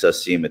this makes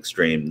us seem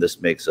extreme.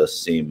 This makes us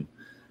seem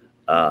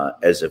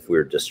as if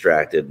we're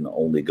distracted and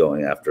only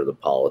going after the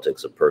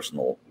politics of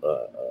personal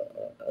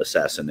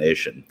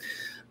assassination.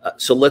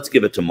 So let's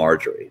give it to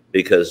Marjorie,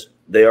 because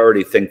they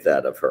already think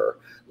that of her.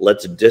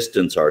 Let's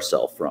distance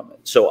ourselves from it.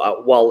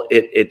 So while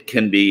it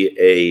can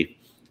be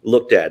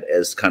looked at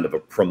as kind of a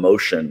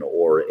promotion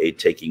or a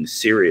taking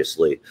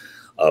seriously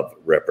of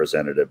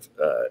Representative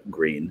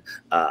Greene,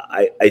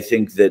 I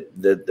think that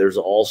there's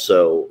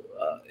also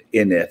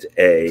in it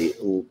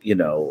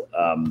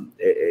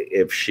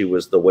if she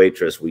was the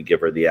waitress, we give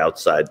her the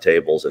outside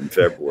tables in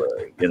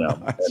February, and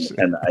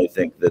I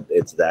think that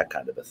it's that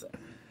kind of a thing.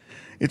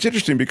 It's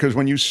interesting because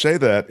when you say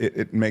that,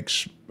 it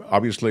makes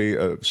obviously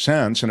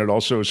sense, and it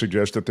also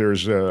suggests that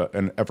there's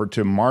an effort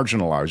to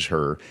marginalize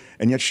her,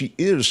 and yet she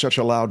is such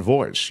a loud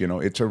voice.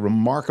 It's a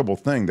remarkable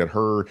thing that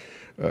her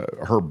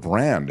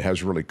brand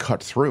has really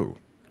cut through.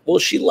 Well,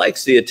 she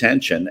likes the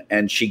attention,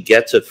 and she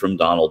gets it from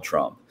Donald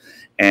Trump,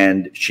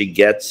 and she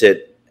gets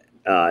it.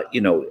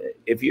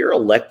 If you're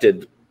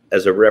elected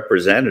as a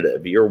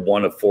representative, you're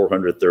one of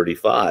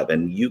 435,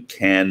 and you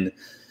can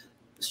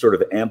sort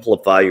of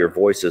amplify your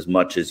voice as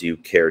much as you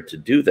care to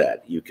do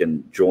that. You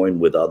can join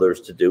with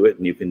others to do it,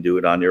 and you can do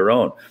it on your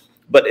own.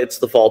 But it's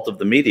the fault of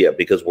the media,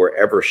 because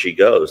wherever she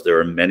goes, there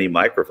are many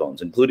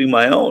microphones, including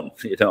my own.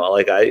 Sure.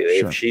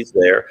 If she's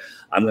there,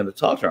 I'm going to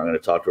talk to her. I'm going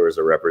to talk to her as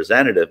a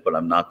representative, but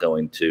I'm not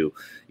going to,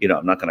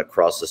 I'm not going to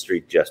cross the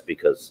street just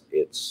because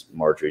it's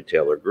Marjorie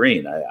Taylor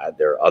Greene.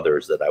 There are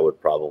others that I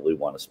would probably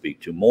want to speak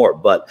to more,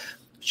 but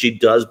she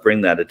does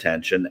bring that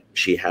attention.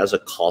 She has a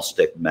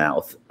caustic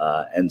mouth.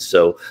 And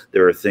so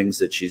there are things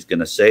that she's going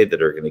to say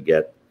that are going to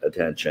get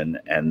attention.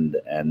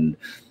 And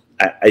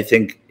I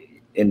think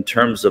in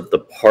terms of the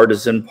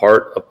partisan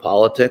part of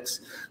politics,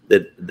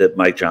 that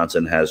Mike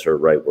Johnson has her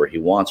right where he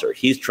wants her.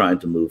 He's trying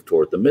to move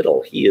toward the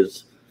middle. He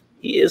is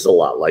a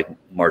lot like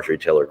Marjorie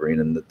Taylor Greene,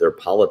 and that their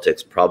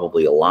politics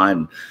probably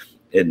align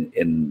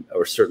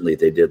or certainly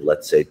they did,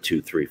 let's say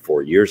 2, 3,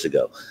 4 years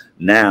ago.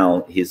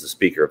 Now he's the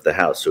Speaker of the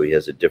House, so he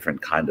has a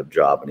different kind of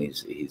job, and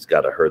he's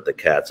got to herd the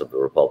cats of the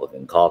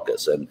Republican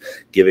caucus. And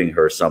giving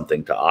her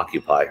something to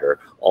occupy her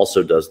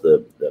also does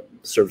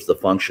serves the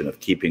function of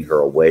keeping her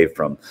away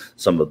from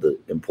some of the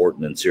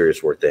important and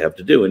serious work they have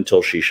to do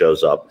until she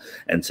shows up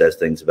and says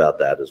things about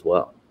that as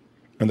well.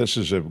 And this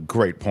is a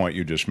great point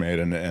you just made,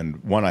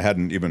 and one I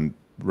hadn't even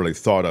really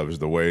thought of, is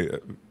the way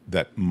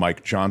that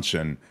Mike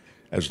Johnson,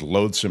 as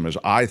loathsome as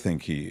I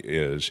think he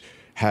is,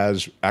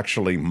 has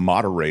actually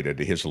moderated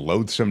his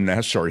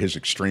loathsomeness or his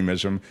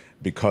extremism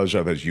because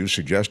of, as you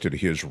suggested,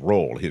 his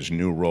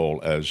new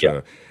role as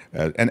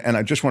and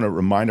I just want to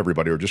remind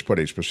everybody, or just put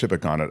a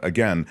specific on it.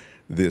 Again,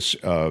 this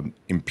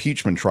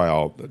impeachment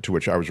trial to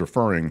which I was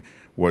referring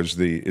is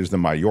the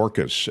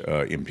Mayorkas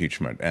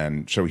impeachment.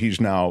 And so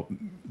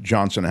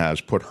Johnson has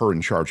put her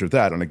in charge of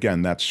that. And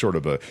again, that's sort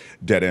of a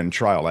dead-end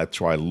trial.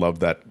 That's why I love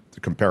that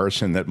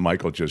comparison that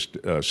Michael just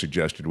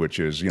suggested, which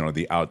is,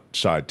 the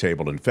outside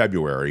table in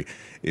February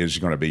is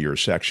going to be your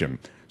section.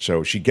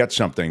 So she gets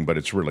something, but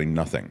it's really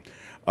nothing.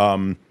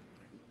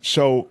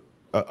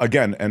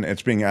 Again, and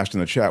it's being asked in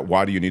the chat,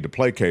 why do you need to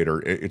placate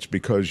her? It's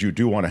because you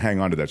do want to hang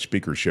on to that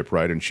speakership,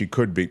 right? And she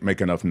could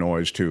make enough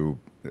noise to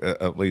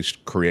at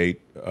least create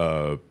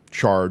a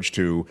charge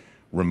to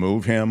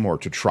remove him, or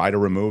to try to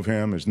remove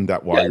him. Isn't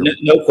that why? Yeah,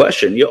 no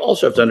question. You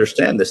also have to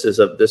understand this is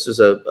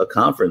a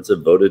conference that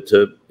voted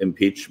to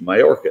impeach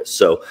Mayorkas.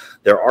 So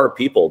there are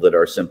people that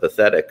are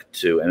sympathetic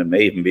to, and it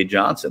may even be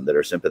Johnson, that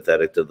are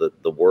sympathetic to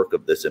the work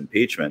of this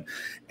impeachment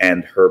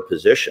and her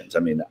positions. I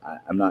mean,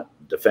 I'm not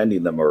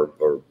defending them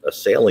or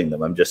assailing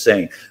them. I'm just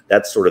saying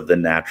that's sort of the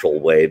natural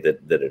way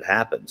that it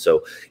happened.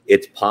 So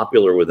it's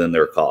popular within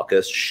their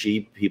caucus.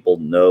 People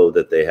know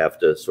that they have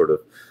to sort of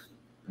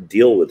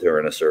deal with her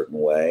in a certain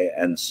way.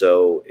 And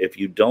so if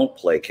you don't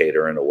placate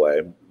her in a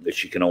way, that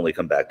she can only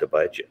come back to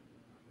bite you.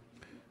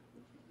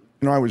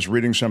 You know, I was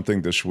reading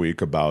something this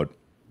week about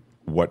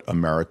what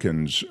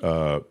Americans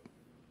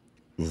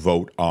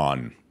vote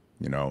on,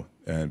 you know,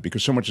 and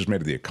because so much is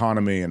made of the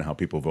economy and how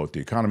people vote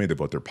the economy, they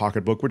vote their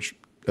pocketbook, which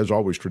has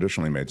always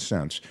traditionally made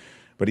sense.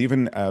 But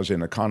even as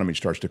an economy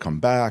starts to come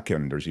back,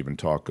 and there's even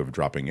talk of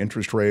dropping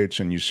interest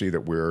rates, and you see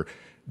that we're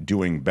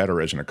doing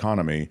better as an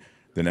economy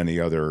than any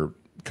other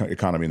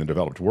economy in the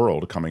developed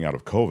world coming out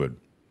of COVID,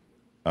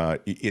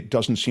 it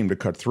doesn't seem to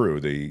cut through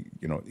the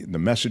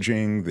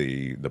messaging,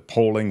 the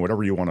polling,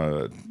 whatever you want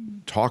to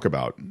talk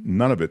about.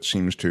 None of it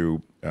seems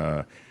to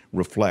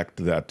reflect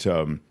that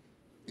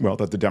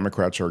that the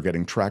Democrats are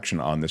getting traction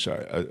on this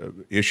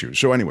issue.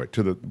 So anyway,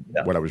 to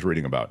what I was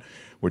reading about,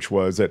 which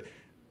was that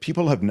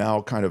people have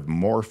now kind of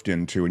morphed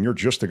into, and you're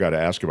just the guy to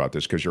ask about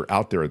this because you're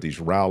out there at these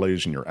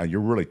rallies and you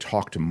really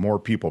talk to more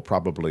people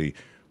probably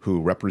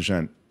who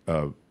represent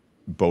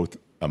both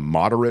a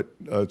moderate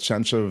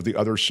sense of the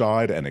other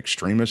side and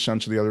extremist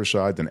sense of the other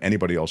side than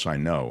anybody else I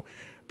know.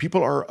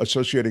 People are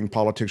associating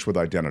politics with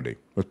identity,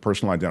 with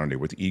personal identity,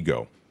 with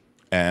ego.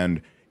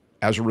 And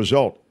as a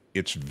result,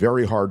 it's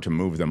very hard to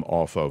move them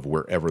off of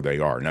wherever they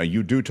are. Now,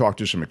 you do talk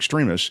to some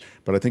extremists,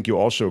 but I think you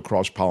also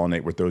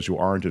cross-pollinate with those who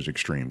aren't as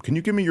extreme. Can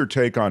you give me your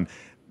take on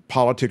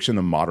politics in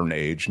the modern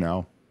age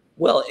now?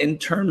 Well, in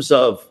terms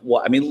of,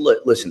 well, I mean,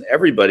 listen,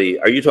 everybody,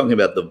 are you talking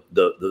about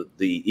the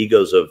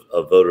egos of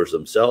voters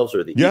themselves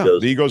or the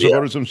egos? The egos of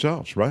voters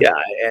themselves, right? Yeah.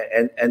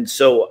 And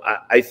so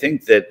I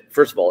think that,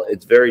 first of all,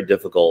 it's very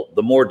difficult.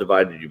 The more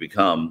divided you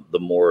become, the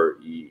more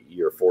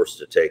you're forced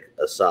to take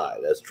a side.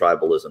 As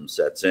tribalism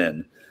sets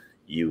in,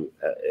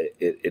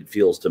 it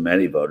feels to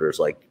many voters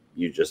like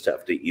you just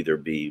have to either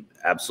be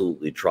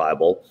absolutely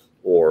tribal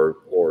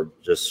or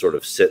just sort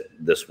of sit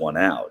this one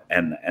out.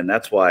 And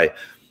that's why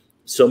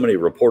so many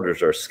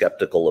reporters are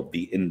skeptical of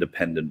the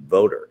independent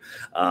voter.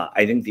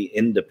 I think the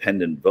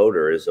independent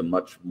voter is a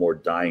much more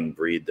dying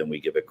breed than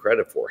we give it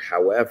credit for.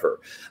 However,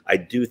 I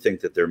do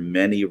think that there are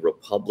many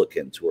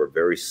Republicans who are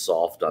very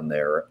soft on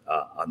their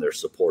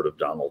support of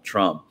Donald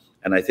Trump.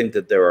 And I think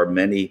that there are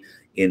many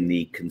in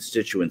the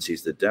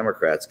constituencies that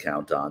Democrats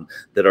count on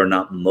that are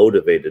not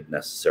motivated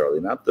necessarily.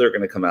 Not that they're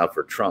going to come out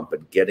for Trump,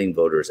 but getting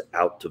voters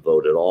out to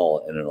vote at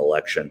all in an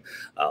election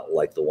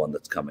like the one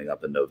that's coming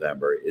up in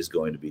November is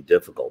going to be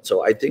difficult.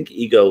 So I think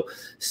ego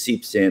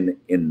seeps in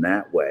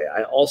that way.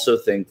 I also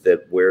think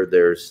that where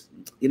there's,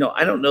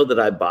 I don't know that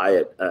I buy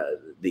it,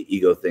 the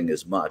ego thing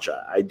as much.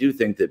 I do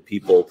think that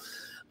people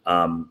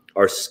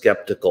are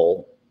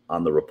skeptical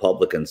on the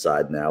Republican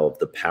side now of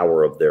the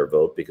power of their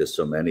vote, because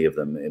so many of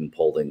them in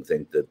polling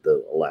think that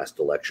the last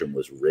election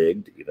was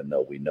rigged, even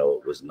though we know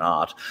it was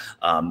not.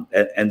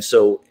 And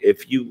so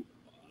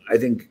I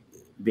think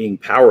being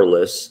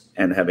powerless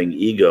and having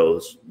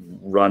egos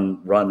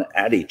run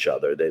at each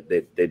other,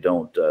 they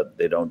don't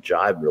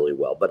jive really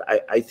well. But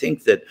I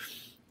think that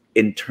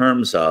in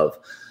terms of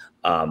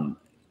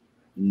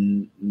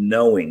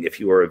knowing, if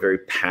you are a very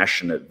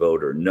passionate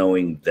voter,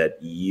 knowing that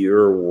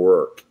your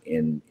work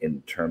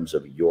in terms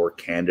of your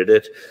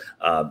candidate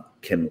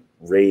can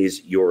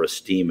raise your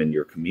esteem in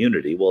your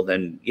community, well,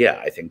 then,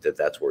 yeah, I think that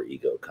that's where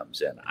ego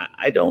comes in.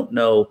 I don't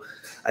know.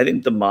 I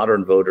think the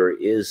modern voter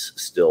is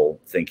still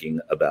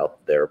thinking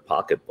about their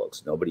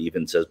pocketbooks. Nobody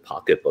even says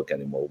pocketbook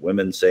anymore.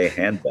 Women say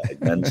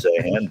handbag, men say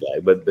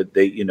handbag, but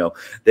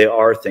they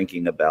are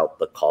thinking about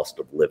the cost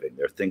of living.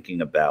 They're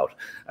thinking about,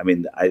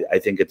 I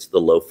think it's the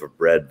loaf of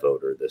bread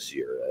voter this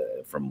year,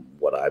 from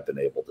what I've been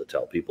able to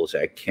tell. People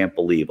say, I can't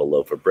believe a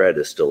loaf of bread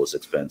is still as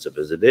expensive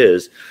as it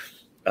is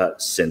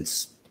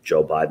since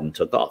Joe Biden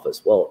took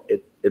office. Well,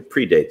 it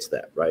predates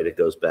that, right? It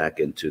goes back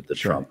into the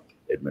Trump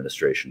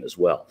administration as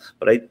well.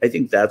 But I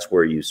think that's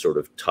where you sort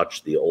of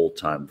touch the old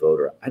time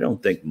voter. I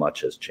don't think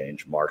much has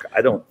changed, Mark.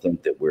 I don't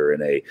think that we're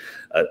in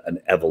an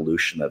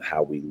evolution of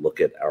how we look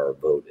at our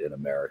vote in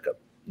America.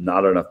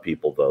 Not enough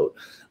people vote.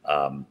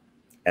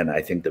 And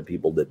I think the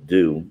people that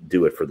do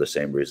it for the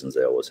same reasons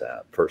they always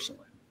have,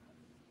 personally.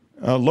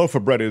 A loaf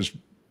of bread is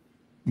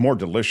more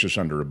delicious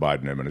under a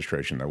Biden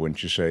administration, though,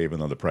 wouldn't you say, even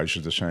though the price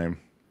is the same?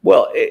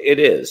 Well, it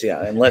is,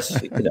 yeah, unless,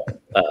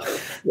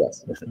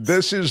 yes.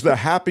 This is the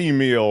Happy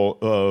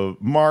Meal.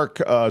 Mark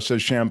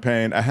says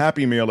Champagne. A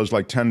Happy Meal is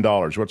like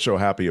 $10. What's so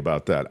happy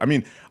about that? I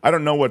mean, I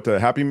don't know what the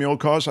Happy Meal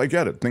costs. I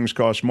get it. Things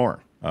cost more.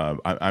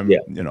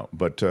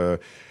 But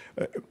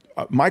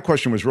my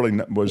question was really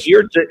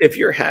if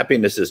your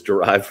happiness is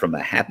derived from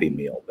a Happy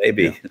Meal,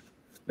 maybe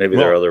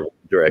there are other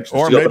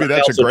directions. Or maybe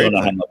that's a great thing.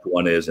 I don't know how much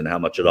one is and how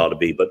much it ought to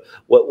be, but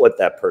what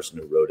that person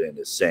who wrote in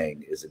is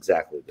saying is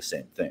exactly the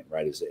same thing,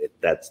 right?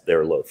 That's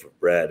their loaf of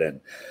bread, and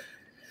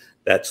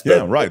that's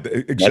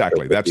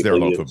exactly. That's their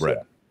loaf of bread.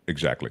 Yeah.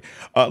 Exactly.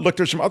 Look,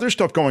 there's some other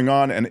stuff going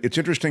on, and it's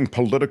interesting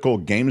political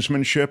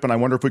gamesmanship, and I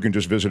wonder if we can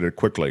just visit it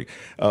quickly.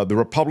 The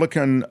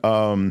Republican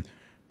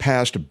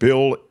passed a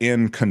bill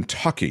in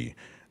Kentucky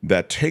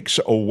that takes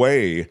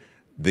away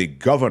the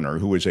governor,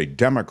 who is a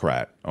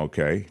Democrat,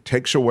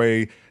 takes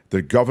away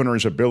the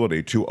governor's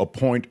ability to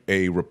appoint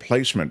a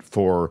replacement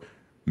for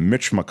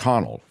Mitch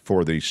McConnell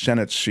for the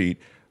Senate seat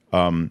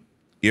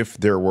if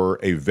there were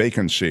a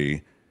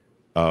vacancy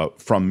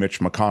from Mitch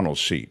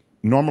McConnell's seat.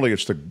 normally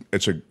it's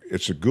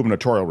a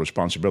gubernatorial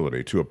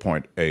responsibility to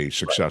appoint a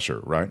successor,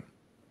 right?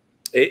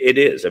 It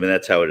is. I mean,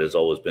 that's how it has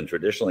always been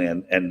traditionally,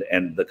 and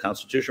the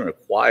Constitution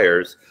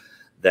requires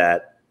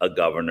that a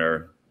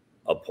governor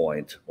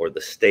appoint, or the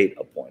state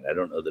appoint. I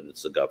don't know that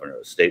it's the governor.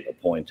 The state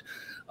appoint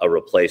a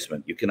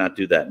replacement. You cannot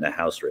do that in a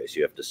House race.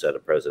 You have to set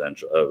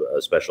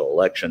a special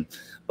election,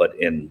 but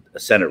in a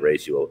Senate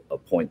race, you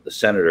appoint the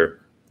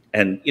senator.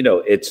 And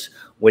it's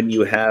when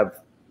you have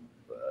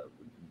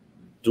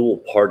dual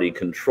party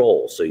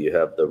control. So you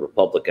have the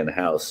Republican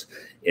House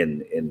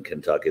in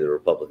Kentucky, the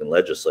Republican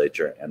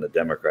legislature, and the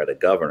Democratic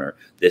governor.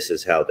 This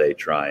is how they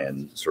try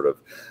and sort of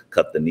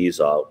cut the knees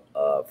out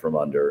from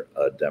under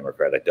a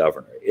Democratic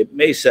governor. It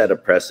may set a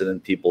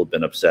precedent. People have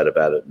been upset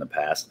about it in the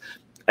past.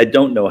 I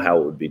don't know how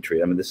it would be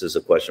treated. I mean, this is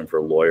a question for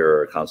a lawyer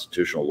or a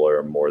constitutional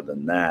lawyer more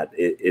than that.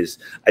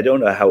 I don't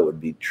know how it would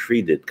be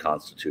treated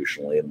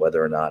constitutionally, and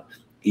whether or not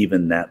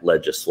even that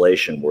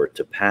legislation were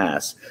to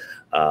pass.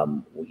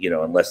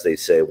 Unless they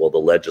say, well, the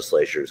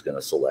legislature is going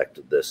to select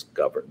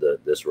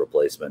this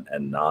replacement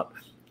and not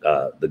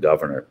the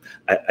governor.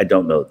 I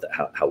don't know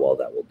how well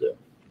that will do.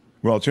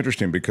 Well, it's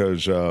interesting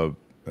because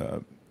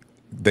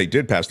they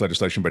did pass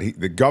legislation, but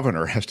the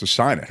governor has to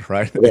sign it,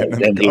 right? Yeah,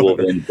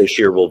 and this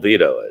year will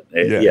veto it.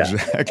 Yeah,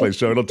 exactly.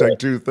 So it'll take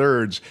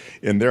 2/3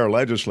 in their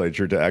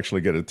legislature to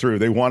actually get it through.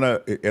 They want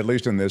to, at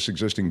least in this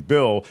existing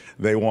bill,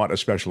 they want a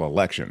special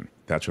election.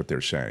 That's what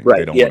they're saying.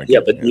 Right. They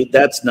don't but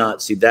that's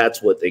not. See,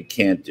 that's what they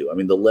can't do. I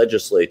mean, the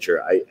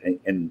legislature.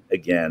 And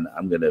again,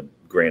 I'm going to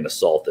grain of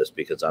salt this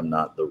because I'm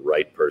not the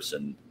right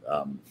person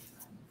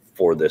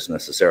for this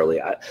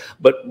necessarily.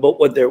 But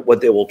what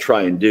they will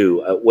try and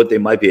do, what they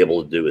might be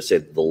able to do, is say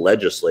that the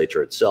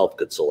legislature itself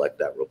could select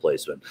that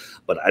replacement.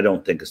 But I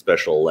don't think a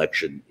special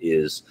election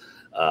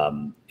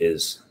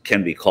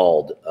can be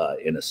called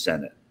in a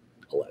Senate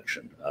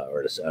election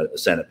or a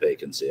Senate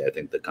vacancy. I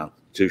think the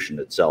Constitution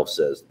itself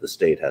says the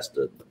state has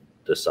to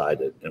decide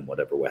it in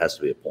whatever way, has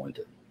to be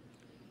appointed.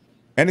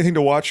 Anything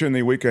to watch in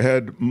the week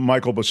ahead,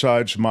 Michael,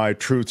 besides my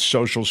Truth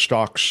Social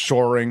stock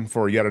soaring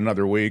for yet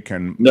another week?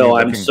 And no,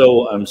 I'm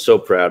so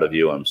proud of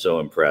you. I'm so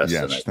impressed.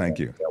 Yes, thank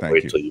you.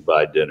 Wait till you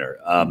buy dinner.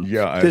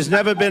 There's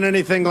never been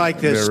anything like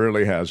this. There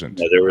really hasn't.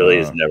 No, there really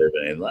has never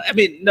been anything. I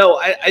mean, no,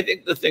 I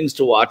think the things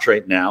to watch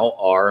right now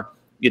are,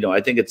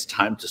 I think it's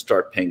time to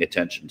start paying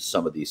attention to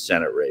some of these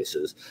Senate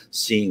races,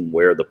 seeing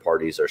where the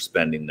parties are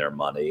spending their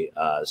money,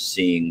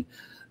 seeing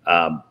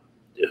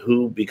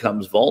who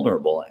becomes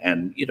vulnerable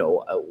and,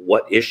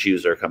 what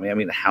issues are coming. I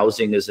mean,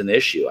 housing is an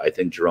issue. I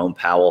think Jerome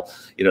Powell,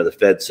 the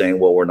Fed saying,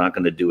 well, we're not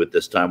going to do it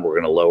this time. We're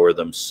going to lower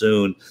them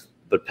soon.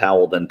 But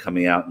Powell then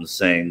coming out and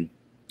saying,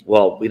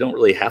 well, we don't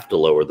really have to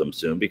lower them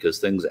soon because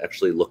things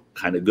actually look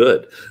kind of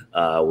good.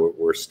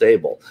 We're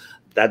stable.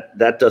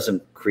 That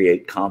doesn't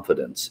create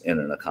confidence in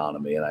an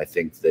economy. And I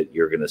think that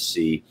you're going to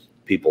see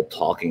people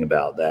talking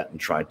about that and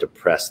trying to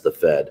press the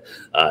Fed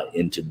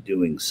into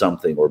doing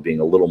something or being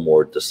a little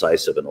more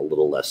decisive and a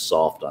little less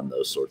soft on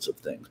those sorts of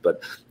things.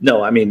 But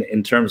no, I mean,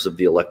 in terms of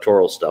the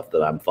electoral stuff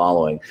that I'm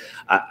following,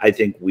 I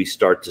think we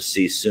start to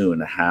see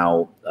soon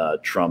how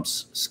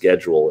Trump's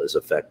schedule is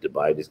affected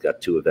by it. He's got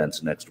 2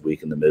 events next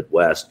week in the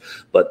Midwest,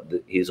 but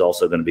he's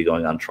also going to be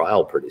going on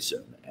trial pretty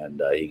soon.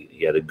 And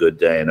he had a good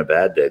day and a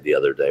bad day the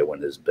other day when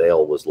his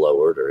bail was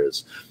lowered or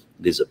his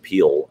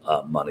appeal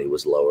money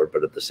was lowered,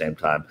 but at the same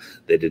time,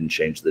 they didn't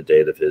change the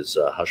date of his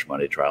hush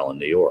money trial in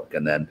New York.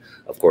 And then,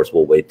 of course,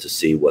 we'll wait to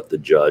see what the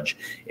judge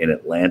in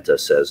Atlanta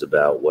says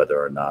about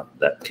whether or not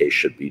that case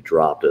should be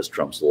dropped, as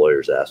Trump's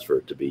lawyers asked for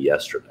it to be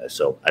yesterday.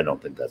 So I don't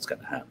think that's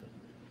going to happen.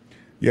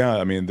 Yeah,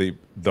 I mean,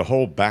 the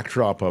whole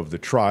backdrop of the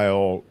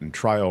trial and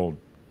trial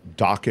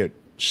docket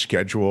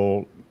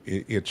schedule,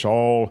 it's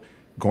all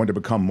going to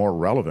become more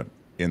relevant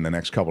in the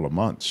next couple of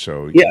months.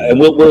 So yeah, and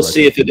we'll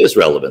see if it is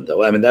relevant,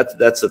 though. I mean,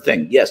 that's the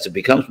thing. Yes, it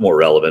becomes more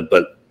relevant,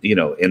 but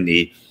in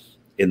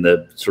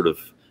the sort of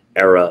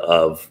era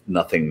of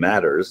nothing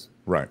matters,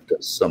 right?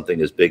 Does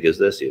something as big as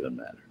this even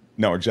matter?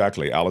 No,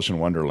 exactly. Alice in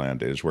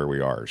Wonderland is where we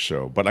are.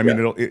 So, but I mean,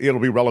 it'll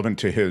be relevant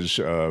to his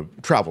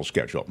travel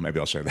schedule. Maybe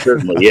I'll say that.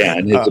 Certainly, yeah,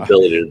 and his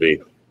ability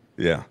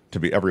to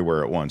be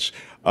everywhere at once.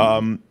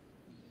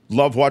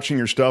 Love watching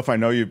your stuff. I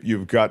know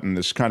you've gotten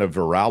this kind of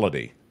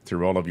virality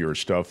through all of your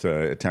stuff,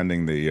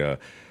 attending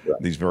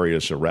these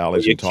various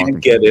rallies. You can't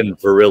get in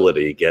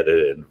virility, get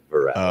it in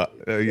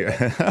virality.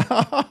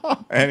 Yeah.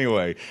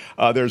 Anyway,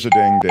 there's a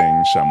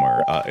ding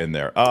somewhere in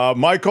there.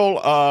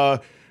 Michael,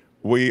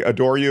 we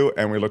adore you,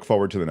 and we look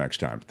forward to the next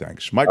time.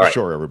 Thanks. Michael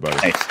Shure, everybody.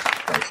 Thanks.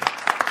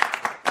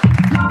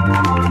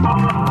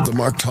 The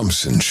Mark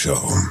Thompson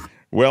Show.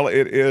 Well,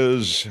 it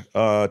is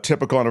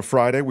typical on a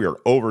Friday. We are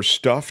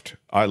overstuffed.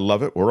 I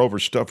love it. We're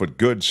overstuffed with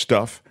good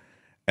stuff.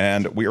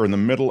 And we are in the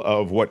middle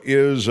of what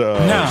is a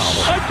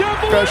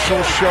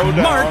special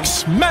showdown.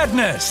 Mark's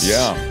Madness.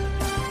 Yeah.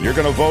 You're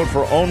going to vote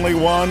for only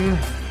one.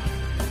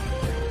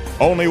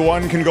 Only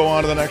one can go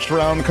on to the next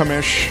round,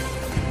 Commish.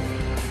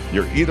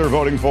 You're either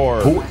voting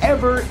for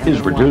whoever is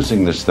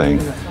producing this thing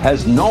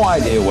has no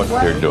idea what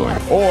they're doing.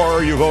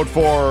 Or you vote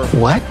for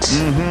what?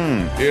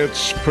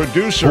 It's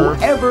producer.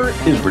 Whoever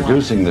is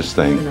producing this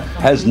thing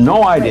has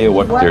no idea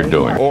what they're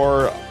doing.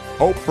 Or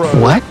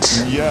Oprah.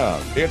 What?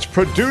 Yeah, it's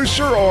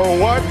producer or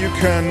what? You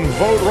can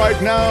vote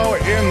right now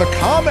in the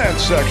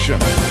comments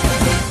section.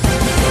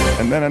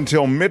 And then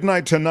until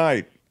midnight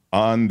tonight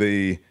on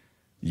the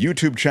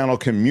YouTube channel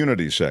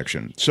community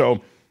section.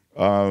 So,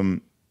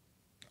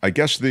 I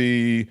guess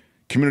the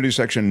community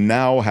section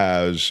now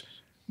has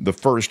the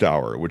first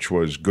hour, which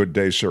was Good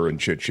Day, Sir, and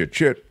Chit, Chit,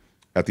 Chit.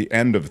 At the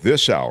end of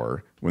this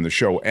hour, when the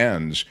show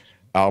ends,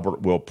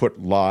 Albert will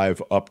put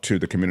live up to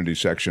the community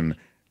section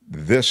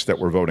this that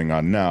we're voting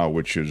on now,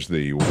 which is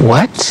the...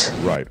 What?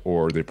 Right,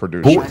 or the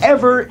producer.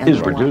 Whoever is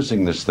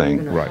producing this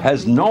thing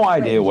has no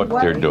idea what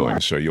they're doing.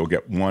 So you'll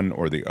get one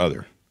or the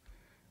other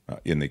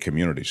in the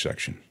community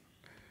section.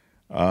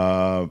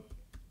 Yeah.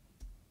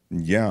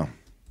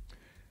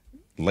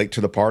 Late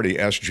to the party,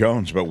 S.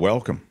 Jones, but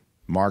welcome.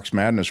 Mark's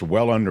Madness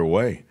well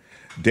underway.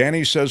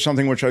 Danny says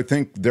something which I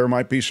think there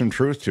might be some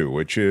truth to,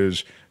 which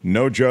is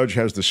no judge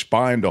has the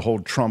spine to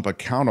hold Trump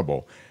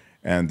accountable.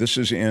 And this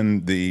is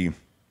in the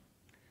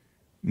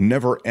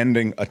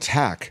never-ending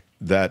attack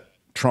that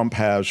Trump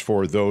has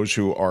for those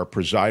who are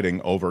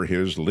presiding over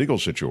his legal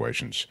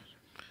situations.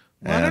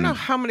 Well, I don't know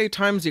how many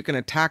times you can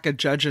attack a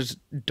judge's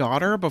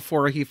daughter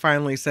before he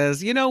finally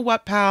says, you know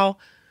what, pal?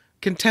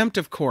 Contempt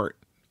of court.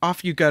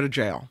 Off you go to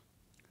jail.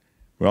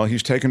 Well,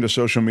 he's taken to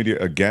social media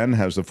again,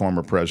 has the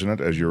former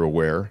president, as you're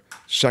aware.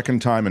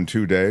 Second time in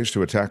 2 days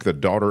to attack the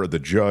daughter of the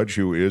judge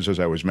who is, as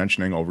I was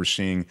mentioning,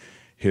 overseeing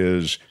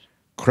his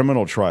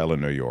criminal trial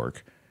in New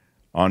York.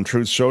 On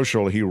Truth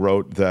Social, he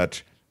wrote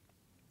that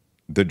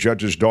the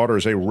judge's daughter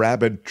is a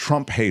rabid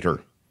Trump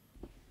hater.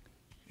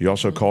 He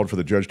also called for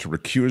the judge to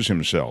recuse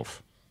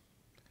himself.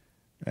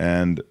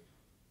 And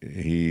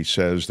he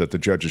says that the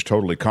judge is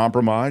totally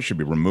compromised, should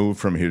be removed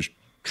from his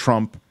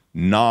Trump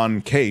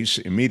non-case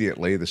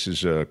immediately. This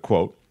is a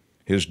quote.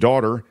 His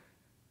daughter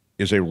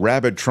is a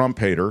rabid Trump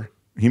hater.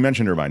 He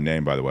mentioned her by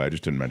name, by the way. I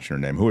just didn't mention her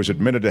name. Who has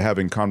admitted to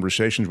having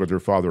conversations with her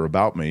father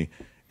about me,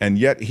 and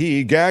yet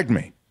he gagged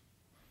me.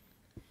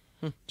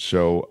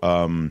 So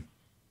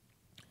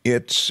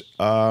it's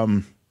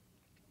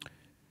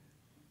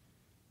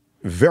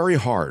very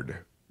hard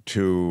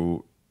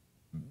to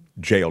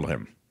jail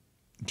him,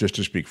 just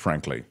to speak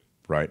frankly,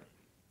 right?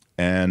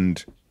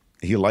 And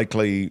he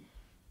likely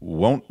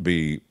won't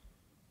be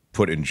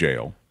put in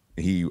jail.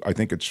 I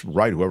think it's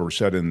right, whoever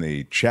said in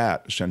the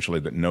chat, essentially,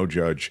 that no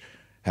judge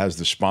has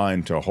the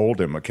spine to hold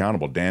him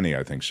accountable. Danny,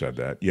 I think, said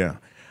that. Yeah.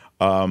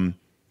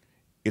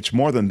 It's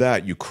more than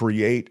that. You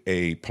create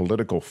a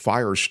political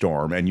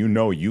firestorm, and you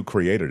know you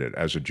created it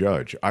as a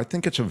judge. I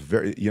think it's a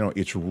very,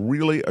 it's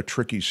really a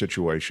tricky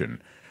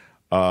situation.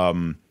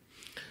 That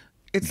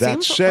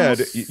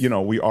said,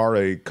 we are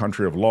a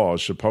country of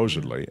laws,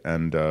 supposedly,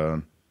 and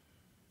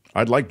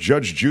I'd like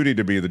Judge Judy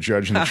to be the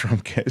judge in the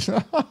Trump case.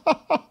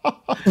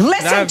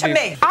 Listen to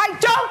me. I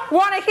don't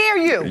want to hear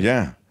you.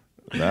 Yeah,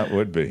 that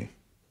would be.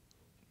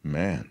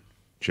 Man,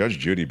 Judge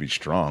Judy be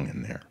strong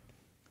in there.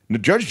 Now,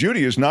 Judge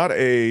Judy is not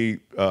a,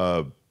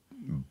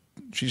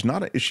 she's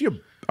not a, is she a,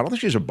 I don't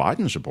think she's a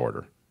Biden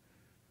supporter.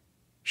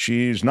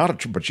 She's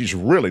not a, but she's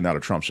really not a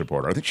Trump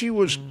supporter. I think she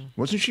was,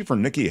 wasn't she for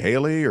Nikki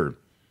Haley or?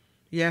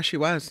 Yeah, she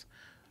was.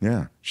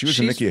 Yeah, she's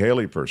a Nikki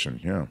Haley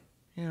person, yeah.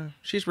 Yeah,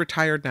 she's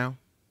retired now.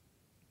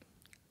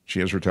 She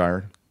is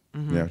retired?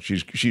 Mm-hmm. Yeah,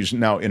 she's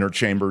now in her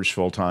chambers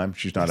full time.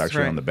 She's not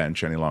actually on the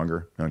bench any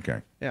longer.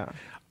 Okay. Yeah.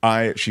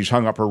 She's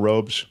hung up her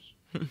robes.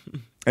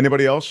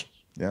 Anybody else?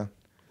 Yeah.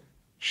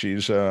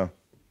 She's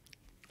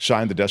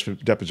signed the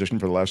deposition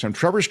for the last time.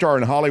 Trevor Starr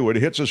in Hollywood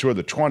hits us with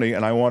a 20,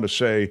 and I want to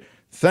say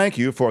thank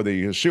you for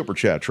the super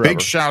chat, Trevor.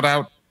 Big shout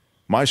out.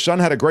 My son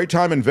had a great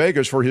time in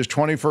Vegas for his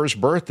 21st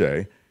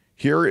birthday.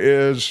 Here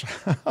is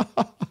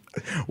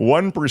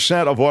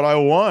 1% of what I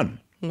won.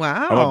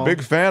 Wow. I'm a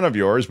big fan of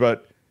yours,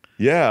 but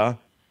yeah,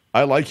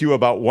 I like you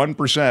about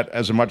 1%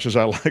 as much as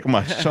I like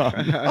my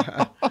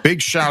son.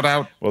 Big shout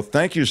out. Well,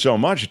 thank you so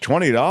much.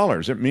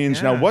 $20. It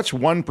means, now what's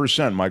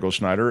 1%, Michael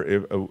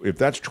Snyder? If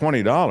that's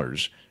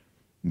 $20,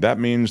 that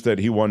means that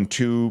he won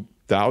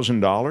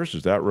 $2,000.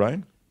 Is that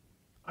right?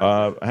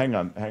 Hang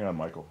on,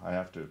 Michael. I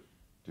have to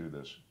do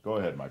this. Go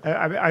ahead, Michael.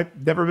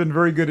 I've never been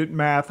very good at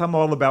math. I'm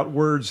all about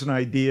words and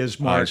ideas,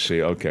 Mark. I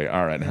see. Okay.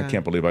 All right. I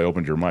can't believe I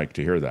opened your mic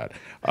to hear that.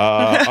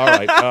 All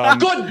right.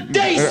 Good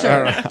day,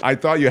 sir. I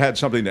thought you had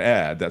something to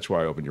add. That's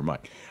why I opened your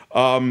mic.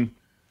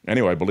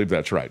 Anyway, I believe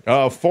that's right.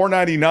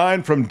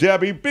 $4.99 from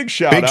Debbie. Big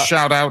shout out. Big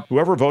shout out.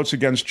 Whoever votes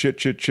against Chit,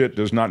 Chit, Chit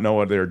does not know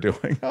what they're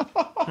doing.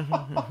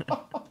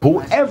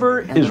 Whoever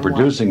is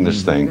producing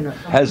this thing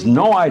has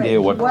no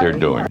idea what they're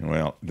doing.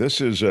 Well,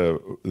 this is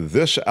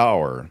this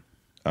hour.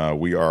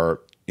 We are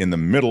in the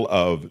middle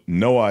of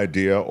no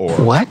idea or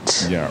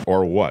what? Yeah,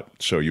 or what.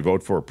 So you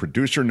vote for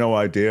producer no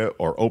idea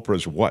or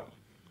Oprah's what.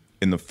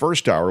 In the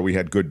first hour, we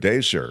had Good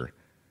Day, Sir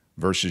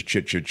versus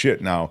Chit, Chit,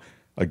 Chit. Now,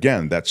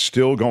 again, that's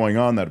still going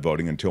on, that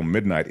voting, until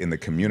midnight in the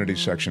community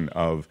section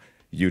of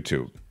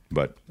YouTube.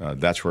 But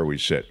that's where we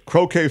sit.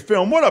 Croquet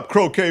Film. What up,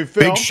 Croquet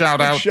Film? Big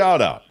shout out.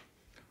 Shout out.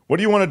 What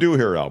do you want to do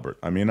here, Albert?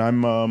 I mean,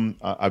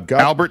 I've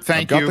got Albert,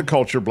 I've got the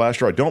Culture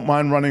Blaster. I don't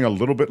mind running a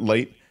little bit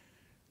late.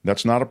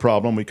 That's not a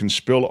problem. We can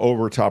spill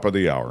over top of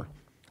the hour.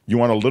 You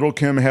want a little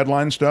Kim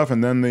headline stuff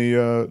and then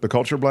the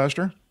Culture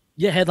Blaster?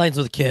 Yeah, headlines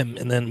with Kim,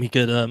 and then we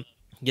could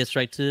get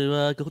straight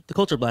to the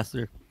Culture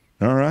Blaster.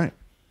 All right.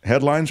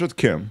 Headlines with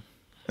Kim,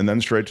 and then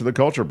straight to the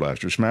Culture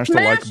Blaster. Smash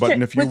the like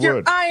button if you would.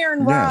 Your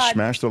iron rod. Yeah,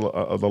 smash the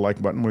like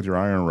button with your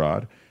iron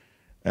rod.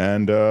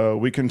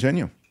 And we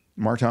continue.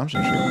 Mark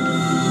Thompson Show.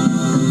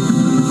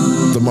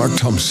 The Mark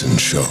Thompson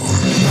Show.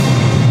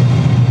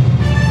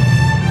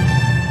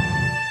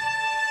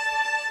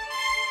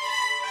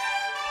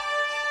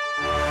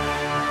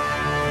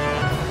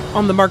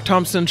 On the Mark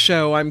Thompson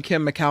Show, I'm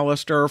Kim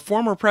McAllister.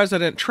 Former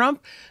President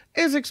Trump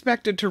is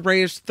expected to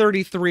raise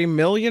 $33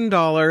 million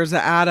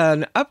at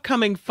an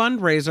upcoming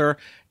fundraiser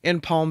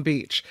in Palm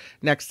Beach.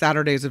 Next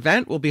Saturday's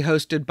event will be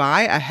hosted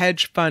by a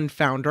hedge fund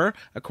founder,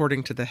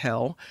 according to The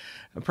Hill.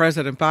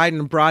 President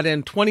Biden brought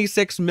in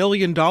 $26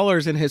 million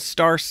in his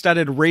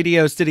star-studded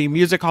Radio City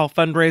Music Hall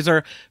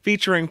fundraiser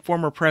featuring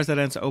former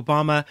Presidents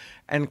Obama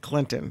and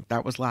Clinton.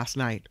 That was last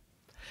night.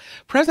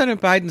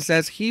 President Biden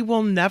says he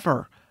will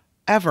never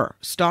ever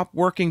stop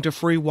working to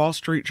free Wall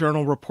Street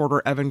Journal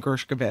reporter Evan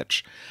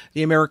Gershkovich.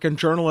 The American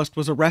journalist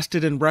was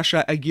arrested in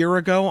Russia a year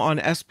ago on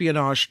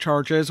espionage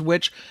charges,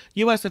 which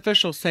U.S.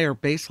 officials say are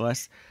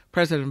baseless.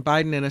 President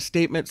Biden, in a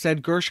statement,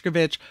 said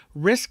Gershkovich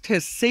risked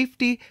his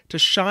safety to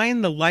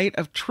shine the light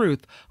of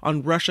truth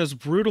on Russia's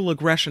brutal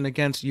aggression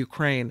against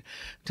Ukraine.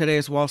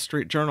 Today's Wall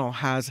Street Journal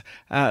has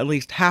at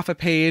least half a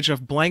page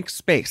of blank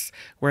space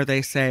where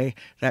they say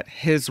that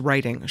his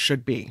writing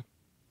should be.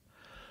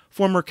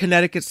 Former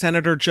Connecticut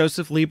Senator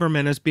Joseph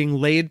Lieberman is being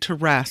laid to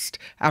rest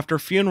after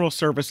funeral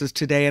services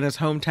today in his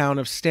hometown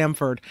of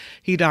Stamford.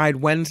 He died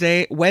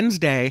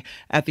Wednesday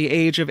at the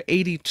age of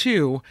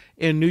 82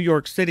 in New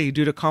York City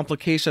due to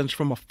complications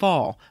from a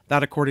fall,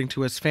 that according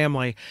to his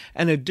family.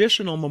 An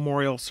additional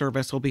memorial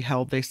service will be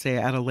held, they say,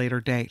 at a later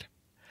date.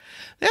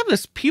 They have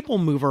this People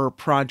Mover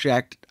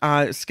project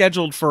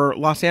scheduled for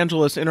Los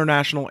Angeles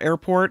International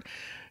Airport.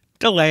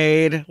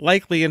 Delayed,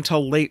 likely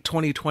until late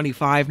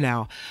 2025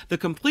 now. The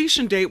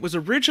completion date was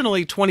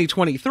originally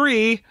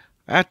 2023.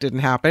 That didn't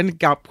happen.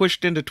 Got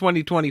pushed into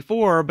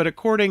 2024, but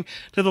according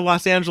to the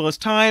Los Angeles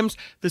Times,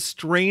 the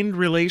strained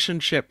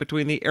relationship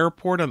between the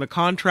airport and the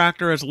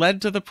contractor has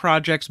led to the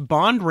project's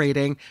bond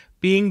rating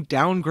being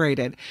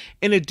downgraded.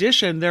 In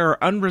addition, there are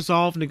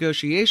unresolved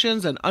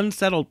negotiations and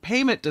unsettled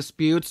payment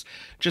disputes,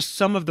 just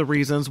some of the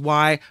reasons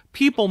why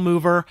People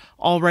Mover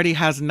already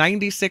has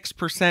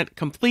 96%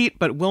 complete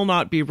but will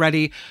not be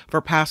ready for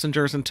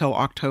passengers until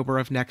October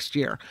of next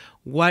year.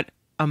 What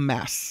a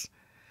mess.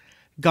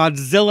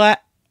 Godzilla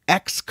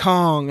X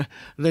Kong,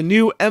 the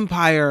new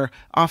empire,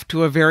 off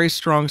to a very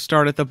strong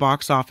start at the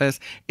box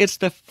office. It's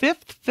the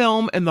fifth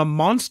film in the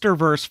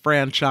Monsterverse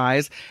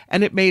franchise,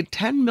 and it made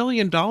 $10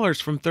 million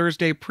from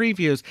Thursday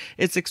previews.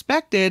 It's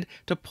expected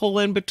to pull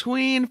in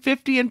between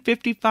 $50 and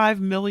 $55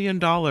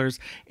 million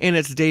in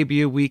its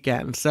debut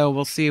weekend. So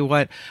we'll see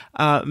what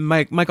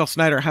Michael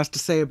Snyder has to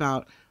say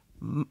about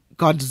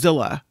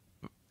Godzilla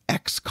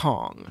X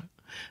Kong.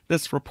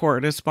 This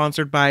report is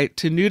sponsored by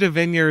Tenuta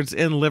Vineyards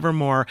in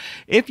Livermore.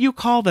 If you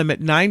call them at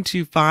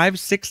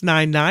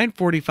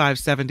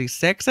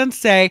 925-699-4576 and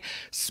say,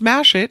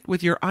 smash it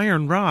with your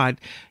iron rod,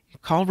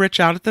 call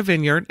Rich out at the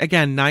Vineyard.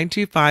 Again,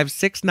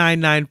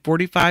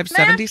 925-699-4576.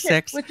 Smash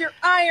it with your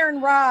iron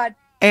rod.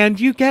 And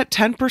you get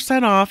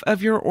 10% off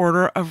of your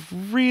order of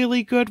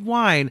really good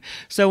wine.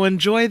 So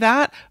enjoy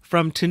that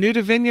from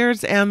Tenuta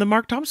Vineyards and The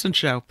Mark Thompson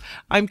Show.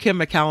 I'm Kim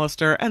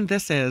McAllister, and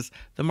this is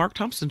The Mark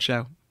Thompson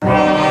Show.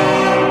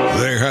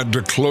 They had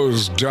to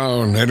close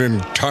down an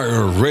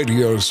entire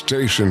radio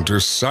station to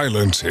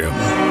silence him.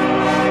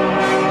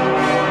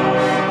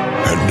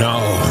 And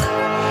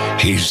now,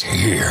 he's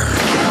here.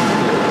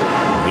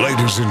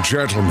 Ladies and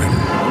gentlemen,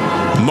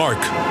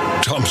 Mark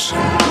Thompson.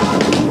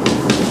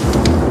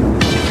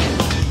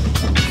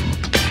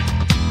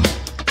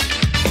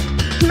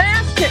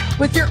 Smash it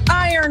with your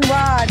iron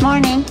rod.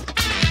 Morning.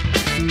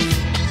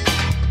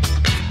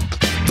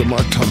 The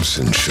Mark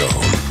Thompson Show.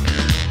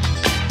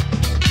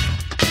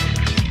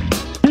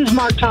 Who's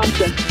Mark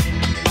Thompson?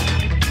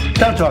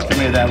 Don't talk to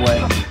me that way.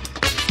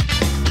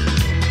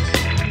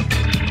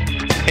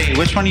 Hey,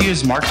 which one of you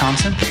is Mark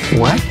Thompson?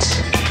 What?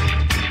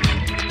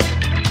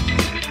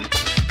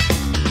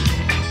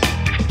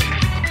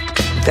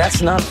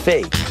 That's not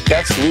fake.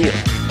 That's real.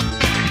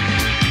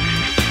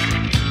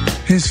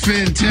 It's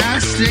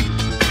fantastic.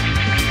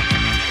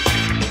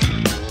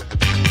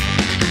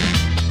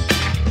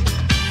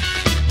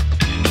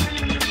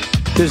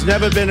 There's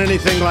never been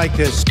anything like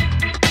this.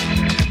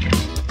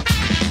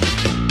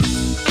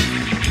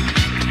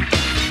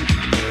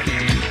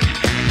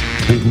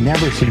 We've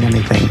never seen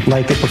anything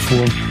like it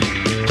before.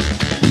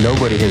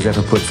 Nobody has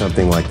ever put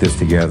something like this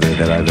together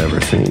that I've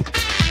ever seen.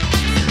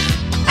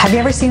 Have you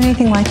ever seen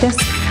anything like this?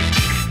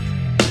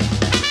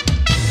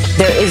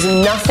 There is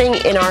nothing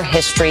in our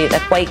history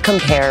that quite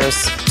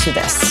compares to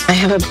this. I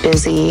have a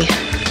busy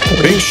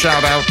Big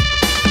shout out.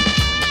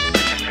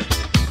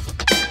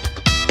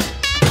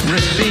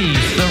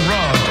 Receive the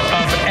rod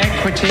of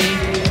equity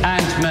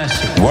and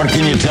mercy. What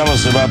can you tell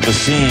us about the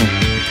scene?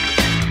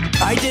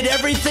 I did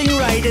everything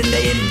right and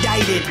they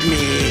indicted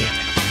me.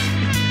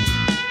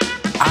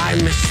 I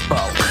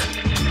misspoke.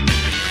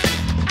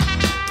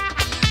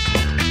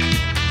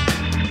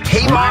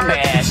 Hey, My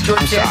bad.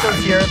 Stuart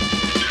Santos here.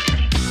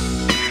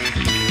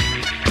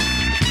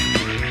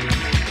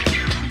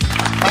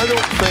 I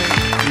don't think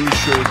you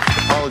should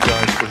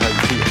apologize for how you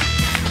feel.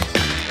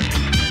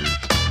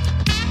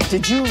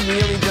 Did you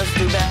really just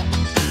do that?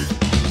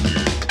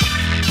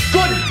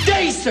 Good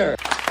day, sir.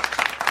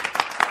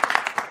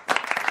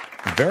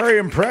 Very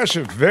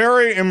impressive.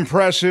 Very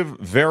impressive.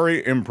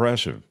 Very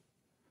impressive.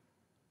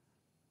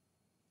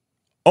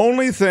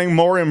 Only thing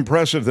more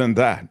impressive than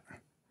that,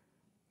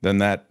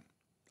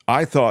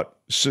 I thought,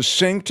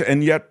 succinct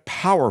and yet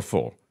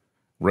powerful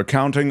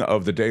recounting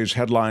of the day's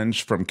headlines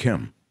from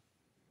Kim.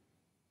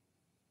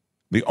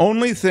 The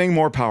only thing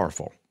more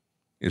powerful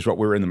is what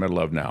we're in the middle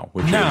of now,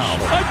 which is...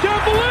 I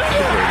can't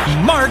believe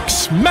it!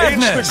 Mark's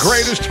Madness! It's the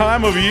greatest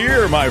time of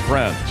year, my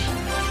friends.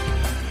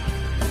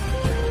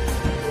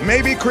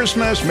 Maybe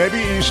Christmas, maybe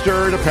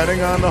Easter,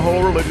 depending on the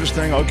whole religious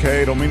thing.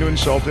 Okay, don't mean to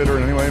insult it or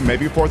in any way.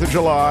 Maybe 4th of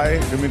July,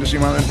 don't mean to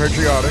seem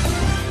unpatriotic.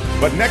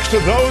 But next to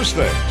those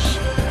things,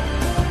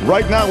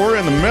 right now we're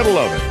in the middle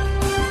of it.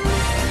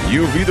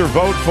 You either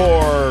vote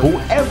for...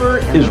 Whoever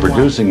is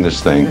producing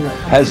this thing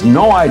has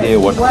no idea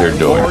what they're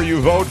doing. Or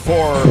you vote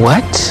for...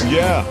 What?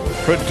 Yeah,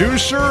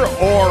 producer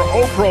or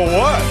Oprah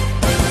what?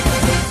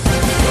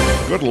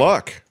 Good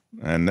luck.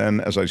 And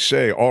then, as I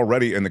say,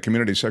 already in the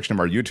community section of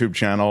our YouTube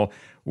channel,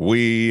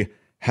 we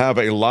have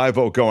a live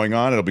vote going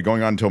on. It'll be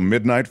going on until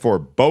midnight for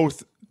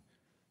both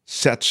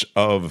sets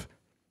of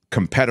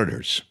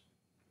competitors.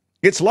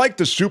 It's like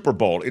the Super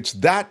Bowl. It's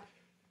that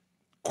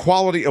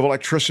quality of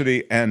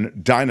electricity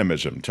and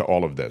dynamism to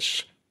all of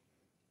this.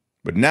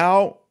 But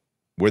now,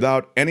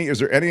 without any, is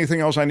there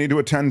anything else I need to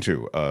attend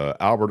to?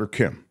 Albert or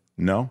Kim?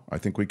 No? I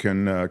think we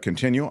can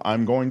continue.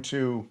 I'm going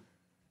to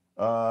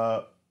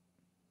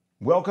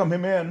welcome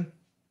him in.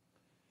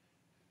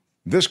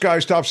 This guy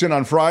stops in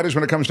on Fridays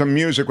when it comes to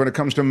music, when it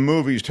comes to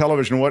movies,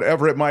 television,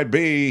 whatever it might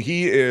be.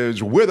 He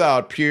is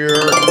without peer.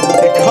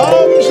 He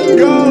comes and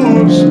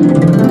goes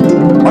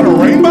on a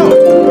rainbow.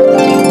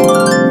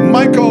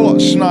 Michael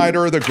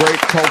Snyder, the great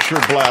culture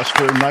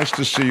blaster. Nice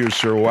to see you,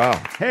 sir.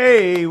 Wow.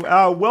 Hey,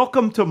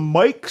 welcome to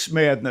Mike's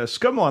Madness.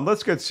 Come on,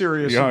 let's get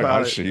serious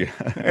about it. See.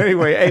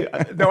 Anyway, hey,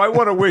 I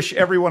want to wish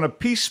everyone a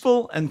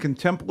peaceful and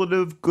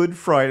contemplative Good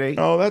Friday.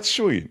 Oh, that's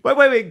sweet.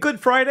 Wait.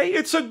 Good Friday?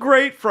 It's a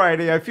great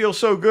Friday. I feel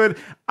so good.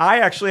 I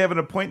actually have an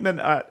appointment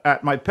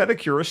at my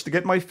pedicurist to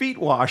get my feet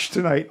washed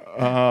tonight.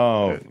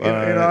 Oh,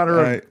 in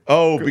honor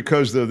of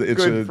because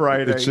it's Good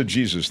Friday. It's a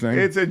Jesus thing.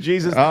 It's a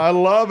Jesus thing. I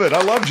love it.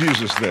 I love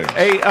Jesus things.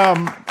 Hey,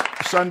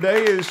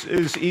 Sunday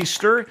is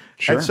Easter,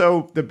 sure. And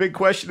so the big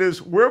question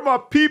is, where are my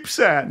peeps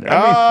at?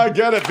 I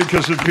get it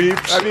because of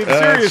peeps. I mean,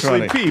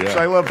 seriously, peeps.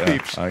 Yeah, I love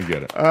peeps. I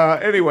get it.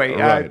 Anyway,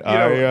 right.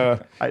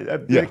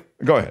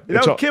 Go ahead.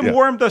 Kim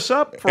warmed us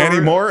up for any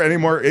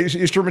more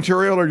Easter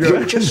material, or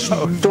You just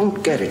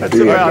don't get it. That's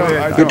about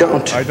it. You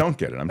don't. I don't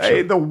get it. I'm Hey,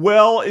 sorry. the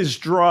well is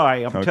dry.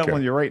 I'm Okay.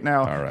 telling you right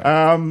now. All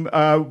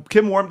right.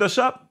 Kim warmed us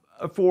up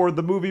for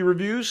the movie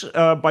reviews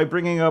by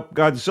bringing up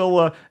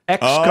Godzilla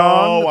X Kong.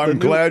 Oh, I'm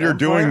glad you're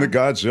doing the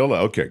Godzilla.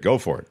 Okay, go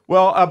for it.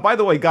 Well, by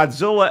the way,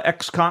 Godzilla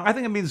X Kong, I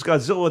think it means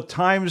Godzilla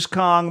times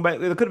Kong,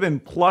 but it could have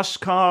been plus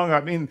Kong. I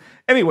mean,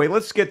 anyway,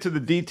 let's get to the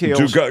details.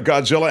 Do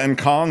Godzilla and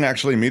Kong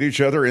actually meet each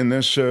other in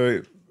this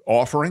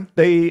offering?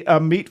 They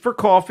meet for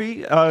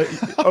coffee.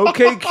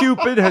 OK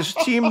Cupid has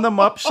teamed them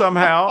up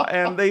somehow,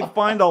 and they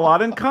find a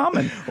lot in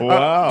common.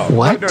 Wow.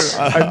 What?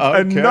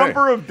 A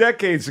number of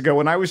decades ago,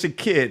 when I was a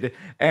kid,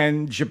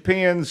 and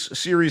Japan's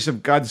series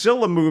of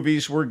Godzilla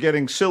movies were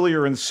getting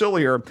sillier and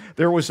sillier,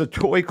 there was a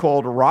toy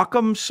called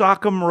Rock'em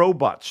Sock'em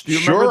Robots. Do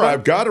you remember that?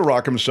 I've got a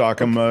Rock'em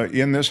Sock'em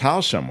in this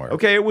house somewhere.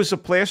 Okay, it was a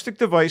plastic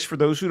device, for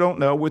those who don't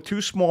know, with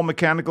two small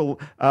mechanical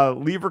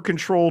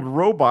lever-controlled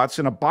robots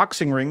in a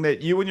boxing ring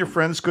that you and your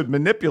friends could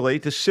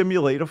manipulate to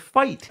simulate a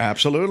fight.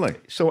 Absolutely.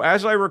 So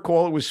as I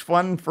recall, it was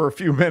fun for a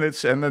few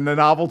minutes, and then the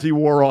novelty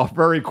wore off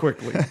very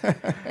quickly.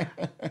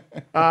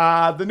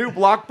 The new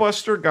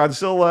blockbuster,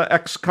 Godzilla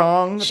X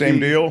Kong. Same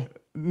deal.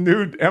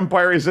 New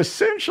Empire is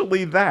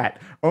essentially that,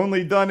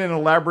 only done in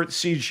elaborate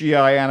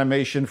CGI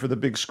animation for the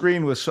big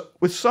screen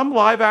with some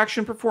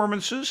live-action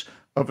performances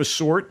of a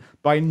sort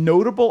by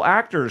notable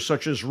actors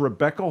such as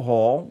Rebecca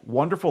Hall,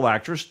 wonderful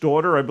actress,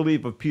 daughter, I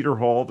believe, of Peter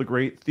Hall, the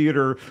great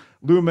theater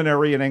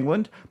luminary in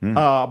England.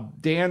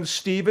 Dan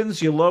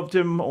Stevens, you loved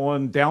him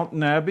on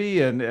Downton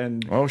Abbey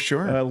and oh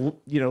sure,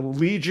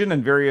 Legion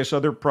and various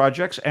other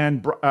projects.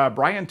 And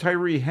Brian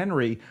Tyree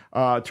Henry,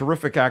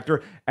 terrific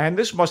actor. And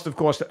this must have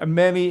cost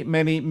many,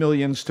 many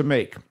millions to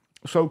make.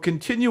 So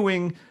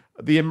continuing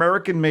the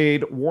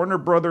American-made Warner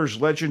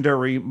Brothers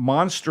legendary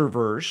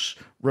Monsterverse,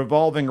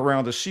 revolving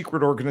around a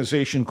secret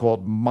organization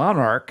called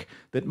Monarch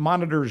that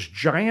monitors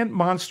giant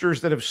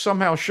monsters that have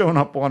somehow shown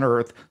up on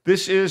Earth.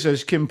 This is,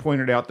 as Kim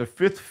pointed out, the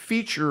 5th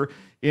feature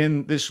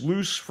in this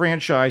loose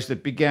franchise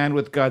that began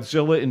with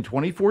Godzilla in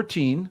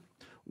 2014.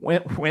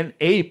 Went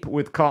ape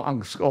with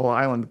Kong Skull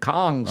Island.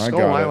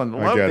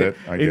 Loved it.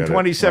 In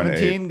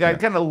 2017, got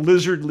kind of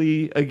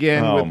lizardly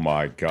again with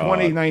my God.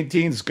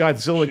 2019's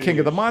Godzilla King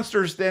of the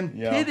Monsters. Then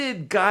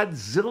pitted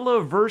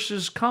Godzilla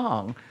versus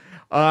Kong,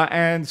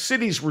 and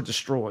cities were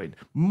destroyed.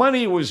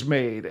 Money was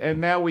made,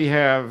 and now we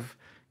have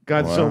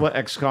Godzilla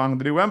X Kong: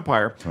 The New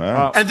Empire.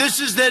 And this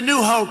is their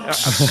new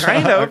hoax.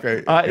 Kind of.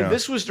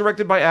 This was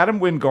directed by Adam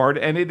Wingard,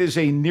 and it is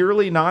a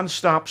nearly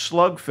nonstop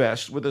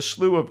slugfest with a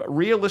slew of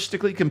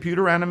realistically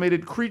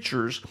computer-animated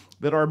creatures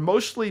that are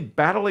mostly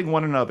battling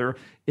one another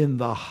in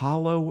the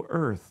Hollow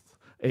Earth,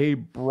 a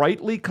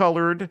brightly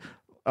colored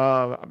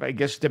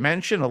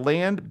dimension, a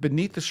land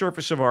beneath the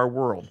surface of our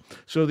world.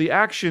 So the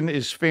action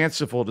is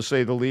fanciful, to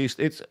say the least.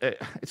 It's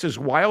as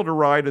wild a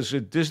ride as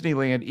a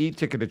Disneyland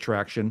e-ticket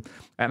attraction,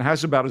 and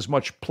has about as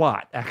much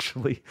plot,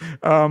 actually.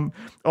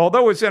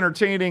 Although it's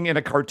entertaining in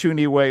a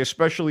cartoony way,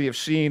 especially if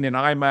seen in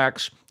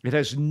IMAX, it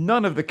has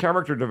none of the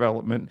character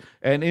development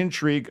and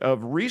intrigue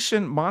of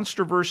recent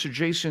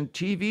Monsterverse-adjacent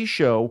TV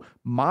show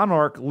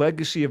Monarch: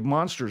 Legacy of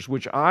Monsters,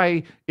 which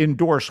I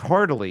endorse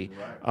heartily.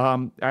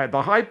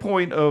 The high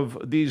point of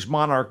these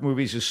Monarch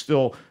movies is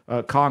still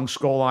Kong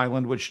Skull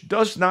Island, which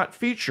does not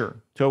feature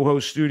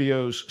Toho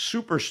Studios'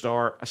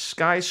 superstar, a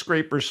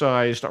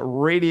skyscraper-sized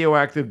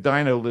radioactive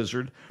dino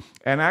lizard,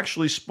 and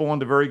actually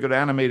spawned a very good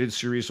animated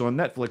series on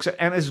Netflix.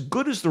 And as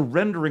good as the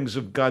renderings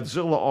of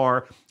Godzilla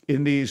are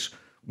in these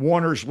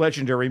Warner's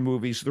legendary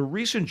movies, the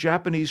recent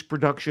Japanese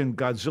production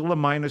Godzilla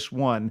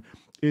 -1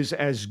 is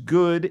as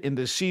good in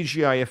the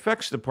CGI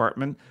effects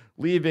department,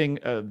 leaving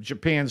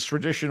Japan's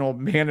traditional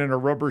man in a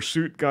rubber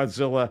suit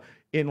Godzilla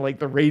in like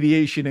the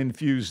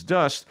radiation-infused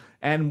dust,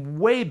 and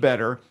way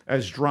better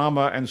as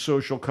drama and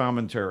social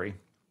commentary.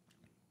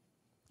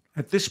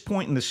 At this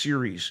point in the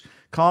series,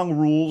 Kong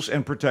rules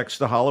and protects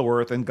the Hollow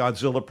Earth, and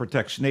Godzilla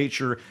protects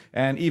nature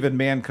and even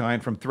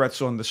mankind from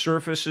threats on the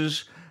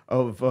surfaces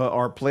of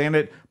our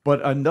planet.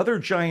 But another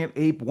giant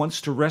ape wants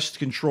to wrest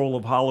control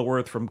of Hollow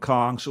Earth from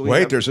Kong. So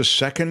there's a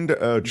second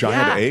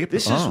giant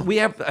ape? We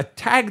have a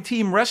tag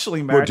team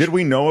wrestling match. Well, did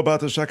we know about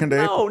the second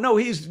ape? No,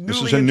 he's newly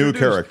This is a new introduced.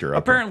 character.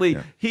 Apparently,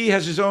 he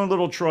has his own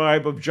little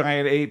tribe of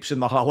giant apes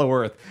in the Hollow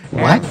Earth.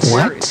 What?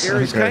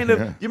 There is kind of,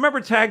 you remember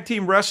tag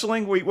team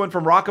wrestling? We went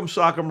from Rock'em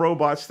Sock'em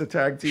Robots to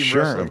tag team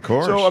wrestling. Of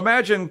course. So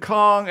imagine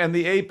Kong and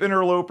the ape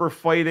interloper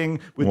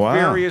fighting with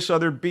various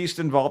other beasts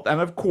involved.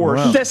 And of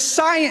course, the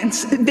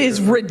science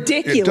is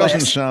ridiculous. It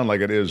doesn't sound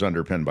like it is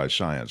underpinned by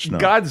science. No.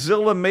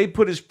 Godzilla may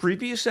put his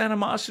previous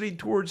animosity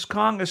towards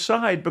Kong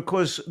aside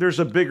because there's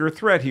a bigger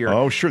threat here.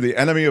 Oh, sure. The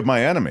enemy of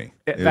my enemy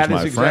is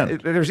my friend.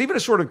 There's even a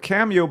sort of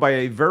cameo by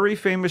a very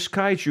famous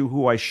kaiju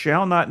who I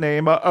shall not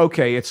name.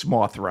 Okay, it's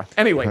Mothra.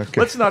 Anyway,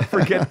 let's not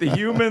forget the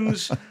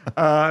humans.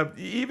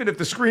 Even if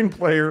the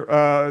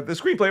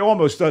screenplay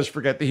almost does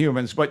forget the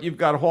humans, but you've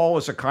got Hall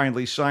as a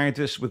kindly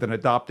scientist with an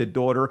adopted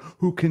daughter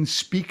who can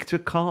speak to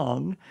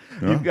Kong.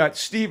 You've got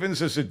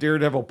Stevens as a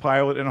daredevil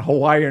pilot in a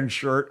Hawaiian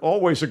shirt,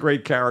 always a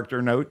great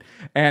character note,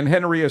 and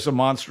Henry as a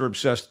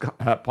monster-obsessed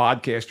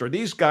podcaster.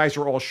 These guys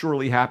are all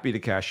surely happy to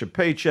cash a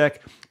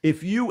paycheck.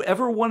 If you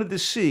ever wanted to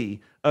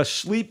see a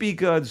sleepy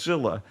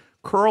Godzilla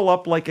curl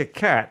up like a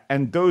cat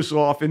and doze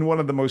off in one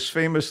of the most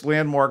famous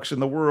landmarks in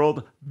the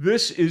world,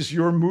 this is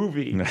your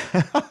movie.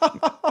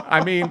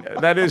 I mean,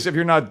 that is, if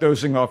you're not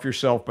dozing off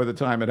yourself by the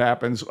time it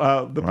happens.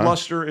 The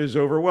bluster is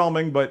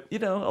overwhelming, but, a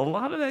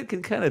lot of that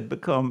can kind of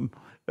become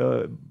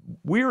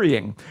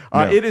wearying.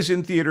 It is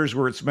in theaters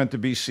where it's meant to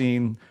be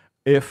seen,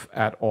 if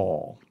at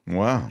all.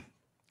 Wow.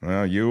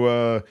 Well,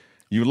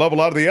 you love a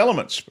lot of the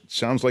elements. It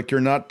sounds like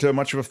you're not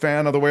much of a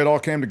fan of the way it all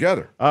came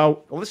together.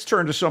 Let's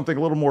turn to something a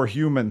little more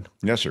human.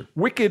 Yes, sir.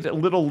 Wicked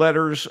Little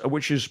Letters,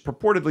 which is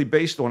purportedly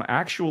based on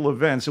actual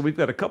events. And we've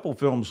got a couple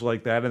films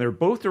like that, and they're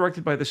both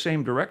directed by the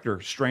same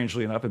director,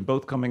 strangely enough, and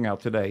both coming out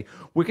today.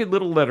 Wicked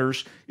Little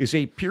Letters is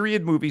a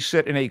period movie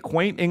set in a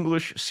quaint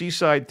English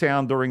seaside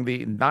town during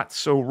the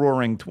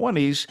not-so-roaring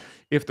 20s,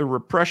 if the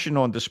repression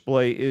on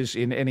display is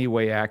in any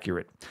way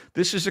accurate.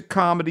 This is a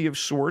comedy of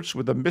sorts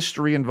with a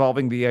mystery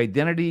involving the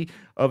identity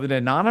of an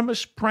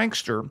anonymous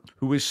prankster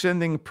who is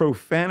sending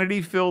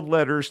profanity-filled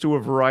letters to a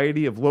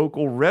variety of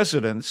local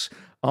residents,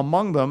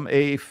 among them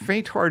a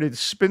faint-hearted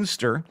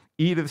spinster,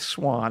 Edith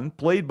Swan,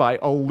 played by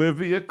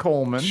Olivia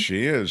Colman.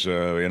 She is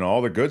in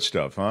all the good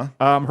stuff, huh?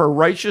 Her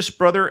righteous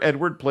brother,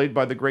 Edward, played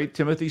by the great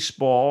Timothy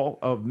Spall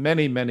of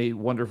many, many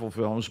wonderful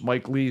films.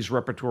 Mike Lee's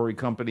repertory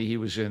company, he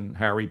was in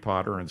Harry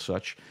Potter and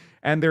such.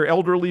 And their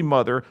elderly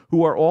mother,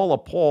 who are all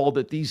appalled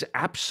at these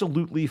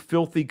absolutely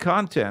filthy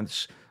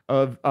contents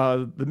of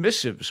the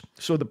missives.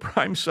 So the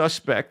prime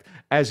suspect,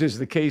 as is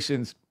the case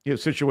in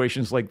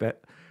situations like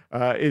that,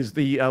 is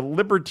the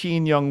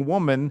libertine young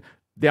woman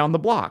down the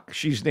block.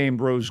 She's named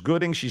Rose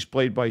Gooding. She's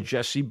played by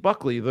Jessie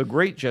Buckley, the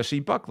great Jessie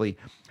Buckley.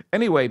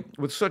 Anyway,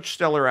 with such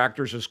stellar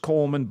actors as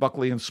Coleman,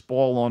 Buckley, and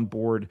Spall on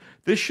board,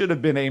 this should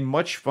have been a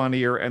much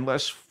funnier and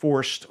less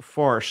forced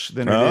farce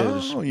than it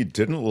is. Oh, you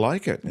didn't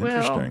like it.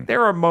 Interesting. Well,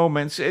 there are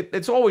moments.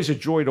 It's always a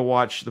joy to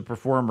watch the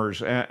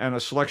performers and a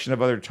selection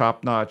of other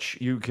top-notch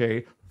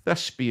UK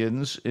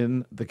thespians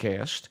in the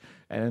cast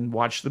and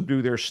watch them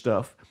do their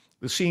stuff.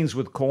 The scenes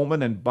with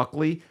Coleman and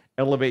Buckley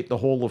elevate the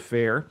whole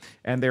affair,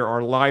 and there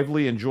are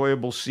lively,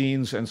 enjoyable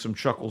scenes and some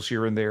chuckles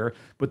here and there,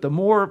 but the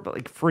more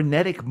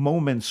frenetic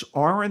moments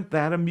aren't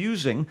that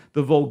amusing.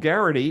 The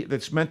vulgarity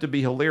that's meant to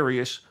be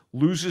hilarious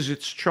loses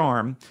its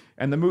charm,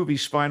 and the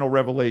movie's final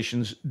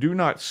revelations do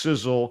not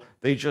sizzle,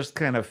 they just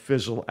kind of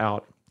fizzle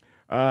out.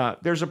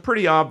 There's a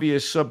pretty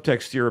obvious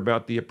subtext here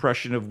about the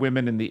oppression of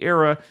women in the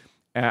era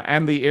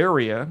and the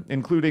area,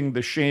 including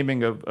the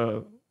shaming of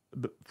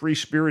the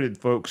free-spirited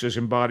folks as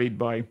embodied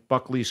by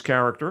Buckley's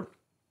character.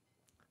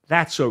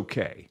 That's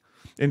okay.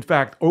 In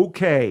fact,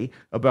 okay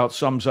about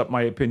sums up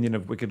my opinion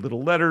of Wicked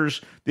Little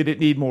Letters. Did it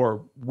need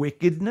more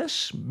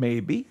wickedness?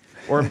 Maybe.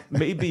 Or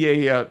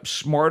maybe a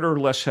smarter,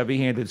 less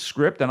heavy-handed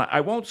script. And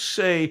I won't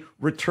say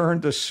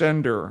return to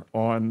sender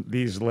on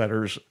these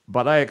letters,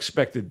 but I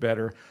expected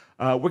better.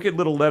 Wicked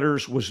Little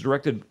Letters was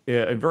directed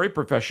in very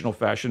professional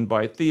fashion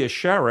by Thea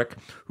Sharrock,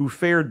 who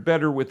fared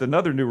better with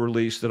another new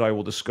release that I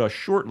will discuss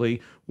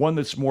shortly, one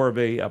that's more of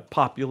a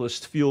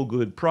populist,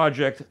 feel-good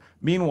project.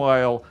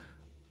 Meanwhile,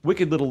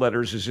 Wicked Little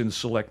Letters is in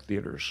select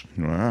theaters.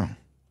 Wow.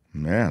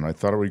 Man, I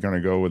thought we were going to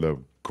go with a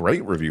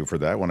great review for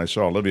that when I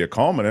saw Olivia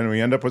Colman, and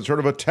we end up with sort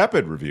of a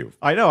tepid review.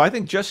 I know. I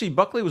think Jessie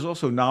Buckley was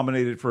also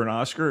nominated for an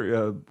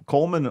Oscar.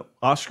 Coleman,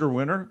 Oscar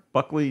winner.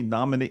 Buckley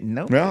nominated.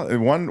 No.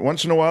 Well,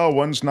 once in a while,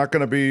 one's not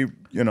going to be,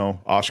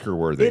 Oscar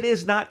worthy. It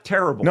is not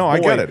terrible. No, I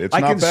get it. It's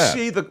not bad. I can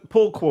see the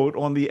pull quote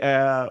on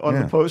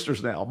the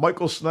posters now.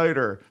 Michael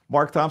Snyder,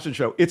 Mark Thompson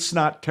show. It's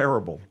not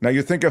terrible. Now,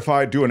 you think if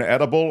I do an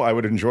edible, I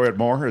would enjoy it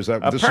more? Is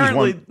that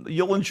apparently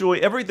you'll enjoy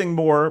everything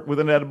more with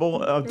an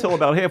edible until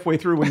about halfway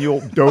through when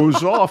you'll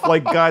doze off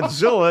like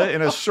Godzilla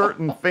in a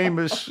certain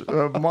famous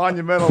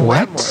monumental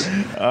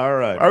landmark. All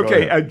right.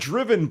 Okay,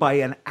 driven by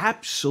an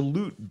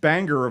absolute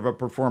banger of a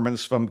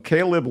performance from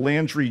Caleb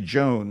Landry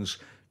Jones,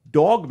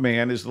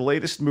 Dogman is the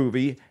latest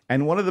movie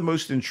and one of the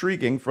most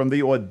intriguing from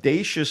the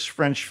audacious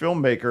French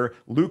filmmaker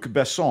Luc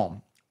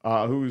Besson,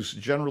 whose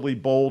generally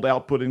bold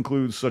output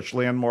includes such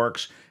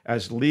landmarks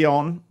as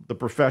Leon, The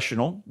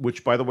Professional,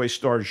 which, by the way,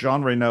 stars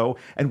Jean Reno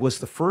and was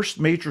the first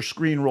major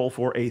screen role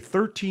for a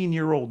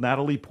 13-year-old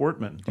Natalie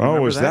Portman.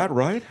 Oh, is that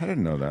right? I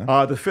didn't know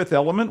that. The Fifth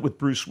Element with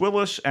Bruce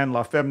Willis and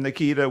La Femme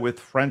Nikita with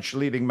French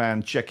leading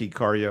man Checky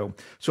Cario.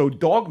 So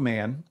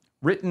Dogman,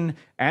 written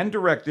and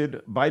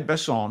directed by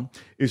Besson,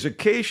 is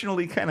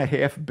occasionally kind of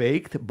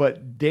half-baked,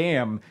 but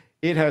damn,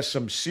 it has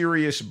some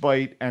serious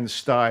bite and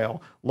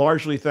style,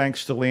 largely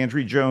thanks to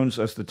Landry Jones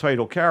as the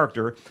title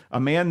character, a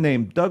man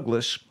named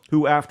Douglas,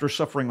 who, after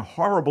suffering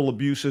horrible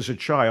abuse as a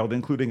child,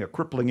 including a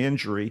crippling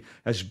injury,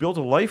 has built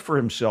a life for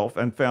himself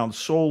and found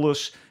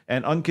solace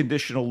and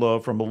unconditional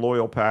love from a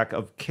loyal pack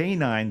of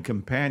canine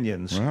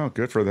companions. Wow,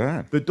 good for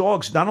that. The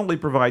dogs not only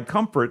provide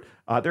comfort,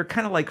 they're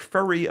kind of like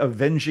furry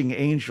avenging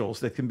angels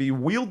that can be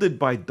wielded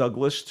by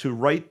Douglas to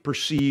right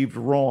perceived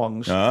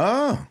wrongs.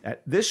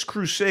 This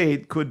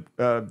crusade could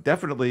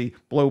definitely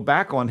blow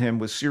back on him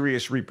with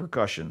serious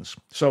repercussions.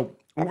 So,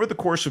 over the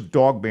course of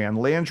Dogman,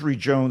 Landry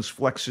Jones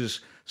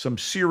flexes some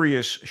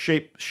serious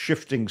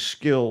shape-shifting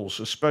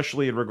skills,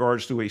 especially in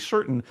regards to a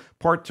certain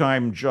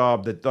part-time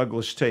job that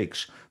Douglas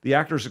takes. The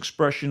actor's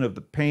expression of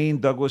the pain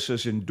Douglas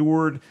has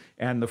endured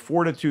and the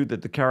fortitude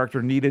that the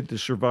character needed to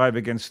survive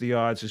against the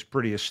odds is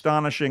pretty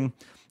astonishing.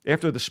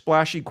 After the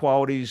splashy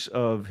qualities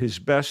of his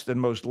best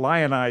and most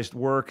lionized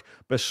work,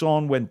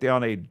 Besson went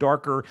down a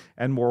darker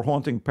and more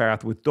haunting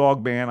path with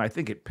Dogman. I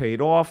think it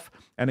paid off.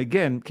 And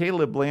again,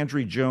 Caleb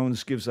Landry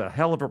Jones gives a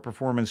hell of a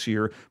performance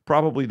here,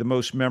 probably the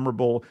most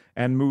memorable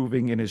and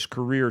moving in his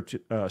career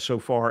so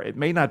far. It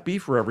may not be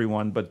for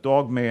everyone, but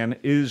Dogman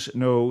is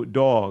no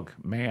dog,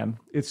 man.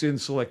 It's in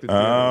selected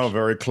theaters. Oh,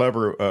 very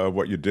clever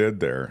what you did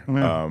there.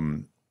 Yeah.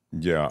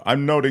 Yeah,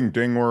 I'm noting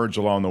ding words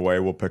along the way.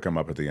 We'll pick them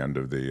up at the end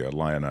of the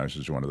Lionize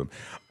is one of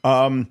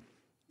them.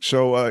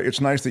 So it's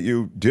nice that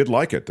you did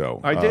like it, though.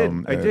 I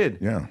did.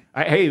 Yeah.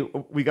 Hey,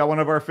 we got one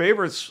of our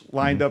favorites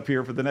lined up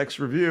here for the next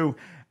review.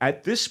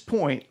 At this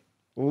point,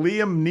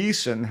 Liam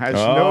Neeson has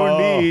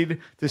no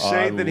need to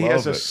say that he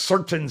has a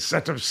certain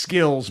set of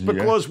skills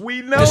because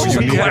we know this is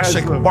a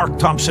classic Mark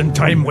Thompson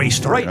time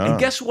waster. Right, and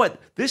guess what?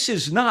 This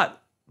is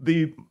not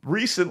the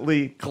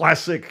recently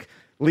classic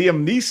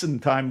Liam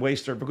Neeson time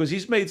waster because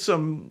he's made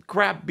some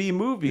crap B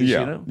movies, Yeah,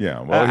 you know?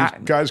 yeah. Well,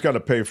 guy's got to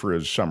pay for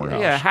his summer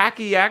house. Yeah,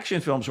 hacky action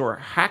films or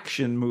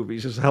haction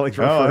movies is how I like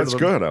to refer Oh, to that's them.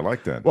 good. I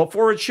like that. Well,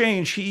 for a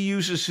change, he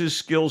uses his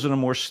skills in a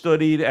more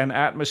studied and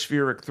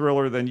atmospheric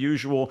thriller than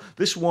usual.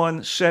 This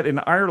one set in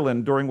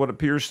Ireland during what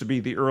appears to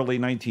be the early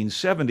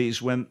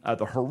 1970s when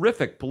the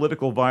horrific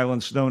political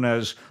violence known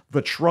as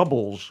the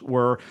Troubles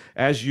were,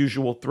 as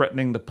usual,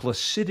 threatening the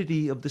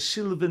placidity of the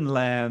Sylvan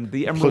land,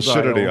 the Emerald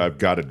Placidity, Isle. I've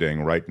got a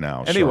ding right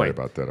now. Anyway, Sorry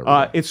about that,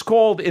 everybody. it's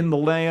called In the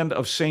Land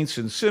of Saints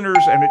and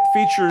Sinners, and it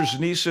features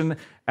Neeson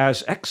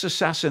as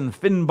ex-assassin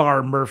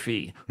Finbar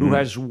Murphy, who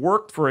has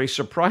worked for a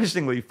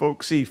surprisingly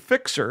folksy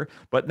fixer,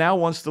 but now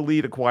wants to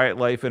lead a quiet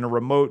life in a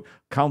remote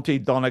County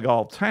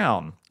Donegal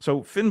town.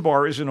 So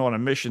Finbar isn't on a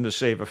mission to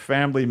save a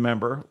family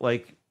member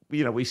like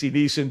we see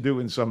Neeson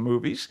do in some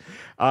movies.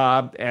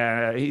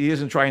 He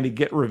isn't trying to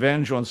get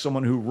revenge on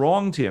someone who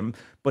wronged him,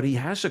 but he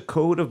has a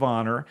code of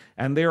honor,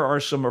 and there are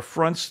some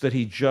affronts that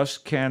he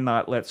just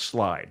cannot let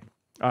slide.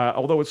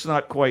 Although it's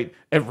not quite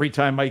every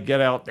time I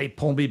get out, they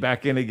pull me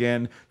back in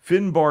again.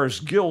 Finbar's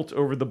guilt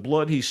over the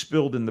blood he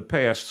spilled in the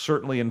past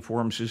certainly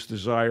informs his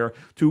desire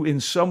to in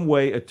some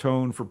way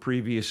atone for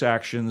previous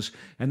actions,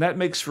 and that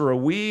makes for a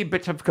wee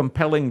bit of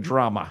compelling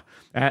drama.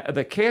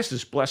 The cast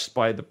is blessed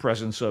by the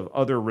presence of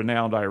other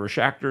renowned Irish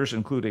actors,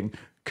 including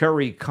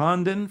Kerry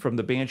Condon from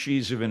the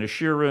Banshees of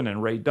Inisherin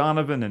and Ray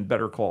Donovan in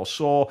Better Call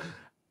Saul,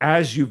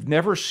 as you've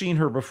never seen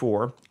her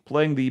before,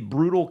 playing the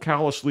brutal,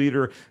 callous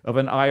leader of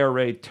an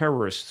IRA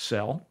terrorist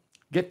cell.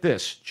 Get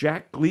this,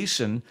 Jack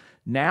Gleason,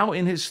 now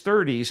in his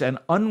 30s and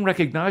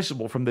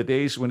unrecognizable from the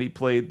days when he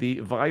played the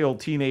vile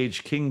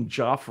teenage King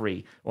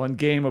Joffrey on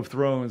Game of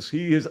Thrones.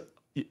 You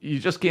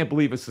just can't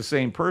believe it's the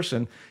same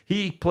person.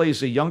 He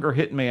plays a younger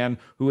hitman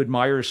who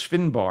admires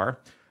Finbar.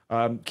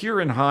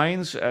 Kieran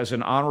Hines as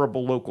an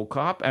honorable local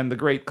cop, and the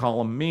great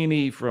Colm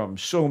Meaney from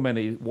so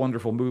many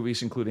wonderful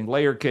movies, including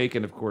Layer Cake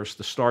and, of course,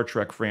 the Star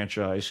Trek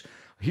franchise.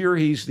 Here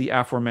he's the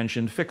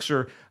aforementioned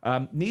fixer.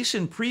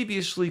 Neeson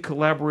previously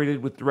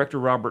collaborated with director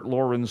Robert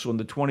Lawrence on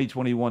the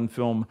 2021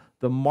 film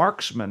The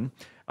Marksman.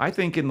 I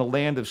think In the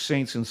Land of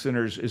Saints and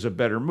Sinners is a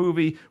better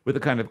movie with a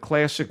kind of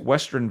classic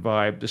Western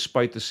vibe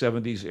despite the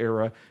 70s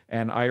era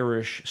and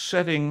Irish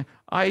setting.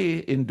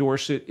 I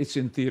endorse it. It's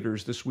in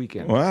theaters this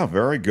weekend. Wow,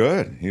 very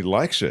good. He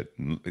likes it.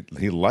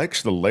 He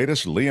likes the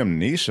latest Liam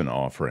Neeson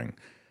offering.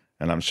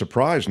 And I'm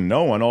surprised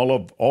no one,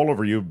 all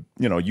over you,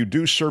 you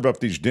do serve up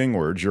these ding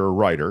words. You're a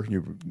writer.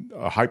 You're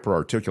hyper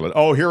articulate.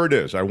 Oh, here it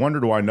is. I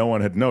wondered why no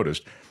one had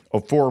noticed.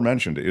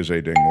 Aforementioned is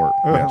a ding word.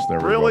 Yes, there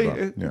we go.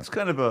 Really? Yeah. It's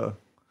kind of a...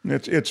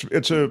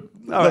 It's a.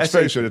 Let's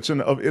face it.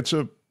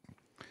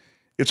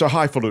 It's a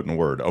highfalutin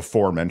word.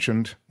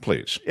 Aforementioned,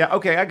 please. Yeah.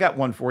 Okay. I got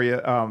one for you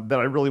that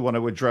I really want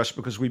to address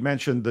because we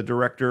mentioned the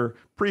director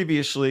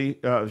previously.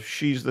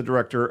 She's the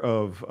director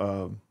of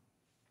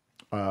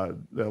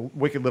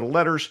Wicked Little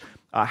Letters.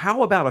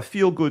 How about a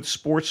feel-good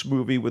sports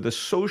movie with a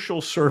social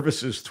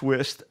services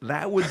twist?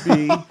 That would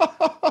be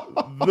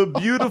The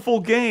Beautiful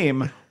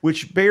Game,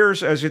 which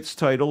bears as its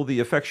title the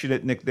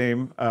affectionate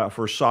nickname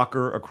for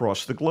soccer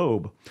across the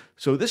globe.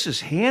 So this is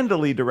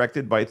handily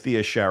directed by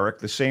Thea Sharrock,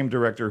 the same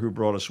director who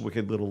brought us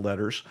Wicked Little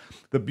Letters.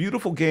 The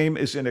Beautiful Game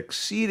is an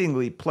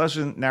exceedingly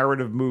pleasant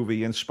narrative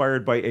movie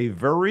inspired by a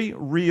very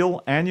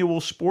real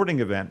annual sporting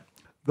event,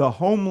 the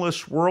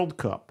Homeless World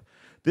Cup.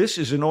 This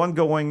is an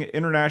ongoing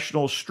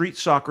international street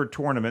soccer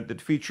tournament that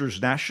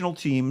features national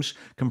teams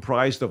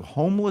comprised of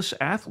homeless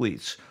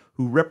athletes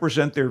who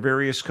represent their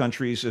various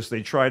countries as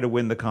they try to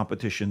win the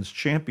competition's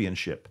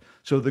championship.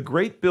 So the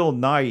great Bill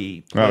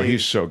Nighy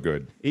he's so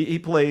good. He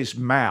plays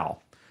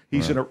Mal.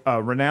 He's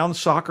a renowned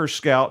soccer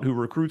scout who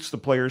recruits the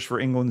players for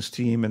England's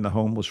team in the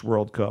Homeless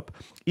World Cup.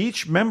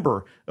 Each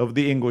member of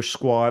the English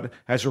squad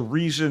has a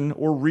reason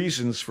or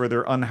reasons for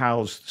their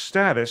unhoused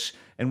status,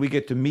 and we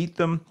get to meet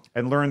them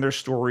and learn their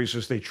stories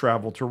as they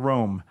travel to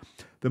Rome.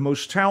 The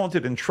most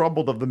talented and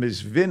troubled of them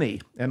is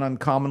Vinny, an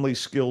uncommonly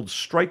skilled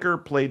striker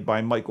played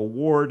by Michael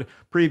Ward,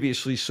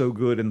 previously so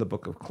good in The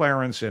Book of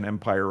Clarence and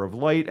Empire of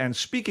Light. And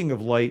speaking of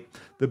light,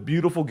 The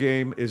Beautiful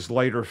Game is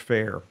lighter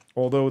fare.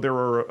 Although there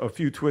are a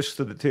few twists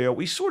to the tale,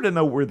 we sort of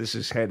know where this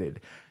is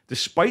headed.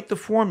 Despite the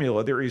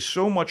formula, there is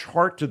so much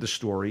heart to the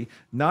story.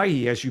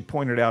 Nighy, as you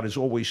pointed out, is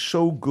always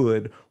so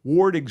good.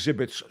 Ward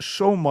exhibits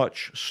so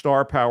much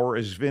star power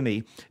as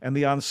Vinny, and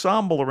the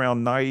ensemble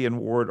around Nighy and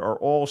Ward are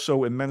all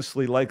so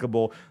immensely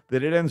likable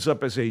that it ends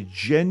up as a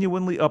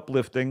genuinely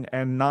uplifting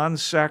and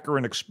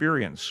non-saccharine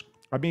experience.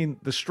 I mean,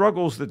 the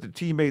struggles that the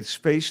teammates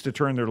face to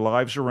turn their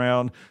lives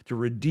around, to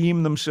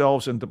redeem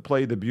themselves, and to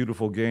play the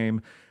beautiful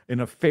game in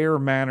a fair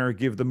manner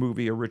give the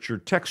movie a richer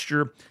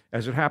texture.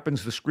 As it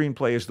happens, the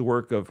screenplay is the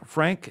work of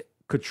Frank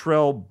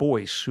Cottrell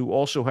Boyce, who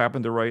also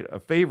happened to write a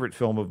favorite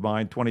film of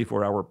mine,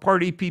 24-Hour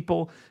Party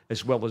People,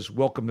 as well as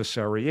Welcome to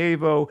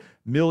Sarajevo,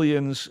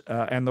 Millions,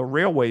 and The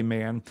Railway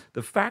Man.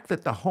 The fact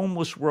that the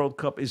Homeless World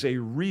Cup is a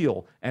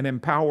real and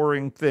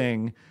empowering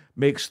thing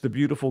makes The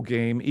Beautiful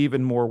Game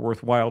even more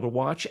worthwhile to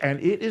watch,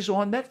 and it is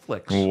on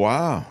Netflix.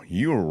 Wow,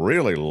 you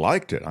really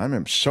liked it.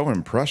 I'm so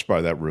impressed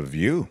by that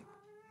review.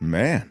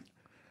 Man.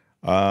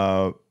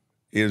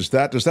 Does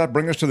that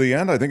bring us to the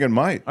end? I think it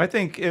might. I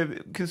think,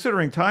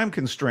 considering time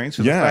constraints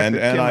and the fact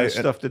that Kim has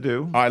stuff to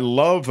do. I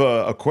love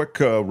a quick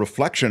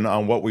reflection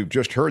on what we've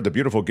just heard. The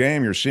beautiful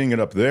game, you're seeing it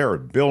up there.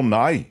 Bill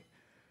Nye.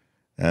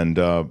 And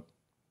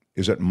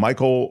is it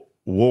Michael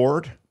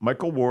Ward?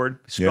 Michael Ward.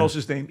 Spells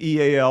his name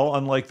E-A-L,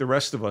 unlike the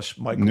rest of us,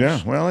 Michaels.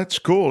 Yeah, well, it's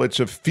cool.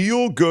 It's a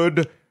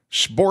feel-good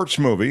sports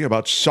movie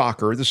about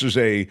soccer. This is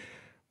a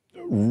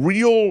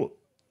real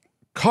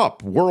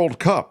World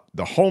Cup,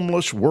 the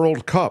Homeless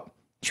World Cup.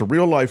 It's a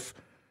real-life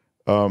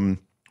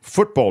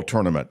football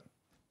tournament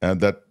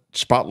that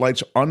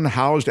spotlights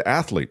unhoused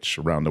athletes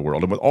around the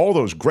world. And with all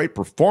those great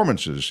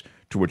performances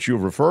to which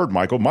you've referred,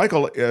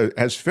 Michael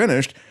has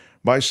finished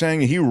by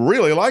saying he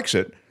really likes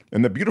it,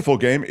 and the beautiful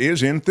game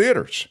is in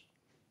theaters.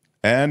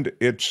 And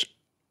it's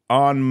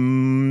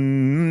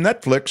on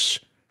Netflix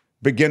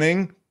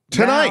beginning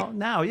tonight.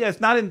 Now, yeah, it's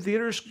not in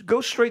theaters.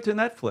 Go straight to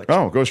Netflix.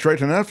 Oh, go straight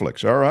to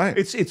Netflix. All right.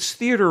 It's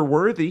theater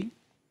worthy.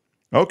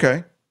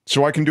 Okay.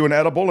 So I can do an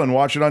edible and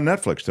watch it on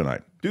Netflix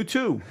tonight. Do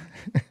too.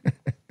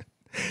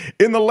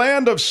 In the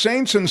Land of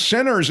Saints and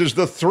Sinners is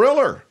the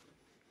thriller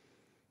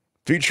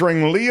featuring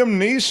Liam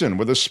Neeson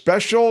with a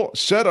special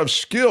set of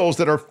skills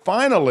that are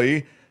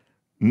finally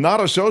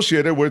not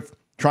associated with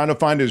trying to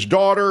find his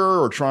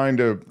daughter or trying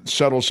to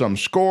settle some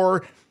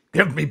score.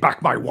 Give me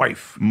back my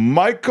wife.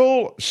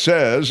 Michael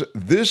says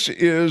this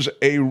is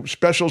a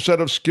special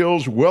set of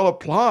skills well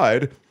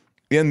applied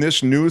in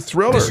this new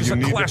thriller. This is a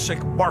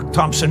classic Mark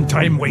Thompson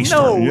time waster.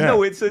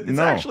 No, it's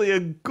actually a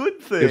good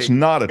thing. It's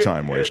not a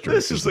time waster.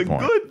 This is a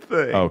good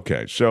thing.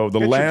 Okay, so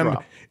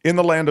In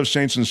the Land of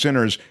Saints and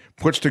Sinners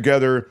puts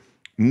together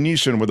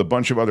Neeson with a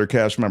bunch of other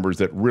cast members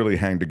that really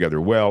hang together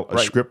well, a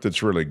script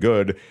that's really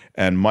good,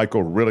 and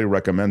Michael really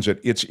recommends it.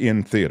 It's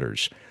in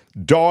theaters.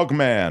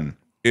 Dogman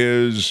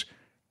is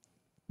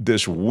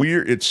this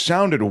weird, it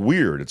sounded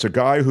weird. It's a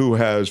guy who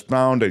has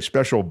found a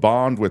special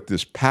bond with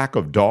this pack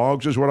of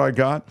dogs is what I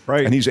got.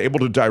 Right. And he's able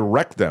to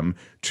direct them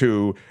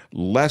to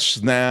less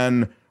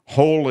than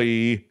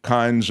holy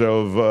kinds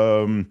of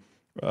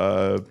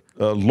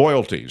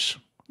loyalties.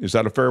 Is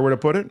that a fair way to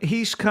put it?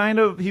 He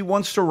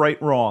wants to right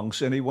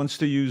wrongs, and he wants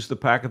to use the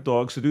pack of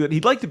dogs to do that.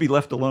 He'd like to be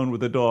left alone with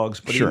the dogs,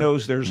 but he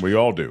knows we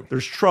all do.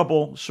 There's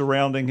trouble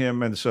surrounding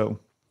him, and so.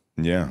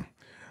 Yeah.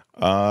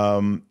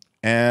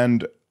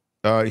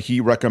 He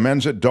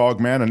recommends it,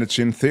 Dogman, and it's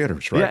in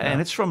theaters right now.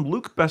 And it's from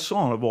Luc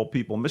Besson, of all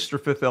people, Mr.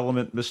 Fifth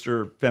Element,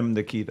 Mr. Femme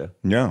Nikita.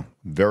 Yeah,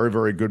 very,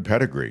 very good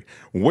pedigree.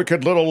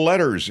 Wicked Little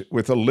Letters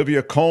with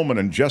Olivia Colman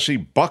and Jessie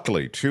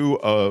Buckley, two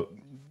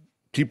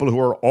people who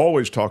are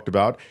always talked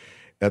about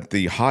at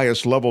the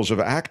highest levels of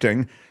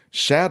acting.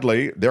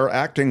 Sadly, their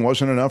acting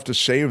wasn't enough to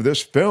save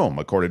this film.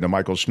 According to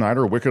Michael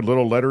Snyder, Wicked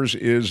Little Letters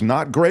is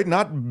not great,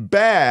 not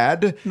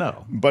bad,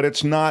 but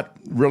it's not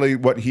really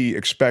what he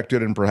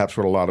expected and perhaps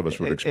what a lot of us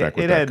would expect.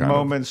 It had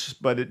moments,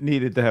 but it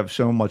needed to have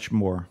so much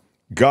more.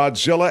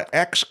 Godzilla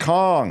x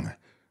Kong,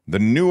 The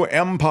New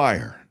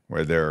Empire,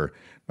 where they're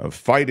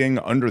fighting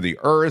under the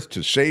earth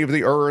to save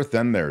the earth.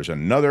 Then there's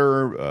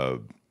another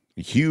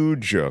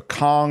huge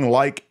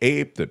Kong-like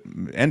ape that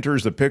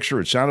enters the picture.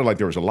 It sounded like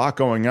there was a lot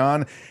going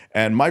on.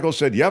 And Michael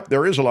said, yep,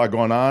 there is a lot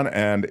going on,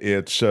 and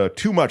it's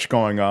too much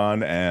going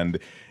on, and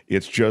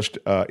it's just,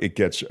 it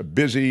gets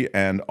busy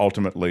and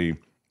ultimately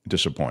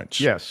disappoints.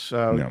 Yes.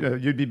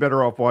 You'd be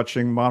better off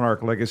watching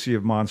Monarch Legacy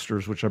of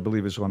Monsters, which I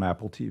believe is on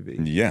Apple TV.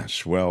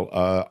 Yes. Well,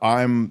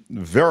 I'm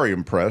very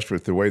impressed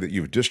with the way that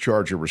you've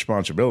discharged your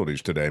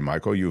responsibilities today,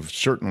 Michael. You've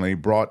certainly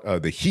brought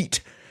the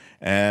heat,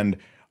 and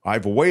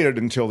I've waited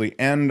until the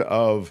end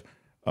of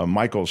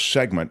Michael's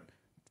segment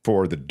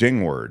for the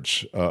ding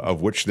words,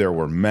 of which there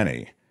were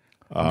many.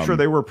 I'm sure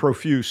they were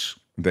profuse.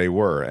 They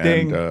were.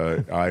 Ding.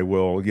 And I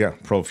will,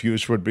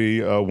 profuse would be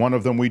one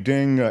of them. We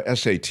ding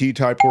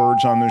SAT-type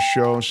words on this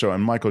show,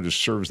 and Michael just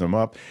serves them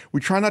up.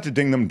 We try not to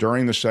ding them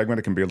during the segment.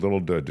 It can be a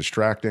little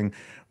distracting,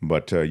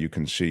 but you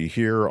can see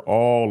here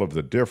all of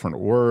the different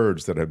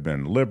words that have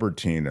been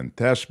libertine and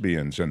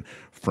thespians and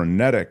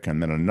frenetic,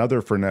 and then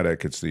another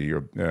frenetic. It's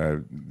the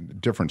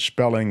different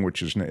spelling,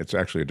 which is, it's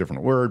actually a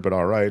different word, but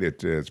all right,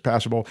 it's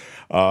passable.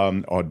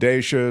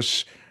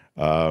 Audacious,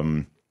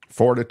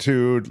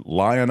 fortitude,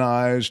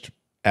 lionized,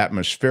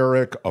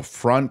 atmospheric,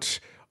 affront,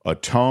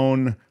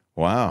 atone.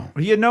 Wow.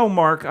 You know,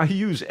 Mark, I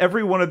use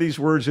every one of these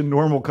words in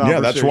normal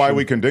conversation. Yeah, that's why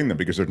we can ding them,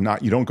 because they're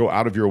not, you don't go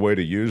out of your way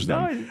to use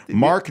them.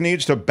 Mark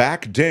needs to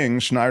back ding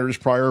Snyder's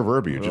prior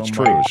verbiage. It's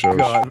true.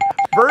 God.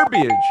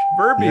 Verbiage.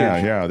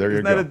 Yeah, there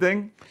you go. Isn't that a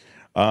ding?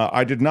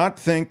 I did not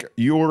think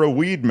you were a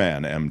weed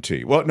man,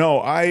 MT. Well,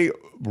 no,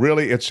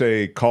 it's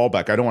a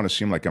callback. I don't want to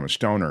seem like I'm a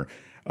stoner.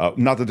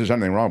 Not that there's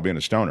anything wrong with being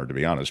a stoner, to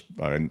be honest.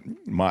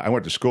 I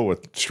went to school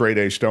with straight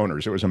A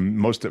stoners. It was the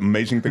most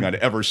amazing thing I'd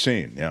ever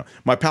seen. Yeah,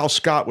 my pal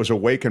Scott was a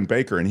wake and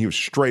baker, and he was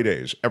straight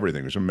A's.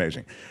 Everything was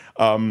amazing.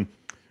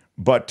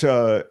 But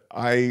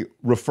I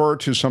refer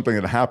to something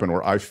that happened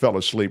where I fell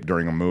asleep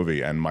during a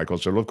movie, and Michael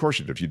said, well, of course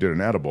you did. If you did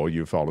an edible,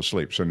 you fall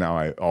asleep. So now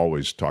I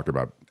always talk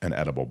about an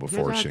edible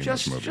before seeing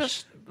this movie.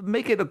 Just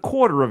make it a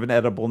quarter of an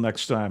edible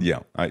next time. Yeah,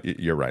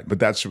 you're right. But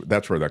that's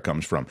where that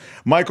comes from.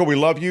 Michael, we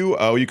love you.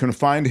 You can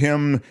find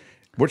him.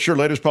 What's your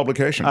latest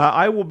publication?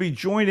 I will be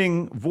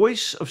joining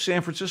Voice of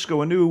San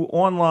Francisco, a new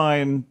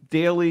online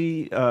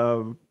daily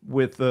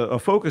with a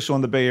focus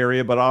on the Bay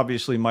Area, but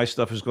obviously my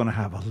stuff is going to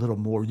have a little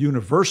more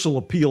universal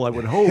appeal, I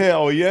would hope.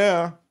 Hell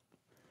yeah.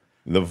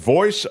 The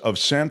Voice of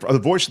the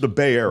Voice of the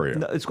Bay Area.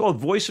 It's called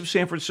Voice of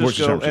San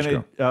Francisco, and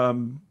it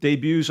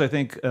debuts, I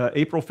think,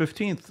 April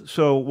 15th.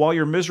 So while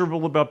you're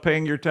miserable about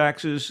paying your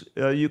taxes,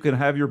 you can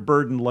have your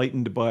burden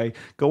lightened by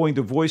going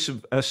to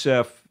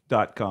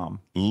voiceofsf.com.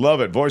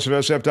 Love it.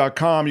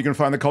 Voiceofsf.com. You can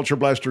find the Culture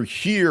Blaster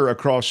here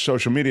across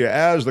social media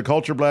as the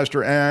Culture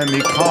Blaster, and he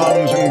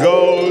comes and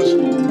goes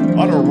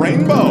on a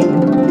rainbow.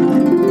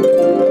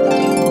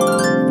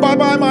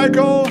 Bye-bye,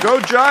 Michael. Go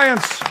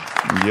Giants.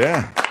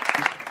 Yeah.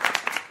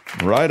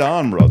 Right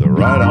on, brother.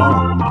 Right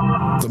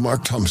on. The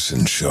Mark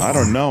Thompson Show. I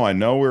don't know. I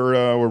know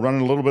we're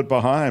running a little bit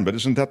behind, but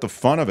isn't that the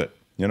fun of it?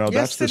 You know,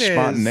 Yes, that's the it is.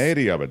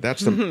 spontaneity of it.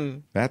 That's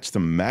the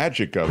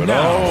magic of it.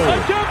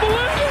 I can't believe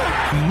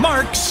it!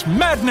 Mark's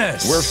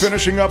Madness. We're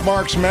finishing up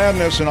Mark's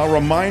Madness, and I'll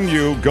remind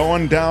you,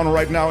 going down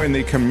right now in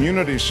the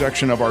community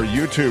section of our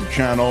YouTube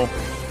channel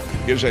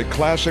is a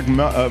classic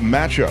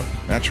matchup.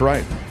 That's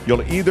right.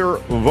 You'll either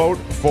vote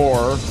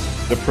for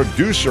the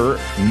producer,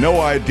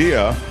 No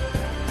Idea.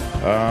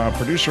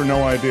 Producer,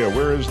 No Idea.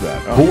 Where is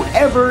that?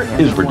 Whoever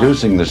is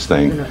producing this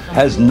thing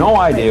has no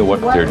idea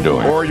what they're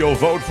doing. Or you'll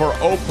vote for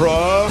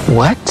Oprah.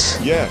 What?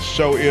 Yes,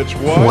 so it's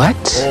what?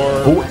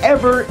 Or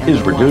Whoever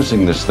is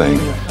producing this thing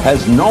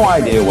has no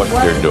idea what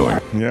they're doing.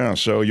 yeah,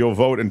 so you'll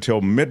vote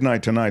until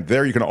midnight tonight.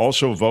 There, you can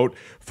also vote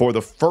for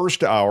the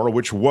first hour,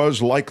 which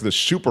was like the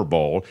Super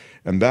Bowl,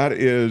 and that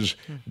is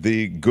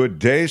the Good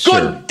Day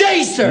Sir. Good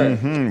day, sir.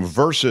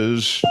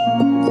 Versus,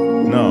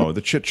 no,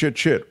 the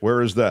Chit.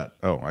 Where is that?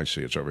 Oh, I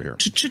see. It's over here.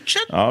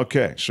 Chit.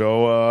 Okay,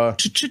 so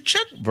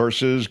Chit.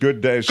 versus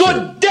Good Day Sir.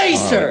 Good day,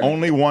 sir.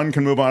 Only one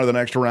can move on to the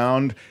next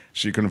round,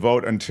 so you can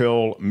vote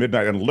until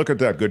midnight. And look at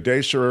that. Good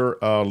Day Sir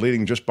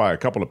leading just by a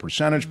couple of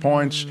percentage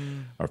points,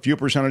 a few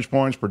percentage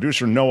points.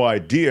 Producer, No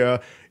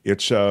Idea.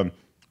 It's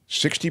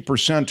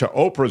 60% to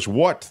Oprah's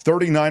what?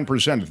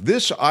 39%.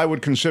 This I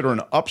would consider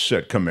an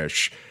upset,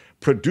 Commish.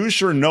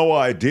 Producer, No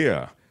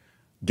Idea.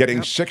 Getting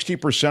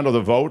 60% of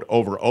the vote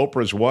over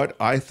Oprah's what?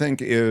 I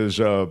think is,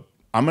 I'm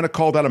going to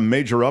call that a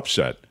major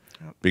upset,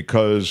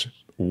 because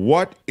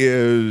what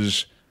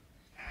is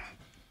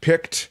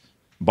picked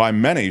by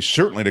many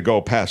certainly to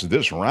go past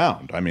this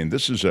round. I mean,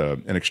 this is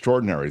an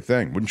extraordinary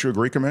thing. Wouldn't you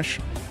agree, Commish?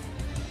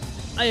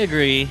 I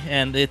agree,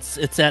 and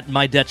it's at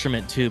my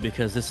detriment too,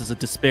 because this is a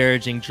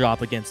disparaging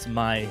drop against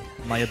my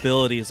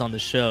abilities on the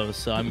show.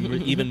 So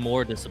I'm even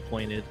more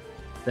disappointed.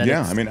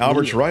 Yeah, I mean,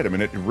 Albert's right. I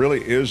mean, it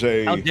really is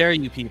a... How dare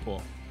you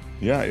people?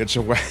 Yeah, it's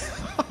a way...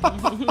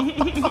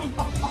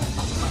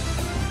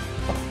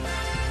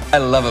 I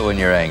love it when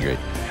you're angry.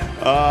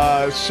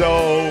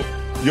 So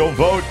you'll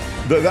vote...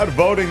 That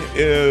voting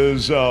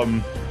is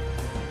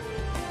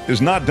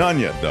not done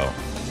yet, though.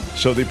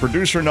 So the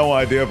producer, No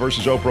Idea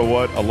versus Oprah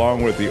What,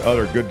 along with the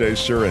other Good Day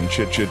Sir and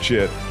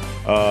Chit,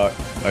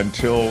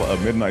 until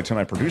midnight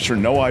tonight. Producer,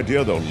 No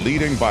Idea, though,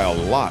 leading by a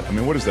lot. I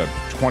mean, what is that,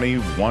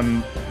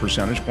 21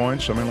 percentage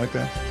points, something like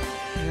that?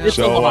 Yeah. It's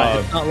a lot.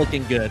 It's not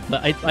looking good.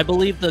 But I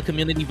believe the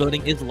community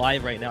voting is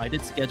live right now. I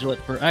did schedule it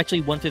for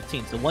actually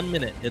 1:15, so 1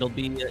 minute. It'll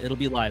be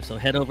live. So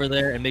head over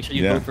there and make sure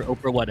you vote for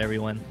Oprah What,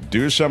 everyone.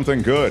 Do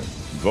something good.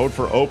 Vote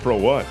for Oprah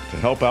What to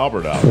help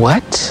Albert out.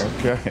 What?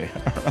 Okay.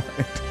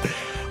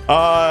 All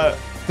right.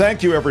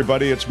 Thank you,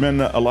 everybody. It's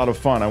been a lot of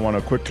fun. I want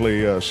to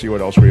quickly see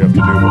what else we have to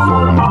do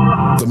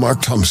before The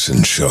Mark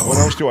Thompson Show. What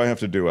else do I have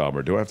to do,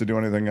 Albert? Do I have to do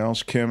anything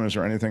else? Kim, is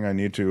there anything I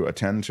need to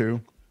attend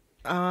to?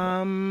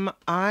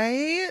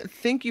 I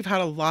think you've had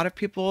a lot of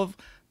people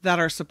that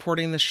are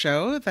supporting the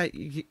show that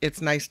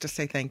it's nice to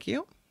say thank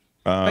you.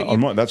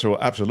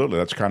 Absolutely.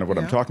 That's kind of what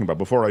I'm talking about.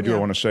 Before I do, I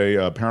want to say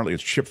apparently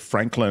it's Chip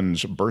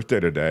Franklin's birthday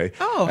today.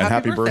 Oh, and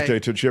happy birthday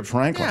to Chip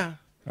Franklin.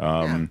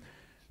 Yeah.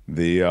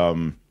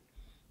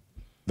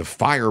 The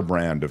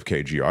firebrand of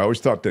KGR. I always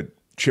thought that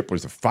Chip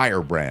was the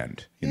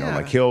firebrand. You know,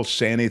 like he'll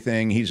say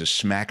anything. He's a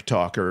smack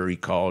talker. He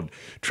called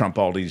Trump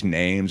all these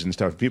names and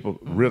stuff. People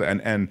really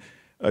and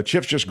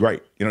Chip's just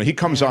great. You know, he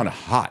comes on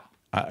hot.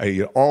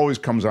 He always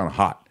comes on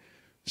hot.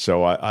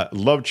 So I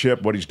love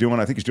Chip, what he's doing.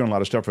 I think he's doing a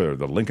lot of stuff for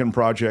the Lincoln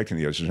Project, and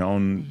he has his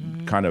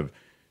own kind of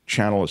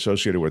channel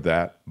associated with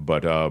that.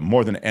 But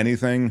more than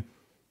anything,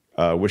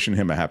 wishing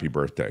him a happy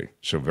birthday.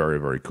 So very,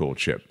 very cool,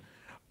 Chip.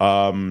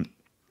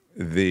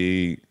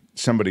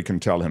 Somebody can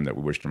tell him that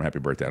we wished him a happy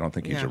birthday. I don't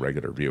think he's a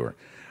regular viewer.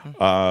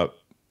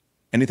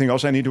 Anything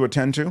else I need to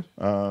attend to?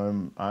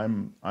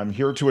 I'm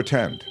here to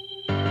attend.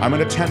 I'm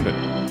an attendant.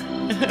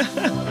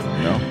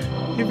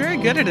 No? You're very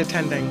good at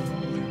attending.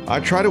 I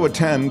try to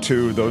attend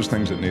to those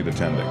things that need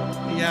attending.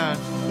 Yeah.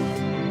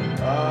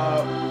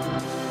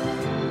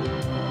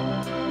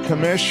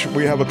 Commish,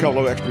 we have a couple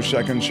of extra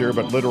seconds here,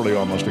 but literally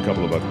almost a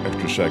couple of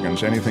extra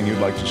seconds. Anything you'd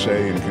like to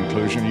say in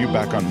conclusion? You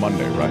back on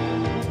Monday, right?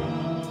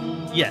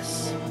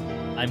 Yes.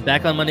 I'm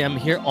back on Monday. I'm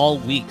here all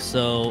week.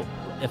 So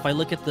if I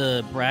look at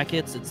the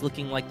brackets, it's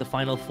looking like the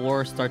Final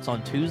Four starts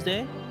on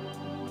Tuesday.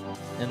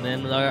 And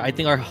then I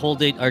think our whole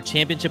day, our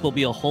championship will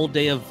be a whole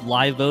day of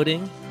live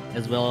voting,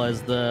 as well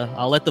as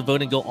I'll let the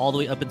voting go all the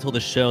way up until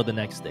the show the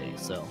next day.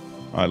 So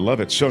I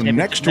love it. So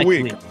next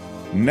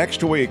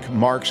week,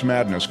 Mark's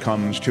Madness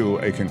comes to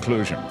a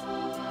conclusion.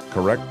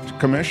 Correct,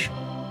 Kamish?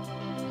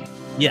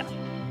 Yeah.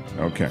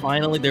 Okay.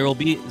 Finally, there will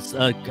be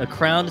a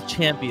crowned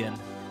champion,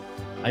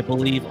 I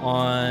believe,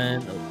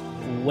 on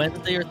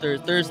Wednesday or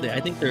Thursday.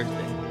 I think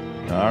Thursday.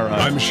 All right.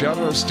 I'm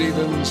Shadow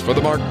Stevens for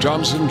the Mark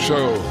Thompson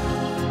Show.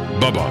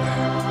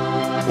 Bye-bye.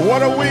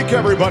 What a week,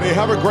 everybody.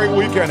 Have a great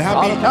weekend.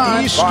 Happy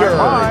Easter.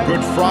 Bye.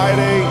 Good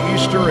Friday,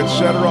 Easter,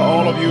 etc.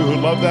 All of you who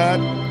love that,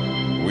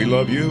 we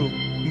love you.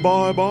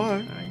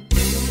 Bye-bye.